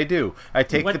literally what I do. I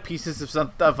take the pieces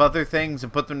of other things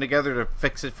and put them together to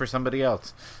fix it for somebody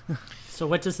else. So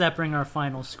what does that bring our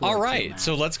final score All to, right, Matt?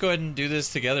 so let's go ahead and do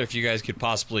this together. If you guys could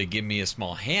possibly give me a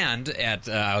small hand at,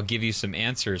 I'll give you some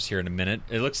answers here in a minute.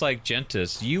 It looks like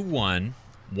Gentis, you won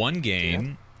 1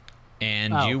 game,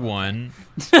 and you won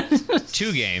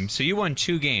 2 games. So you won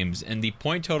 2 games, and the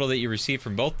point total that you received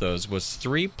from both those was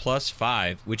 3 plus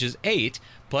 5, which is 8,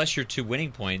 plus your 2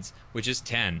 winning points, which is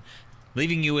 10,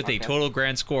 leaving you with a total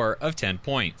grand score of 10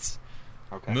 points.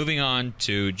 Okay. Moving on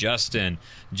to Justin.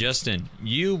 Justin,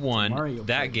 you won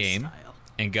that game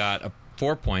and got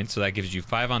 4 points, so that gives you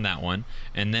 5 on that one.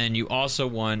 And then you also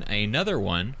won another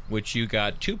one, which you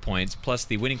got 2 points, plus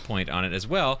the winning point on it as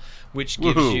well, which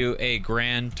gives you a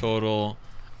grand total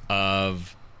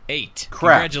of 8.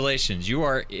 Crap. Congratulations, you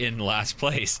are in last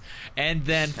place. And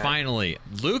then finally,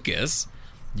 Lucas,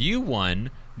 you won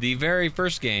the very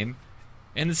first game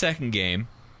and the second game,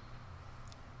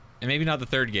 and maybe not the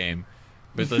third game.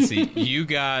 But let's see,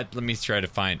 let me try to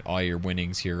find all your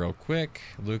winnings here real quick.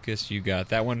 Lucas, you got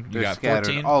that one. You got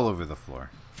 14. All over the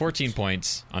floor. 14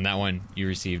 points on that one. You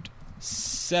received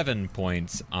 7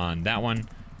 points on that one.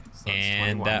 So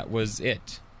and 21. That was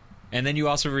it. And then you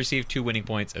also received 2 winning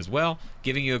points as well,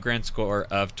 giving you a grand score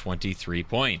of 23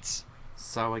 points.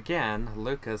 So again,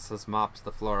 Lucas has mopped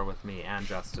the floor with me and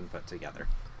Justin put together.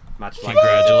 Much like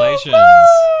Congratulations.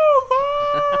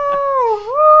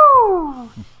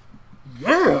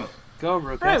 Yeah. Go,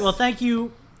 Lucas. All right, well, thank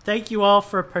you all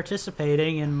for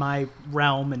participating in my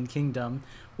realm and kingdom.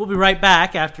 We'll be right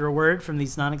back after a word from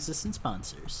these non-existent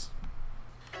sponsors.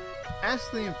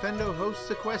 Ask the Infendo hosts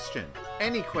a question.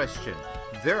 Any question.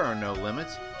 There are no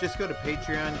limits. Just go to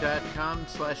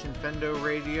patreon.com/Infendo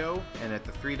Radio, and at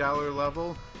the $3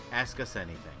 level, ask us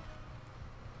anything.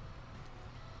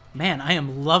 Man, I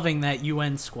am loving that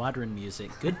UN Squadron music.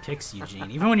 Good picks,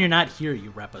 Eugene. Even when you're not here, you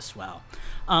rep us well.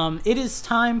 It is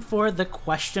time for the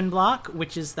question block,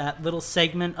 which is that little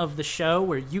segment of the show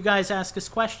where you guys ask us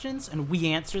questions and we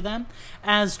answer them.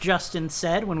 As Justin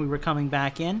said when we were coming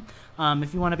back in,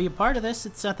 if you want to be a part of this,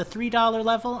 it's at the $3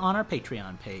 level on our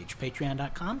Patreon page,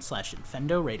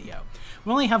 patreon.com/Infendo Radio.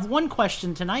 We only have one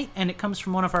question tonight, and it comes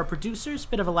from one of our producers.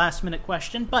 Bit of a last-minute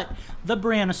question, but the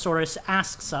Brianosaurus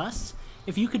asks us,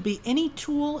 if you could be any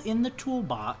tool in the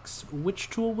toolbox, which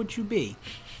tool would you be,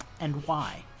 and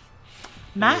why?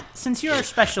 Matt, since you're our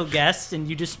special guest and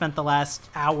you just spent the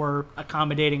last hour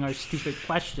accommodating our stupid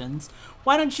questions,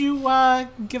 why don't you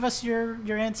give us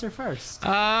your answer first?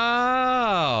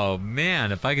 Oh,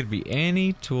 man. If I could be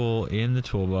any tool in the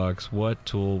toolbox, what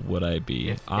tool would I be?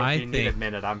 If you need a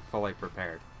minute, I'm fully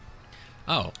prepared.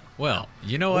 Oh, well,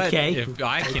 you know what? Okay. If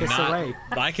I Take us away.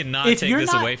 cannot If take you're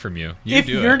this not- away from you. If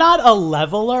do you're it. not a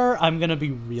leveler, I'm going to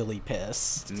be really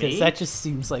pissed. Me? Because that just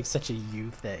seems like such a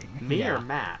you thing. Me Yeah. or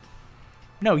Matt?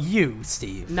 No, you,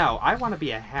 Steve. No, I want to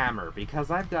be a hammer because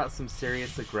I've got some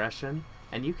serious aggression,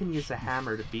 and you can use a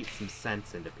hammer to beat some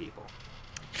sense into people.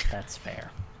 That's fair.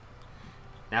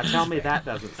 Now tell me that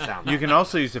doesn't sound You like can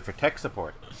also use it for tech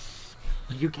support.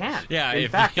 You can. Yeah, In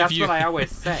if- fact, if that's you- what I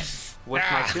always say. With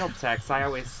my field techs, I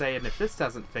always say, and if this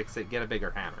doesn't fix it, get a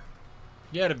bigger hammer.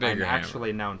 You had a bigger I'm hammer.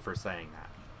 actually known for saying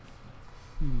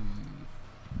that.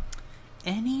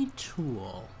 Any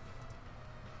tool.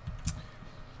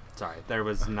 Sorry, there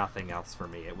was nothing else for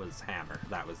me. It was hammer.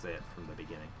 That was it from the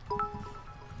beginning.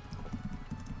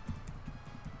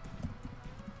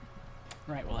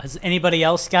 Right, well, has anybody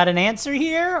else got an answer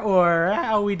here, or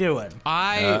how are we doing?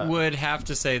 I would have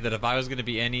to say that if I was going to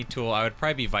be any tool, I would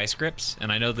probably be vice grips.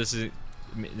 And I know this is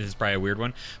probably a weird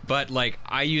one, but like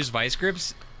I use vice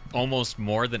grips almost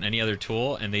more than any other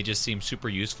tool, and they just seem super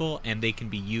useful, and they can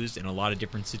be used in a lot of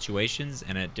different situations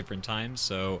and at different times.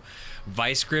 So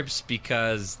vice grips,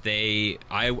 because I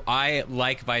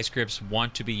like vice grips,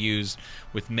 want to be used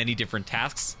with many different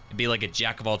tasks, be like a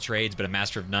jack of all trades but a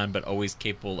master of none, but always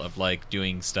capable of like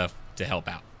doing stuff to help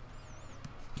out.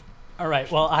 All right,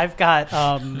 well, I've got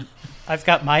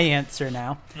my answer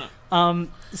now.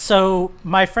 So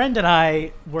my friend and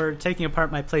I were taking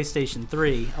apart my PlayStation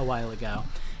 3 a while ago,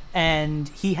 and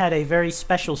he had a very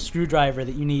special screwdriver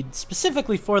that you need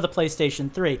specifically for the PlayStation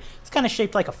 3. It's kind of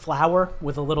shaped like a flower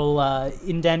with a little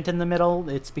indent in the middle.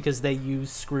 It's because they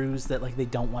use screws that like they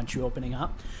don't want you opening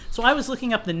up. So I was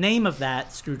looking up the name of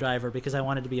that screwdriver because I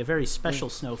wanted to be a very special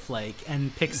snowflake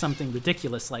and pick something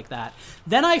ridiculous like that.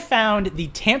 Then I found the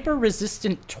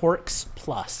tamper-resistant Torx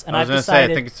Plus, and I was going to say, I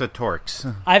think it's a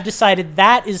Torx. I've decided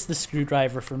that is the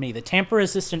screwdriver for me, the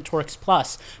tamper-resistant Torx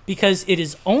Plus, because it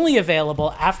is only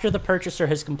available after the purchaser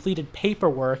has completed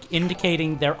paperwork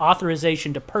indicating their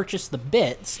authorization to purchase the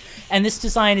bits, and this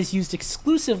design is used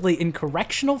exclusively in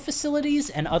correctional facilities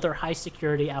and other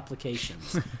high-security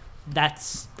applications.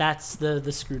 That's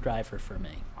the screwdriver for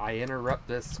me. I interrupt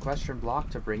this question block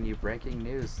to bring you breaking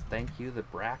news. Thank you, the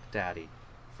Brack Daddy,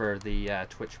 for the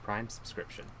Twitch Prime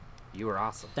subscription. You are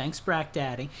awesome. Thanks, Brack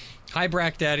Daddy. Hi,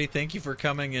 Brack Daddy. Thank you for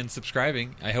coming and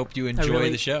subscribing. I hope you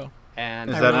enjoy the show. And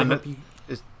Is I that really an- hope you-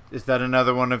 Is that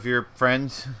another one of your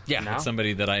friends? Yeah, No? it's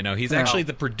somebody that I know. He's No. actually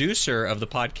the producer of the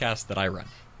podcast that I run.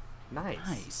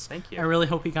 Nice. Thank you. I really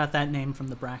hope he got that name from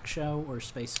the Brack Show or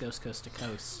Space Ghost Coast to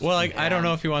Coast. Well, I don't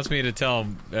know if he wants me to tell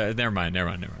him. Never mind.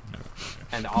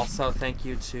 And also thank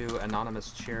you to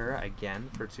Anonymous Cheer again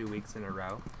for 2 weeks in a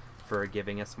row for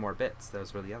giving us more bits.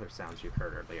 Those were the other sounds you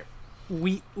heard earlier.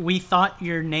 We thought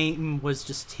your name was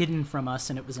just hidden from us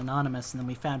and it was anonymous, and then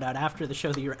we found out after the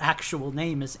show that your actual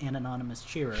name is an Anonymous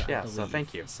Cheerer. Yeah, I believe. so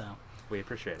thank you. So We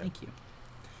appreciate it. thank you.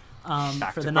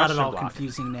 Back For to the not at all question block.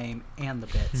 confusing name and the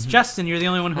bits. Justin, you're the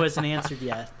only one who hasn't answered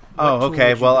yet. What Oh, tool okay.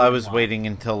 would you Well, I really was want? waiting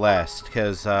until last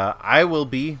because I will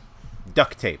be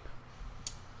duct tape.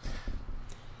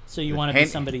 So you want to be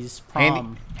somebody's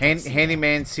prom.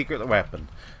 Handyman's secret weapon.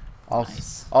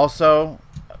 Nice. Also,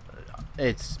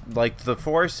 it's like the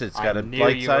Force. It's got I a knew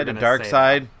light you were side, a gonna dark say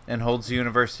side, and holds the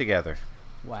universe together.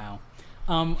 Wow.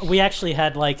 We actually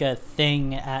had like a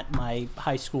thing at my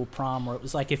high school prom where it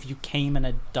was like if you came in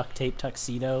a duct tape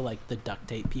tuxedo, like the duct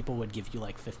tape people would give you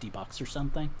like $50 or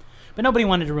something. But nobody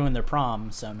wanted to ruin their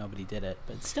prom, so nobody did it.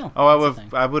 But still, Oh, that's a thing.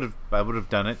 I would have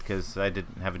done it because I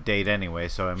didn't have a date anyway,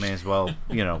 so I may as well,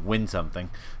 win something.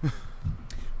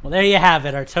 Well, there you have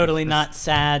it. Our totally not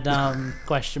sad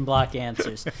question block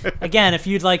answers. Again, if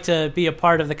you'd like to be a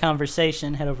part of the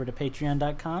conversation, head over to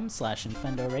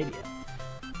patreon.com/InfendoRadio.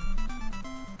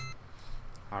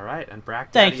 All right, and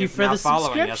Brack Thank Daddy you is for now the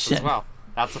following us as subscription. well.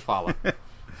 That's a follow.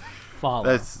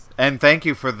 Follow. And thank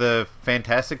you for the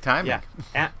fantastic timing.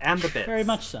 Yeah, and the bits. Very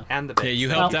much so. And the bits. Yeah, you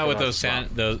Thank helped you out for with those as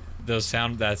well.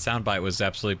 that sound bite was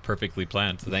absolutely perfectly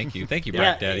planned. So thank you, Yeah,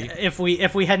 Brack Daddy. if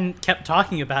we hadn't kept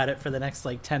talking about it for the next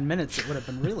like 10 minutes, it would have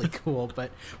been really cool.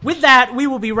 But with that, we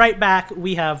will be right back.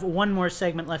 We have one more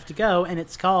segment left to go, and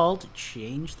it's called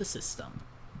Change the System.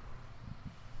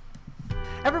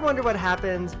 Ever wonder what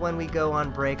happens when we go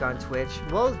on break on Twitch?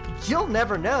 Well, you'll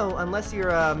never know unless you're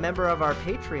a member of our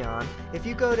Patreon. If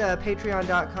you go to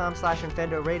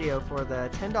patreon.com/InfendoRadio for the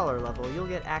 $10 level, you'll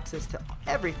get access to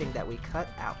everything that we cut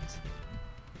out.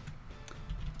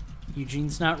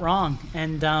 Eugene's not wrong.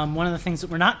 And one of the things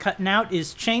that we're not cutting out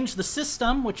is Change the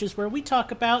System, which is where we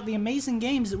talk about the amazing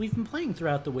games that we've been playing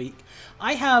throughout the week.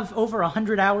 I have over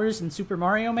 100 hours in Super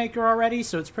Mario Maker already,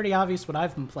 so it's pretty obvious what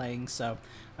I've been playing, so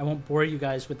I won't bore you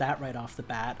guys with that right off the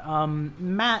bat.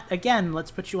 Matt, again, let's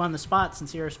put you on the spot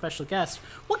since you're a special guest.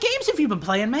 What games have you been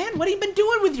playing, man? What have you been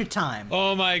doing with your time?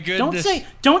 Oh my goodness!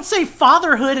 Don't say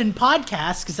fatherhood and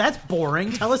podcasts, because that's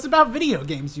boring. Tell us about video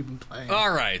games you've been playing.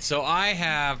 All right, so I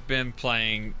have been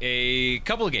playing a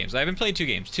couple of games. I've been playing two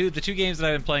games. The two games that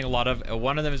I've been playing a lot of.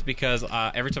 One of them is because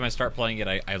every time I start playing it,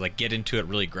 I like get into it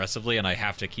really aggressively, and I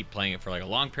have to keep playing it for like a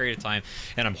long period of time,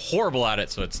 and I'm horrible at it,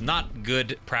 so it's not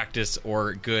good practice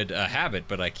or good habit,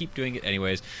 but I keep doing it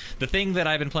anyways. The thing that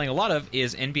I've been playing a lot of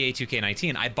is NBA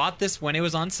 2K19. I bought this when it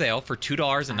was on sale for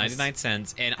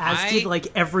 $2.99, and As did like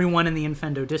everyone in the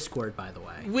Infendo Discord, by the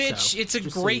way. Which, So, it's a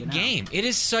just so great you know. game. It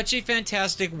is such a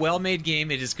fantastic, well-made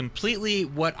game. It is completely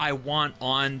what I want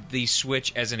on the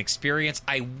Switch as an experience.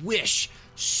 I wish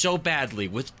so badly,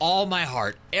 with all my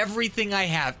heart, everything I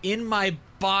have in my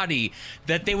body,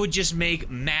 that they would just make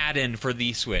Madden for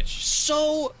the Switch.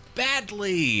 So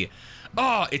badly.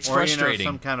 Oh, it's frustrating.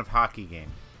 Some kind of hockey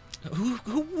game.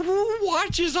 Who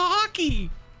watches hockey?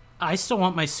 I still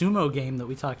want my sumo game that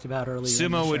we talked about earlier.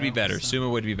 Sumo would be better.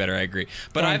 Sumo would be better. I agree.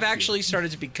 But Thank I've actually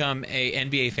started to become a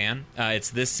NBA fan. It's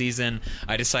this season.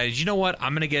 I decided, you know what?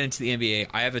 I'm going to get into the NBA.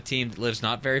 I have a team that lives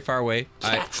not very far away.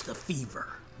 Catch the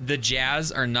fever. The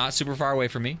Jazz are not super far away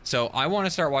from me, so I want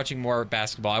to start watching more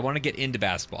basketball. I want to get into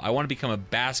basketball. I want to become a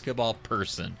basketball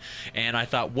person. And I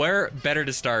thought, where better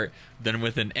to start than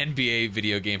with an NBA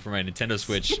video game for my Nintendo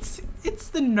Switch? It's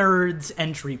the nerd's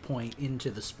entry point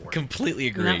into the sport. Completely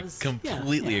agree.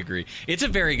 Yeah. Agree. It's a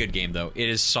very good game, though. It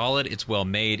is solid. It's well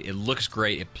made. It looks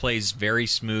great. It plays very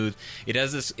smooth. It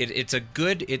has this. It's a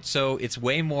good. It's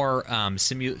way more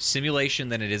simulation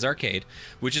than it is arcade,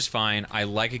 which is fine. I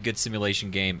like a good simulation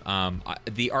game.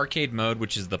 The arcade mode,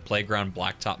 which is the playground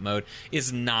blacktop mode,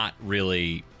 is not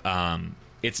really.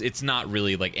 It's not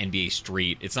really like NBA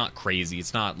Street. It's not crazy.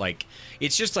 It's not like,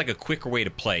 it's just like a quicker way to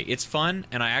play. It's fun,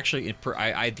 and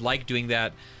I like doing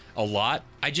that a lot.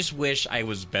 I just wish I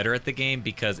was better at the game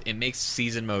because it makes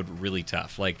season mode really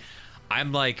tough. Like,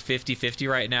 I'm like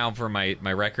 50-50 right now for my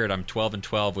record. I'm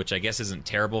 12-12, which I guess isn't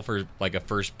terrible for like a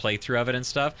first playthrough of it and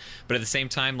stuff. But at the same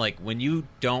time, like, when you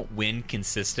don't win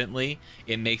consistently,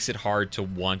 it makes it hard to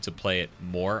want to play it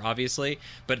more, obviously.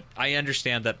 But I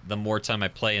understand that the more time I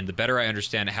play and the better I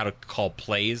understand how to call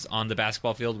plays on the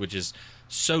basketball field, which is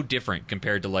so different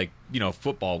compared to, like,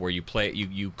 football, where you play,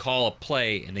 you call a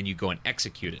play and then you go and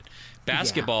execute it.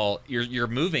 Basketball, you're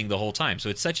moving the whole time, so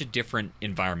it's such a different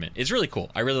environment. It's really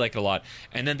cool. I really like it a lot.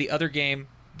 And then the other game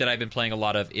that I've been playing a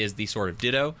lot of is the Sword of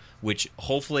Ditto, which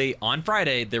hopefully on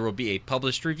Friday there will be a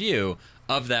published review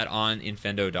of that on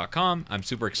Infendo.com. I'm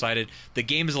super excited. The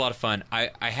game is a lot of fun. I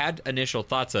had initial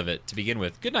thoughts of it to begin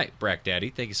with. Good night, Brack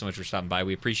Daddy. Thank you so much for stopping by.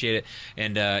 We appreciate it.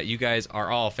 And you guys are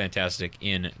all fantastic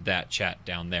in that chat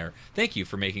down there. Thank you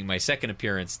for making my second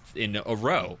appearance in a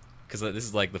row, because this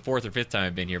is like the 4th or 5th time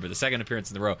I've been here, but the second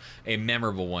appearance in a row, a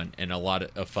memorable one and a lot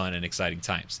of fun and exciting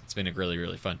times. It's been a really,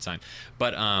 really fun time.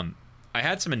 But I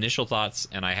had some initial thoughts,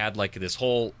 and I had like this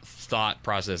whole thought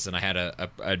process, and I had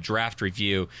a draft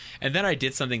review, and then I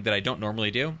did something that I don't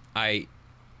normally do. I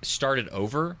started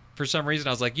over for some reason.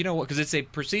 I was like, you know what, because it's a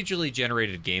procedurally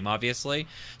generated game, obviously.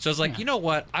 So I was like, you know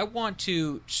what, I want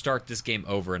to start this game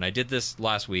over, and I did this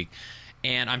last week,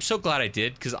 and I'm so glad I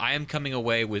did, because I am coming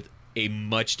away with a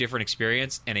much different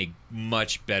experience and a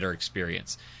much better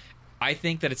experience. I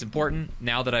think that it's important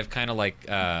now that I've kind of like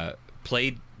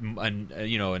played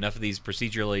enough of these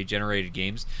procedurally generated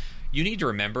games. You need to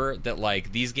remember that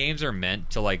like these games are meant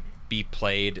to like be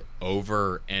played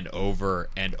over and over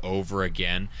and over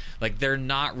again. Like they're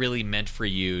not really meant for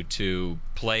you to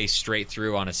play straight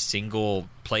through on a single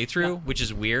playthrough, which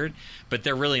is weird, but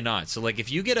they're really not. So like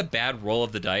if you get a bad roll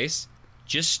of the dice,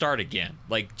 just start again.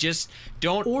 Like, just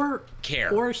don't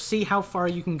care. Or see how far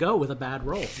you can go with a bad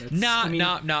roll. No.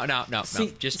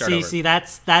 Just start over. See,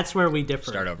 that's where we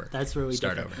differ. Start over. That's where we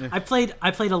start differ. over. I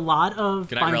played a lot of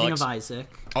Binding of Isaac.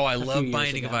 Oh, I love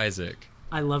Binding of Isaac.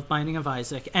 I love Binding of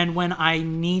Isaac. And when I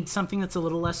need something that's a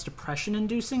little less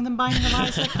depression-inducing than Binding of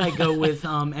Isaac, I go with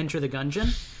Enter the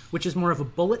Gungeon, which is more of a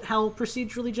bullet hell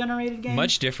procedurally generated game.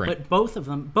 Much different. But both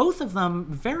of them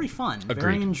very fun, Agreed.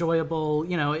 Very enjoyable.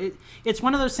 You know, it's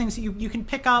one of those things that you can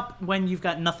pick up when you've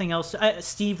got nothing else.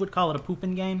 Steve would call it a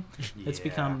poopin' game. It's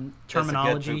become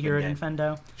terminology here at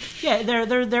Infendo. Yeah,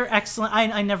 they're excellent.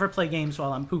 I never play games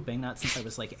while I'm pooping, not since I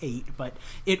was like 8, but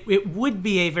it would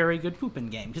be a very good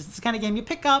poopin' game, because it's the kind of game you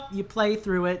pick up, you play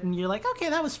through it, and you're like, okay,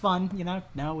 that was fun. You know,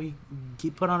 now we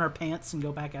put on our pants and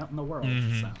go back out in the world.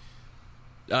 Mm-hmm. So.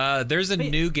 There's a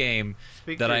new game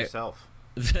yourself.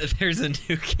 There's a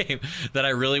new game that I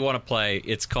really want to play.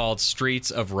 It's called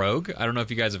Streets of Rogue. I don't know if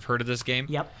you guys have heard of this game.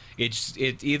 Yep.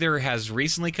 It either has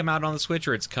recently come out on the Switch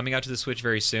or it's coming out to the Switch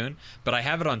very soon. But I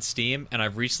have it on Steam, and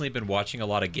I've recently been watching a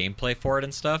lot of gameplay for it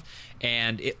and stuff.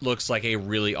 And it looks like a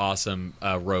really awesome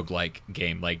roguelike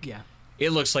game. Like, yeah.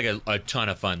 It looks like a ton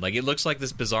of fun. Like, it looks like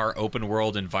this bizarre open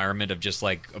world environment of just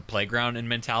like a playground and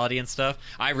mentality and stuff.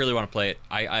 I really want to play it.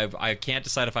 I can't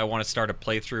decide if I want to start a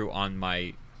playthrough on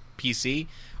my PC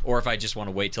or if I just want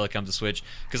to wait till it comes to Switch,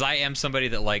 because I am somebody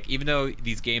that, like, even though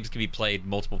these games can be played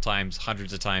multiple times,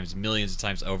 hundreds of times, millions of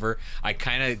times over, I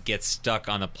kind of get stuck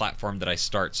on the platform that I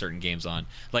start certain games on.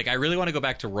 Like, I really want to go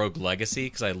back to Rogue Legacy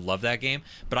because I love that game,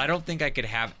 but I don't think I could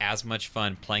have as much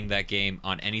fun playing that game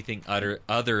on anything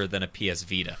other than a PS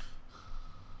Vita.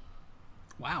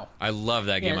 Wow. I love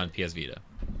that game on PS Vita.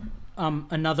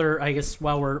 Another, I guess,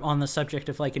 while we're on the subject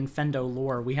of like Infendo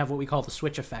lore, we have what we call the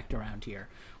Switch effect around here,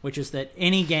 which is that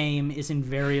any game is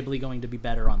invariably going to be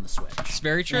better on the Switch. It's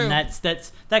very true. And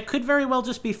that could very well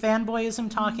just be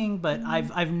fanboyism talking, but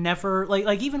I've never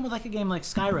like even with like a game like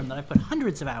Skyrim that I've put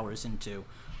hundreds of hours into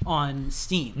on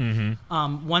Steam.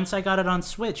 Mm-hmm. Once I got it on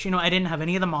Switch, I didn't have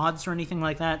any of the mods or anything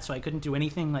like that, so I couldn't do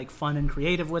anything like fun and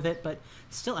creative with it, but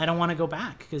still I don't want to go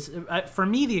back, because for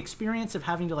me the experience of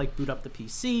having to like boot up the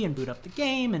PC and boot up the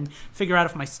game and figure out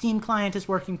if my Steam client is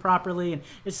working properly, and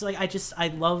it's like I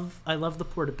love the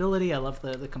portability, I love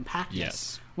the compactness.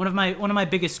 Yes. One of my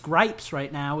biggest gripes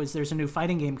right now is there's a new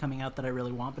fighting game coming out that I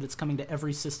really want, but it's coming to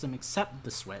every system except the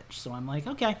Switch. So I'm like,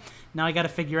 okay, now I got to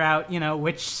figure out,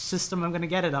 which system I'm going to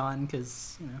get it on,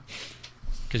 because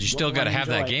you still got to have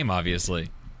that game, obviously.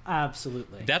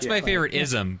 Absolutely. That's my favorite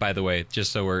ism, by the way.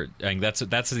 Just so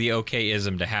that's the okay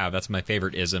ism to have. That's my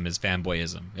favorite ism, is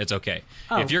fanboyism. It's okay.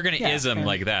 If you're going to ism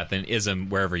like that, then ism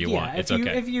wherever you want. It's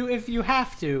okay. If you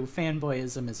have to,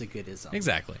 fanboyism is a good ism.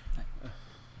 Exactly.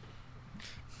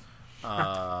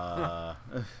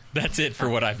 That's it for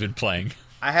what I've been playing.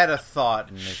 I had a thought,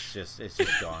 and it's just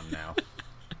gone now.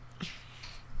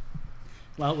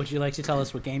 Well, would you like to tell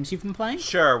us what games you've been playing?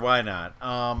 Sure, why not?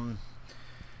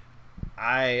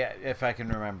 If I can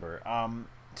remember.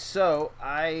 So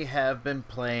I have been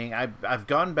playing. I've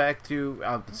gone back to.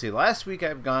 Let's see. Last week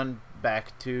I've gone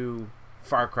back to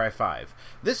Far Cry 5.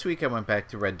 This week I went back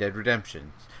to Red Dead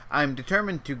Redemption. I'm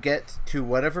determined to get to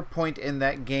whatever point in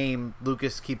that game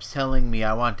Lucas keeps telling me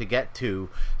I want to get to,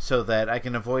 so that I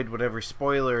can avoid whatever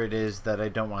spoiler it is that I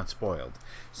don't want spoiled.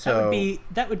 So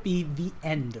that would be the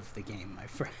end of the game, my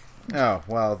friend. Oh,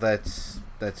 well, that's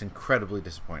incredibly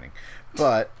disappointing.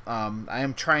 But I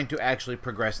am trying to actually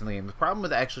progress in the game. The problem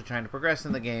with actually trying to progress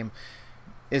in the game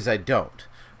is I don't.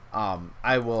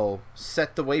 I will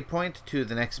set the waypoint to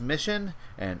the next mission,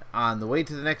 and on the way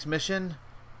to the next mission,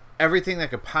 everything that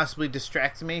could possibly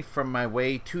distract me from my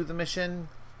way to the mission,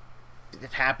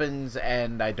 it happens,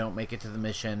 and I don't make it to the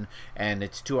mission, and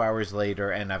it's 2 hours later,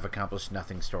 and I've accomplished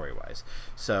nothing story-wise.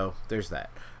 So there's that.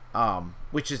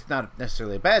 Which is not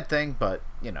necessarily a bad thing, but,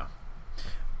 you know.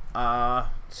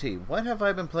 Let's see, what have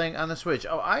I been playing on the Switch?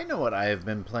 Oh, I know what I have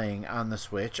been playing on the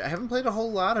Switch. I haven't played a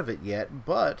whole lot of it yet,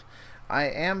 but I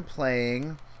am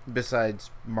playing,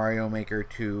 besides Mario Maker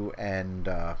 2 and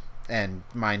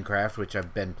Minecraft, which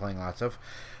I've been playing lots of,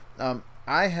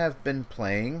 I have been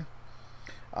playing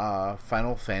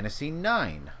Final Fantasy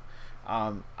IX.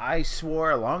 I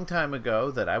swore a long time ago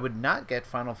that I would not get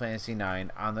Final Fantasy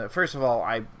IX on the... First of all,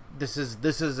 this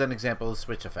is an example of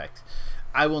Switch effect.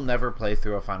 I will never play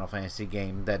through a Final Fantasy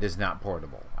game that is not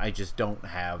portable. I just don't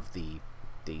have the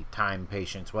time,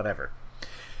 patience, whatever.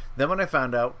 Then when I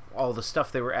found out all the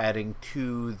stuff they were adding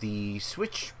to the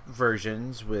Switch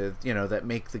versions with, you know, that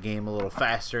make the game a little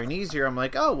faster and easier, I'm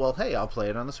like, oh, well, hey, I'll play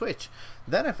it on the Switch.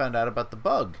 Then I found out about the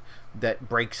bug that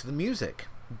breaks the music.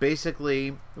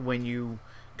 Basically, when you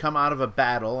come out of a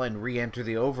battle and re-enter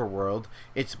the overworld,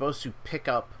 it's supposed to pick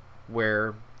up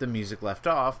where the music left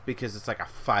off because it's like a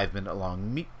 5 minute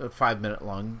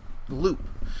long loop.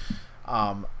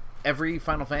 Every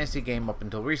Final Fantasy game up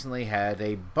until recently had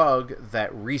a bug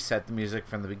that reset the music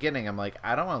from the beginning. I'm like,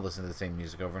 I don't want to listen to the same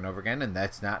music over and over again, and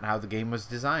that's not how the game was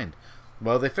designed.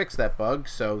 Well, they fixed that bug,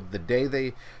 so the day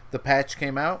the patch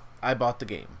came out, I bought the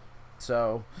game.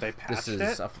 So they patched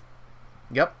it?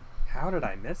 Yep. How did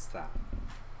I miss that?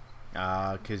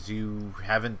 Because you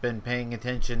haven't been paying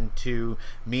attention to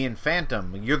me and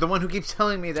Phantom. You're the one who keeps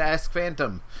telling me to ask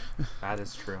Phantom. That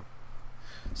is true.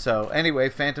 So, anyway,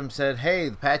 Phantom said, hey,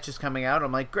 the patch is coming out.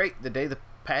 I'm like, great, the day the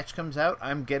patch comes out,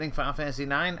 I'm getting Final Fantasy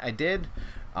IX. I did.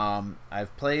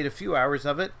 I've played a few hours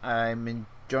of it. I'm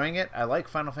enjoying it. I like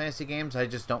Final Fantasy games. I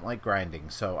just don't like grinding.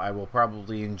 So, I will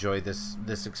probably enjoy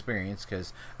this experience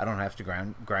because I don't have to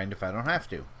grind if I don't have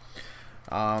to.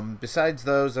 Besides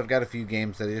those, I've got a few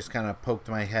games that I just kind of poked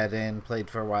my head in, played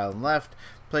for a while and left.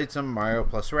 Played some Mario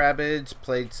plus Rabbids,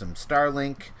 played some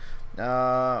Starlink,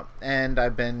 and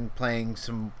I've been playing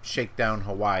some Shakedown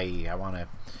Hawaii. I want to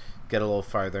get a little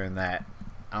farther in that.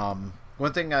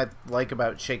 One thing I like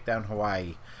about Shakedown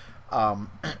Hawaii,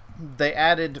 they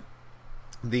added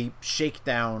the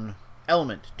Shakedown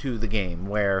element to the game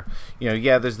where, you know,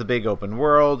 yeah, there's the big open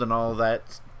world and all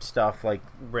that stuff like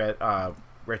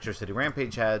Retro City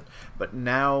Rampage had, but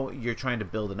now you're trying to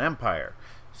build an empire.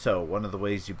 So one of the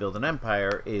ways you build an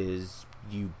empire is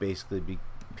you basically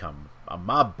become a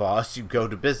mob boss. You go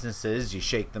to businesses, you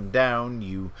shake them down,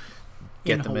 you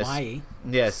get them Hawaii.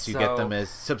 You get them as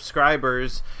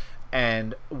subscribers.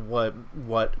 And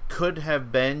what could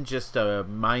have been just a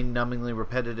mind-numbingly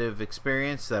repetitive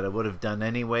experience that I would have done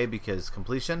anyway because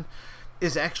completion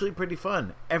is actually pretty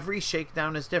fun. Every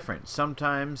shakedown is different.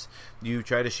 Sometimes you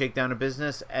try to shake down a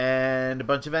business and a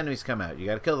bunch of enemies come out. You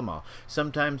got to kill them all.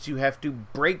 Sometimes you have to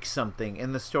break something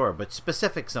in the store, but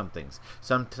specific somethings.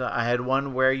 I had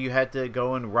one where you had to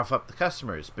go and rough up the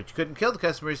customers, but you couldn't kill the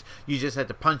customers. You just had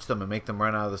to punch them and make them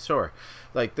run out of the store.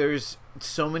 Like, there's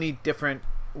so many different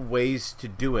ways to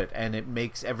do it, and it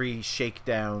makes every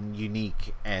shakedown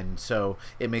unique, and so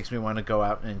it makes me want to go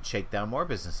out and shake down more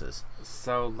businesses.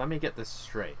 So let me get this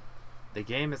straight. The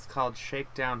game is called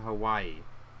Shakedown Hawaii.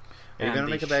 Are you going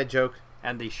to make a bad joke?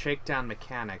 And the shakedown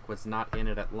mechanic was not in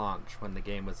it at launch when the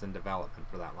game was in development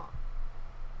for that long.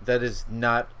 That is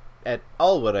not at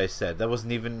all what I said. That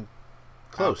wasn't even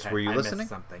close. Okay, Were you listening? Missed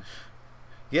something.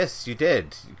 Yes, you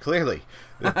did. Clearly.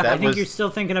 I think you're still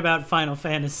thinking about Final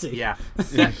Fantasy. Yeah.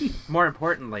 More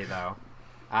importantly, though,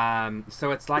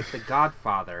 so it's like The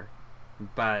Godfather,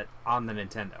 but on the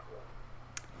Nintendo.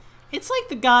 It's like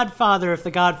The Godfather if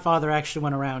The Godfather actually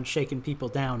went around shaking people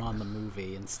down on the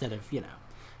movie instead of, you know,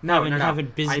 having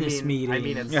business meetings. I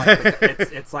mean,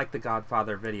 it's like the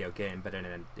Godfather video game, but in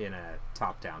a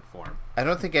top-down form. I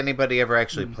don't think anybody ever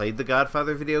actually played the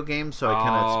Godfather video game, so I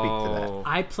cannot speak to that.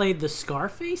 I played the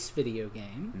Scarface video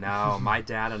game. No, my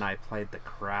dad and I played the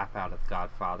crap out of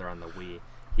Godfather on the Wii.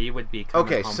 He would be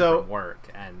coming home from work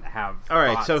and have all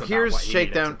right. So here's what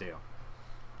Shakedown. To do.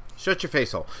 Shut your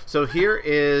face hole. So here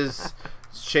is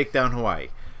Shakedown Hawaii.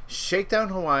 Shakedown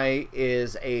Hawaii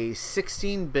is a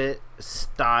 16-bit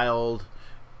styled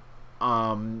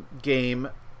game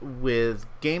with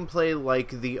gameplay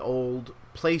like the old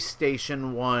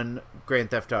PlayStation 1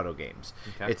 Grand Theft Auto games.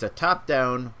 Okay. It's a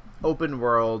top-down open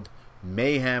world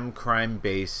mayhem crime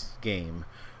based game.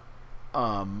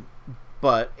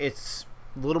 But it's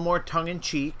a little more tongue in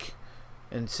cheek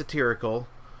and satirical,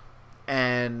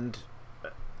 and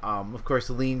of course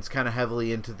leans kind of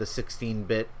heavily into the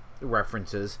 16-bit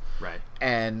references. Right.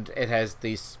 And it has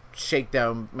this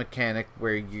shakedown mechanic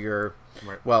where you're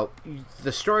well,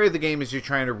 the story of the game is you're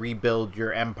trying to rebuild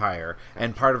your empire,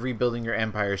 and part of rebuilding your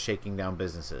empire is shaking down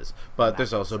businesses. But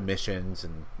there's also missions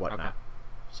and whatnot. Okay.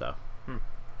 So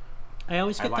I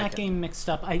always get that game mixed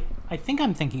up. I think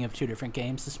I'm thinking of two different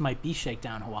games. This might be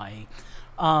Shakedown Hawaii.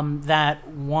 That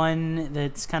one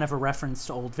that's kind of a reference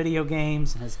to old video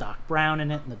games and has Doc Brown in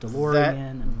it and the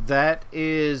DeLorean. That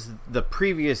is the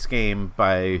previous game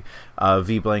by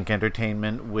V-Blank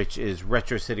Entertainment, which is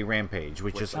Retro City Rampage,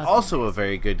 which is also a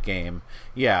very good game.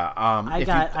 Yeah.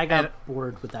 I got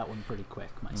bored with that one pretty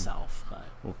quick myself. But.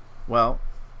 Well,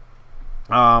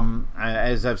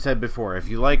 as I've said before, if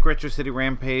you like Retro City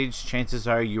Rampage, chances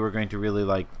are you are going to really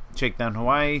like Shakedown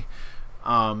Hawaii.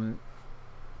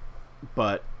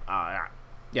 But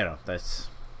that's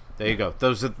there you go.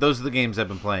 Those are the games I've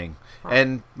been playing,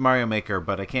 and Mario Maker.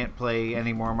 But I can't play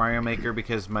any more Mario Maker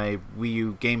because my Wii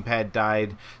U gamepad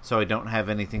died, so I don't have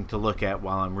anything to look at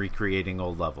while I'm recreating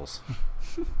old levels.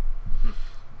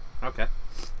 Okay.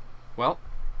 Well,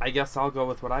 I guess I'll go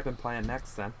with what I've been playing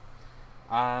next then.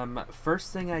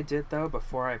 First thing I did though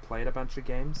before I played a bunch of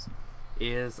games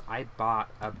is I bought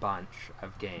a bunch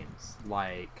of games.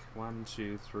 Like 1,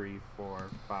 2, 3,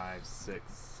 4, 5,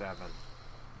 6,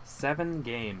 7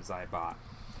 games I bought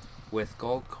with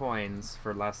gold coins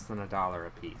for less than $1 a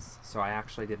piece. So I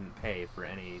actually didn't pay for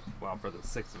any, well, for the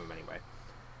 6 of them anyway.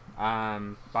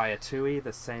 By Atui,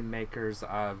 the same makers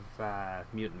of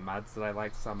Mutant Mudds that I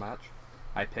like so much.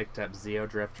 I picked up Zeo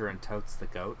Drifter and Totes the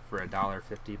Goat for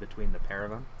 $1.50 between the pair of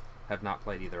them. Have not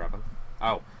played either of them.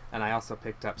 Oh, and I also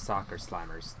picked up Soccer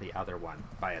Slammers, the other one,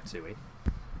 by Atui.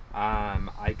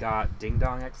 I got Ding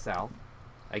Dong XL,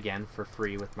 again for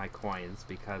free with my coins,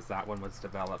 because that one was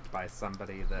developed by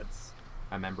somebody that's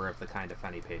a member of the Kinda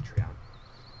Funny Patreon.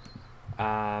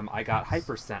 I got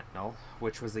Hyper Sentinel,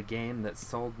 which was a game that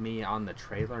sold me on the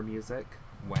trailer music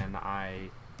when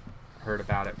I heard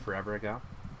about it forever ago.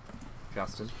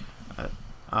 Justin?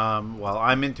 Well,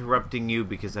 I'm interrupting you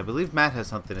because I believe Matt has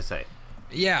something to say.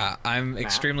 Yeah, I'm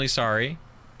extremely sorry.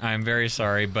 I'm very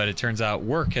sorry, but it turns out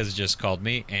work has just called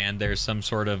me, and there's some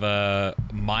sort of a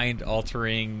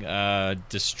mind-altering,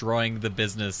 destroying the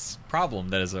business problem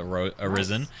that has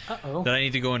arisen that I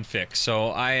need to go and fix. So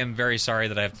I am very sorry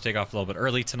that I have to take off a little bit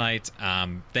early tonight.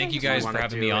 Thank you guys for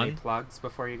having me on. Any plugs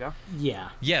before you go? Yeah.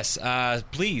 Yes,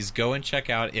 please go and check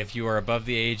out, if you are above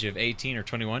the age of 18 or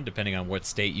 21, depending on what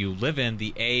state you live in,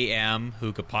 the AM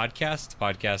Hookah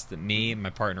podcast that me and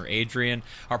my partner Adrian,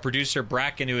 our producer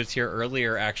Bracken, who was here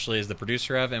earlier, actually is the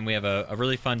producer of, and we have a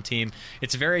really fun team.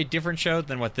 It's a very different show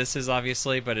than what this is,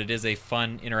 obviously, but it is a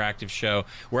fun, interactive show.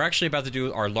 We're actually about to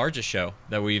do our largest show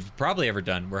that we've probably ever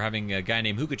done. We're having a guy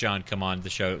named Hookah John come on the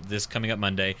show this coming up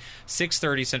Monday,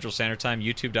 6:30 Central Standard Time,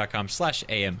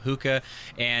 youtube.com/AM Hookah,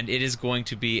 and it is going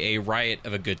to be a riot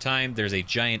of a good time. There's a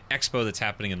giant expo that's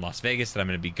happening in Las Vegas that I'm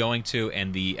going to be going to,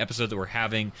 and the episode that we're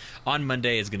having on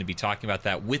Monday is going to be talking about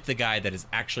that with the guy that is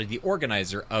actually the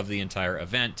organizer of the entire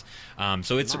event.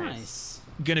 So it's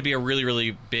going to be a really,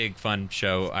 really big, fun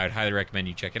show. I'd highly recommend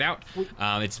you check it out.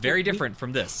 It's very different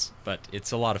from this, but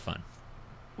it's a lot of fun.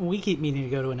 We keep meaning to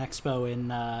go to an expo in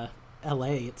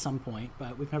LA at some point,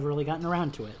 but we've never really gotten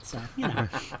around to it. So, you know.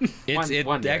 The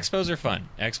expos are fun.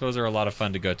 Expos are a lot of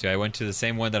fun to go to. I went to the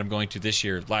same one that I'm going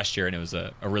to last year, and it was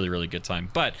a really, really good time.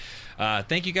 But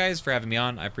thank you guys for having me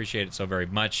on. I appreciate it so very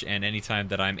much. And anytime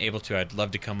that I'm able to, I'd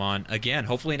love to come on again.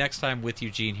 Hopefully next time with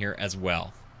Eugene here as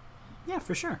well. Yeah,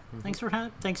 for sure. Mm-hmm.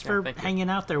 Thanks for hanging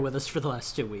out there with us for the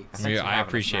last 2 weeks. I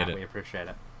appreciate it. We appreciate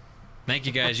it. Thank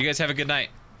you, guys. You guys have a good night.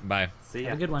 Bye. See ya.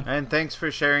 Have a good one. And thanks for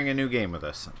sharing a new game with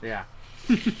us. Yeah.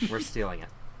 We're stealing it.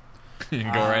 Go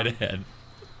right ahead.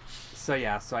 So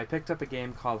I picked up a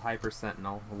game called Hyper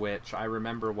Sentinel, which I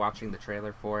remember watching the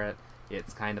trailer for it.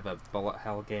 It's kind of a bullet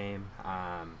hell game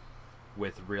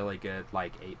with really good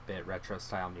 8-bit retro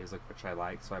style music, which I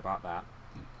like, so I bought that.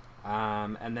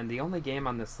 And then the only game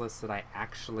on this list that I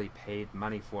actually paid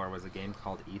money for was a game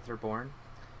called Etherborn,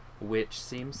 which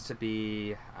seems to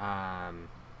be,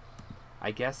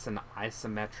 I guess, an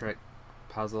isometric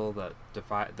puzzle that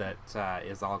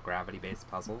is all gravity-based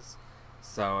puzzles.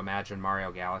 So imagine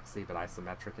Mario Galaxy, but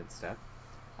isometric instead.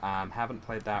 Haven't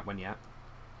played that one yet.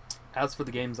 As for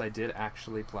the games I did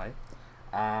actually play,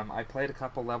 I played a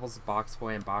couple levels of Box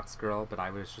Boy and Box Girl, but I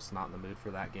was just not in the mood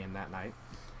for that game that night.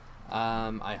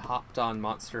 I hopped on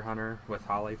Monster Hunter with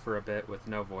Holly for a bit with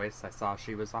no voice. I saw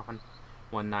she was on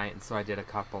one night, and so I did a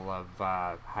couple of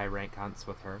high rank hunts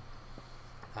with her,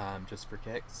 just for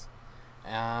kicks.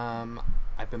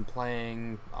 I've been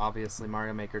playing, obviously,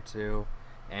 Mario Maker 2,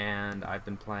 and I've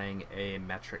been playing a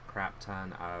metric crap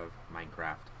ton of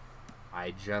Minecraft.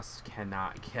 I just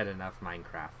cannot get enough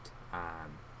Minecraft.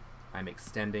 I'm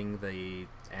extending the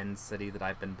end city that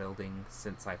I've been building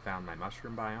since I found my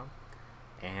mushroom biome.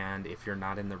 And if you're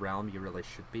not in the realm, you really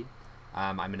should be.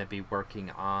 I'm going to be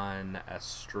working on a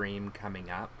stream coming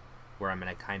up where I'm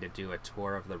going to kind of do a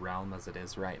tour of the realm as it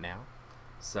is right now.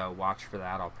 So watch for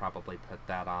that. I'll probably put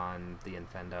that on the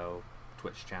Infendo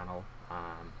Twitch channel.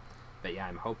 But yeah,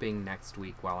 I'm hoping next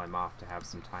week while I'm off to have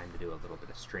some time to do a little bit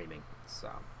of streaming. So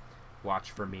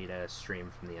watch for me to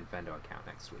stream from the Infendo account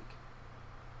next week.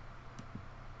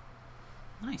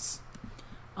 Nice.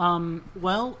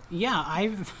 Well, yeah, I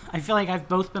feel like I've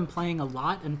both been playing a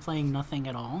lot and playing nothing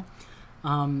at all.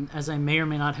 As I may or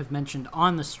may not have mentioned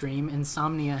on the stream,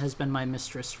 Insomnia has been my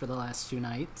mistress for the last 2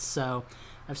 nights, so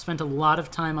I've spent a lot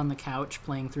of time on the couch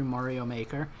playing through Mario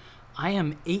Maker. I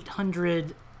am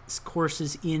 800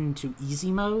 courses into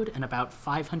easy mode and about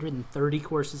 530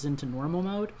 courses into normal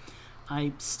mode.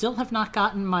 I still have not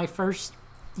gotten my first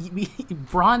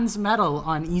bronze medal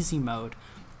on easy mode.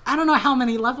 I don't know how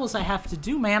many levels I have to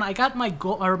do, man. I got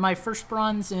my first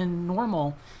bronze in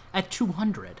normal at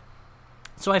 200.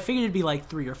 So I figured it'd be like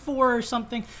 3 or 4 or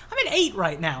something. I'm at 8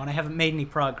 right now, and I haven't made any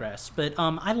progress. But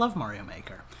I love Mario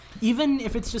Maker. Even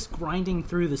if it's just grinding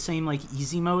through the same like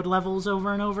easy mode levels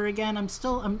over and over again,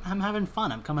 I'm having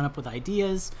fun. I'm coming up with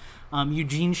ideas.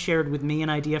 Eugene shared with me an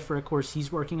idea for a course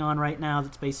he's working on right now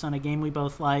that's based on a game we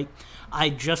both like. I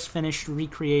just finished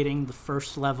recreating the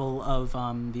first level of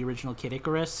the original Kid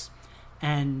Icarus,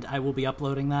 and I will be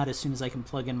uploading that as soon as I can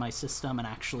plug in my system and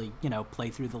actually, play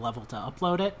through the level to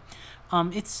upload it.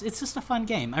 It's just a fun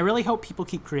game. I really hope people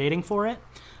keep creating for it.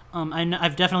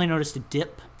 I've definitely noticed a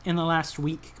dip in the last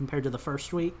week compared to the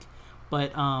first week,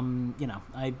 but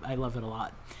I love it a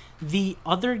lot. The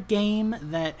other game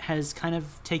that has kind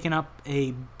of taken up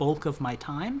a bulk of my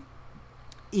time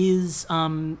is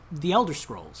The Elder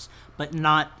Scrolls, but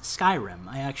not Skyrim.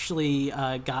 I actually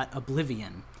got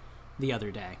Oblivion the other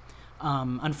day.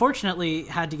 Unfortunately,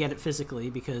 had to get it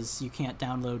physically because you can't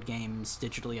download games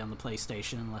digitally on the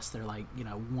PlayStation unless they're like,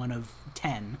 1 of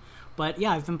 10. But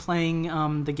yeah, I've been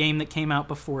playing the game that came out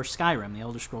before Skyrim, The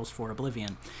Elder Scrolls 4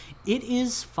 Oblivion. It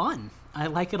is fun. I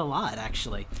like it a lot,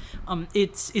 actually.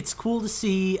 It's cool to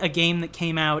see a game that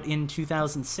came out in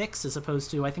 2006 as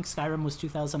opposed to, I think Skyrim was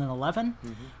 2011.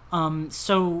 Mm-hmm.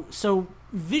 So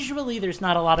visually, there's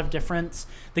not a lot of difference.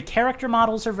 The character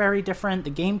models are very different.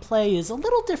 The gameplay is a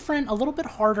little different, a little bit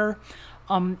harder.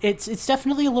 It's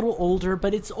definitely a little older,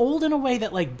 but it's old in a way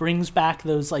that like brings back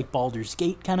those like Baldur's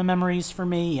Gate kind of memories for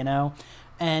me,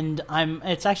 And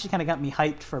it's actually kind of got me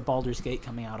hyped for Baldur's Gate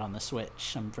coming out on the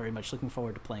Switch. I'm very much looking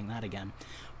forward to playing that again.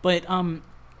 But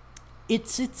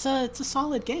it's a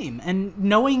solid game, and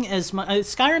knowing as much,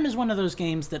 Skyrim is one of those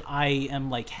games that I am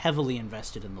like heavily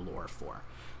invested in the lore for.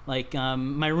 Like,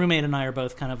 my roommate and I are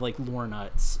both kind of like lore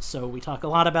nuts, so we talk a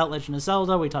lot about Legend of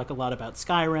Zelda, we talk a lot about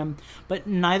Skyrim, but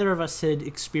neither of us had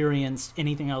experienced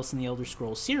anything else in the Elder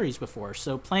Scrolls series before,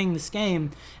 so playing this game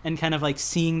and kind of like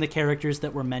seeing the characters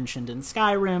that were mentioned in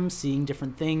Skyrim, seeing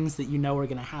different things that are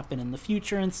going to happen in the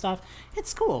future and stuff,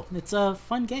 it's cool. It's a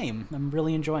fun game. I'm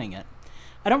really enjoying it.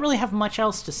 I don't really have much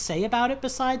else to say about it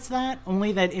besides that,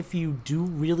 only that if you do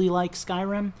really like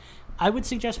Skyrim, I would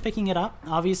suggest picking it up.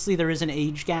 Obviously, there is an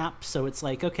age gap, so it's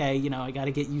like, okay, I got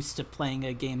to get used to playing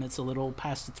a game that's a little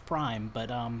past its prime, but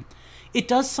it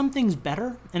does some things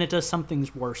better, and it does some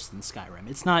things worse than Skyrim.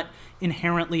 It's not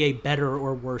inherently a better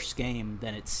or worse game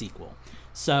than its sequel.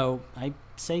 So I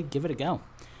say give it a go.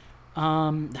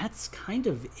 That's kind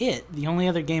of it. The only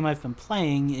other game I've been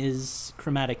playing is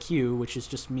Chromatic Hue, which is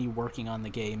just me working on the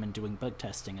game and doing bug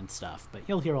testing and stuff, but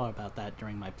you'll hear all about that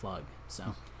during my plug,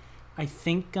 so... I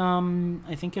think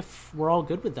if we're all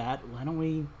good with that, why don't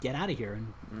we get out of here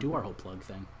and do our whole plug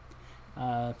thing?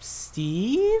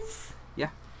 Steve? Yeah.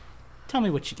 Tell me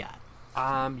what you got.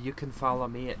 You can follow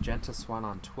me at Gentis1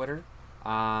 on Twitter.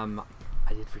 I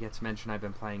did forget to mention I've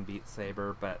been playing Beat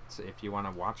Saber, but if you want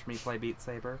to watch me play Beat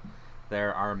Saber,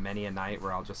 there are many a night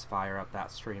where I'll just fire up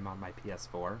that stream on my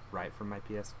PS4, right from my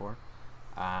PS4.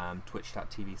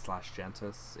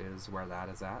 Twitch.tv/Gentis is where that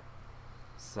is at.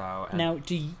 So now,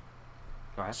 do you...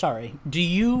 Go ahead. Sorry. Do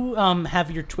you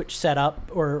have your Twitch set up,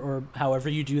 or however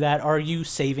you do that? Are you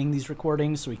saving these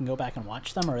recordings so we can go back and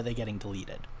watch them, or are they getting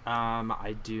deleted?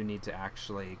 I do need to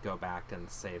actually go back and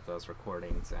save those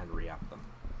recordings and re-up them.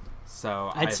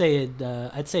 So I'd say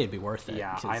it'd be worth it.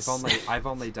 Yeah, 'cause... I've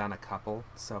only done a couple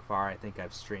so far. I think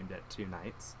I've streamed it 2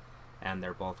 nights, and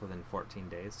they're both within 14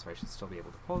 days, so I should still be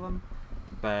able to pull them.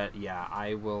 But yeah,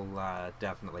 I will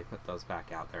definitely put those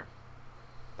back out there.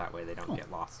 That way they don't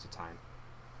get lost to time.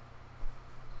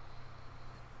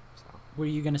 So. Were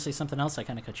you going to say something else? I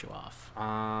kind of cut you off.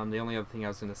 The only other thing I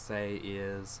was going to say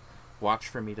is watch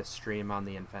for me to stream on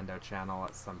the Infendo channel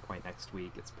at some point next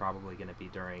week. It's probably going to be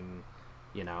during,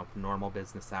 normal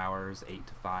business hours, 8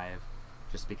 to 5.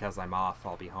 Just because I'm off,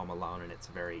 I'll be home alone, and it's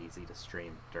very easy to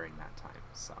stream during that time.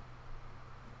 So.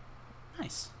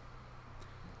 Nice.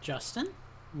 Justin,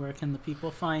 where can the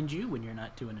people find you when you're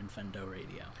not doing Infendo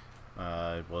Radio?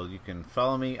 Well, you can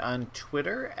follow me on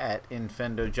Twitter at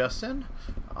InfendoJustin.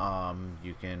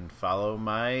 You can follow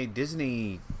my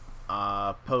Disney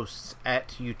posts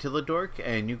at Utilidork,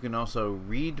 and you can also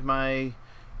read my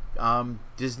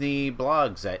Disney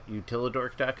blogs at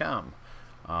utilidork.com.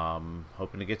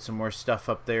 Hoping to get some more stuff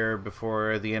up there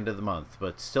before the end of the month,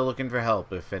 but still looking for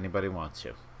help if anybody wants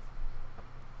to.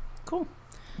 Cool.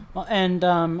 Well, and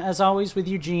as always with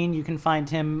Eugene, you can find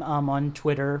him on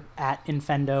Twitter at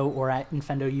Infendo or at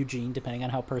Infendo Eugene, depending on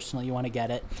how personal you want to get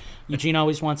it. Eugene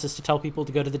always wants us to tell people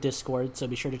to go to the Discord, so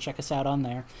be sure to check us out on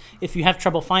there. If you have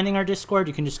trouble finding our Discord,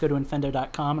 you can just go to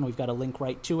infendo.com, and we've got a link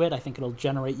right to it. I think it'll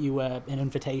generate you an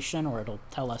invitation, or it'll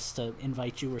tell us to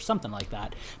invite you or something like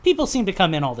that. People seem to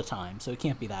come in all the time, so it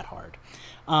can't be that hard.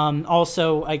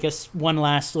 Also, I guess one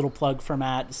last little plug for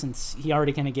Matt, since he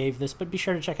already kind of gave this, but be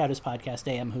sure to check out his podcast,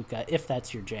 AM Hookah, if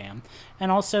that's your jam. And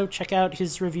also check out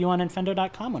his review on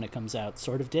Infendo.com when it comes out,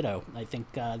 sort of ditto, I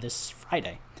think this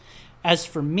Friday. As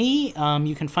for me,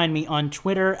 you can find me on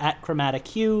Twitter at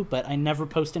ChromatiQ, but I never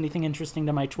post anything interesting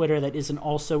to my Twitter that isn't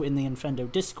also in the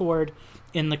Infendo Discord,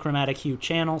 in the ChromatiQ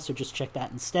channel, so just check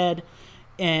that instead.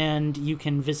 And you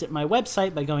can visit my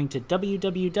website by going to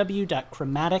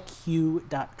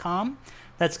www.chromatiq.com.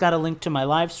 That's got a link to my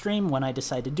live stream when I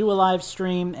decide to do a live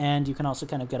stream, and you can also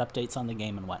kind of get updates on the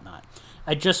game and whatnot.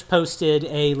 I just posted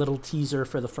a little teaser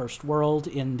for the first world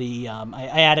in the...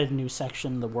 I added a new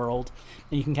section, the world,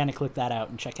 and you can kind of click that out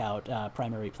and check out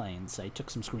Primary Plains. I took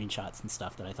some screenshots and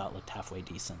stuff that I thought looked halfway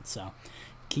decent, so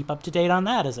keep up to date on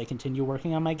that as I continue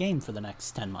working on my game for the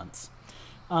next 10 months.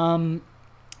 All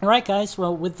right, guys.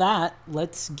 Well, with that,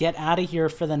 let's get out of here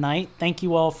for the night. Thank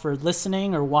you all for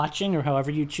listening or watching or however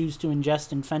you choose to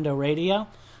ingest Infendo Radio.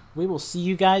 We will see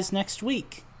you guys next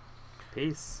week.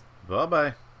 Peace.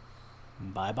 Bye-bye.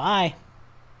 Bye-bye.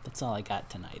 That's all I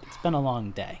got tonight. It's been a long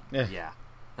day. Yeah.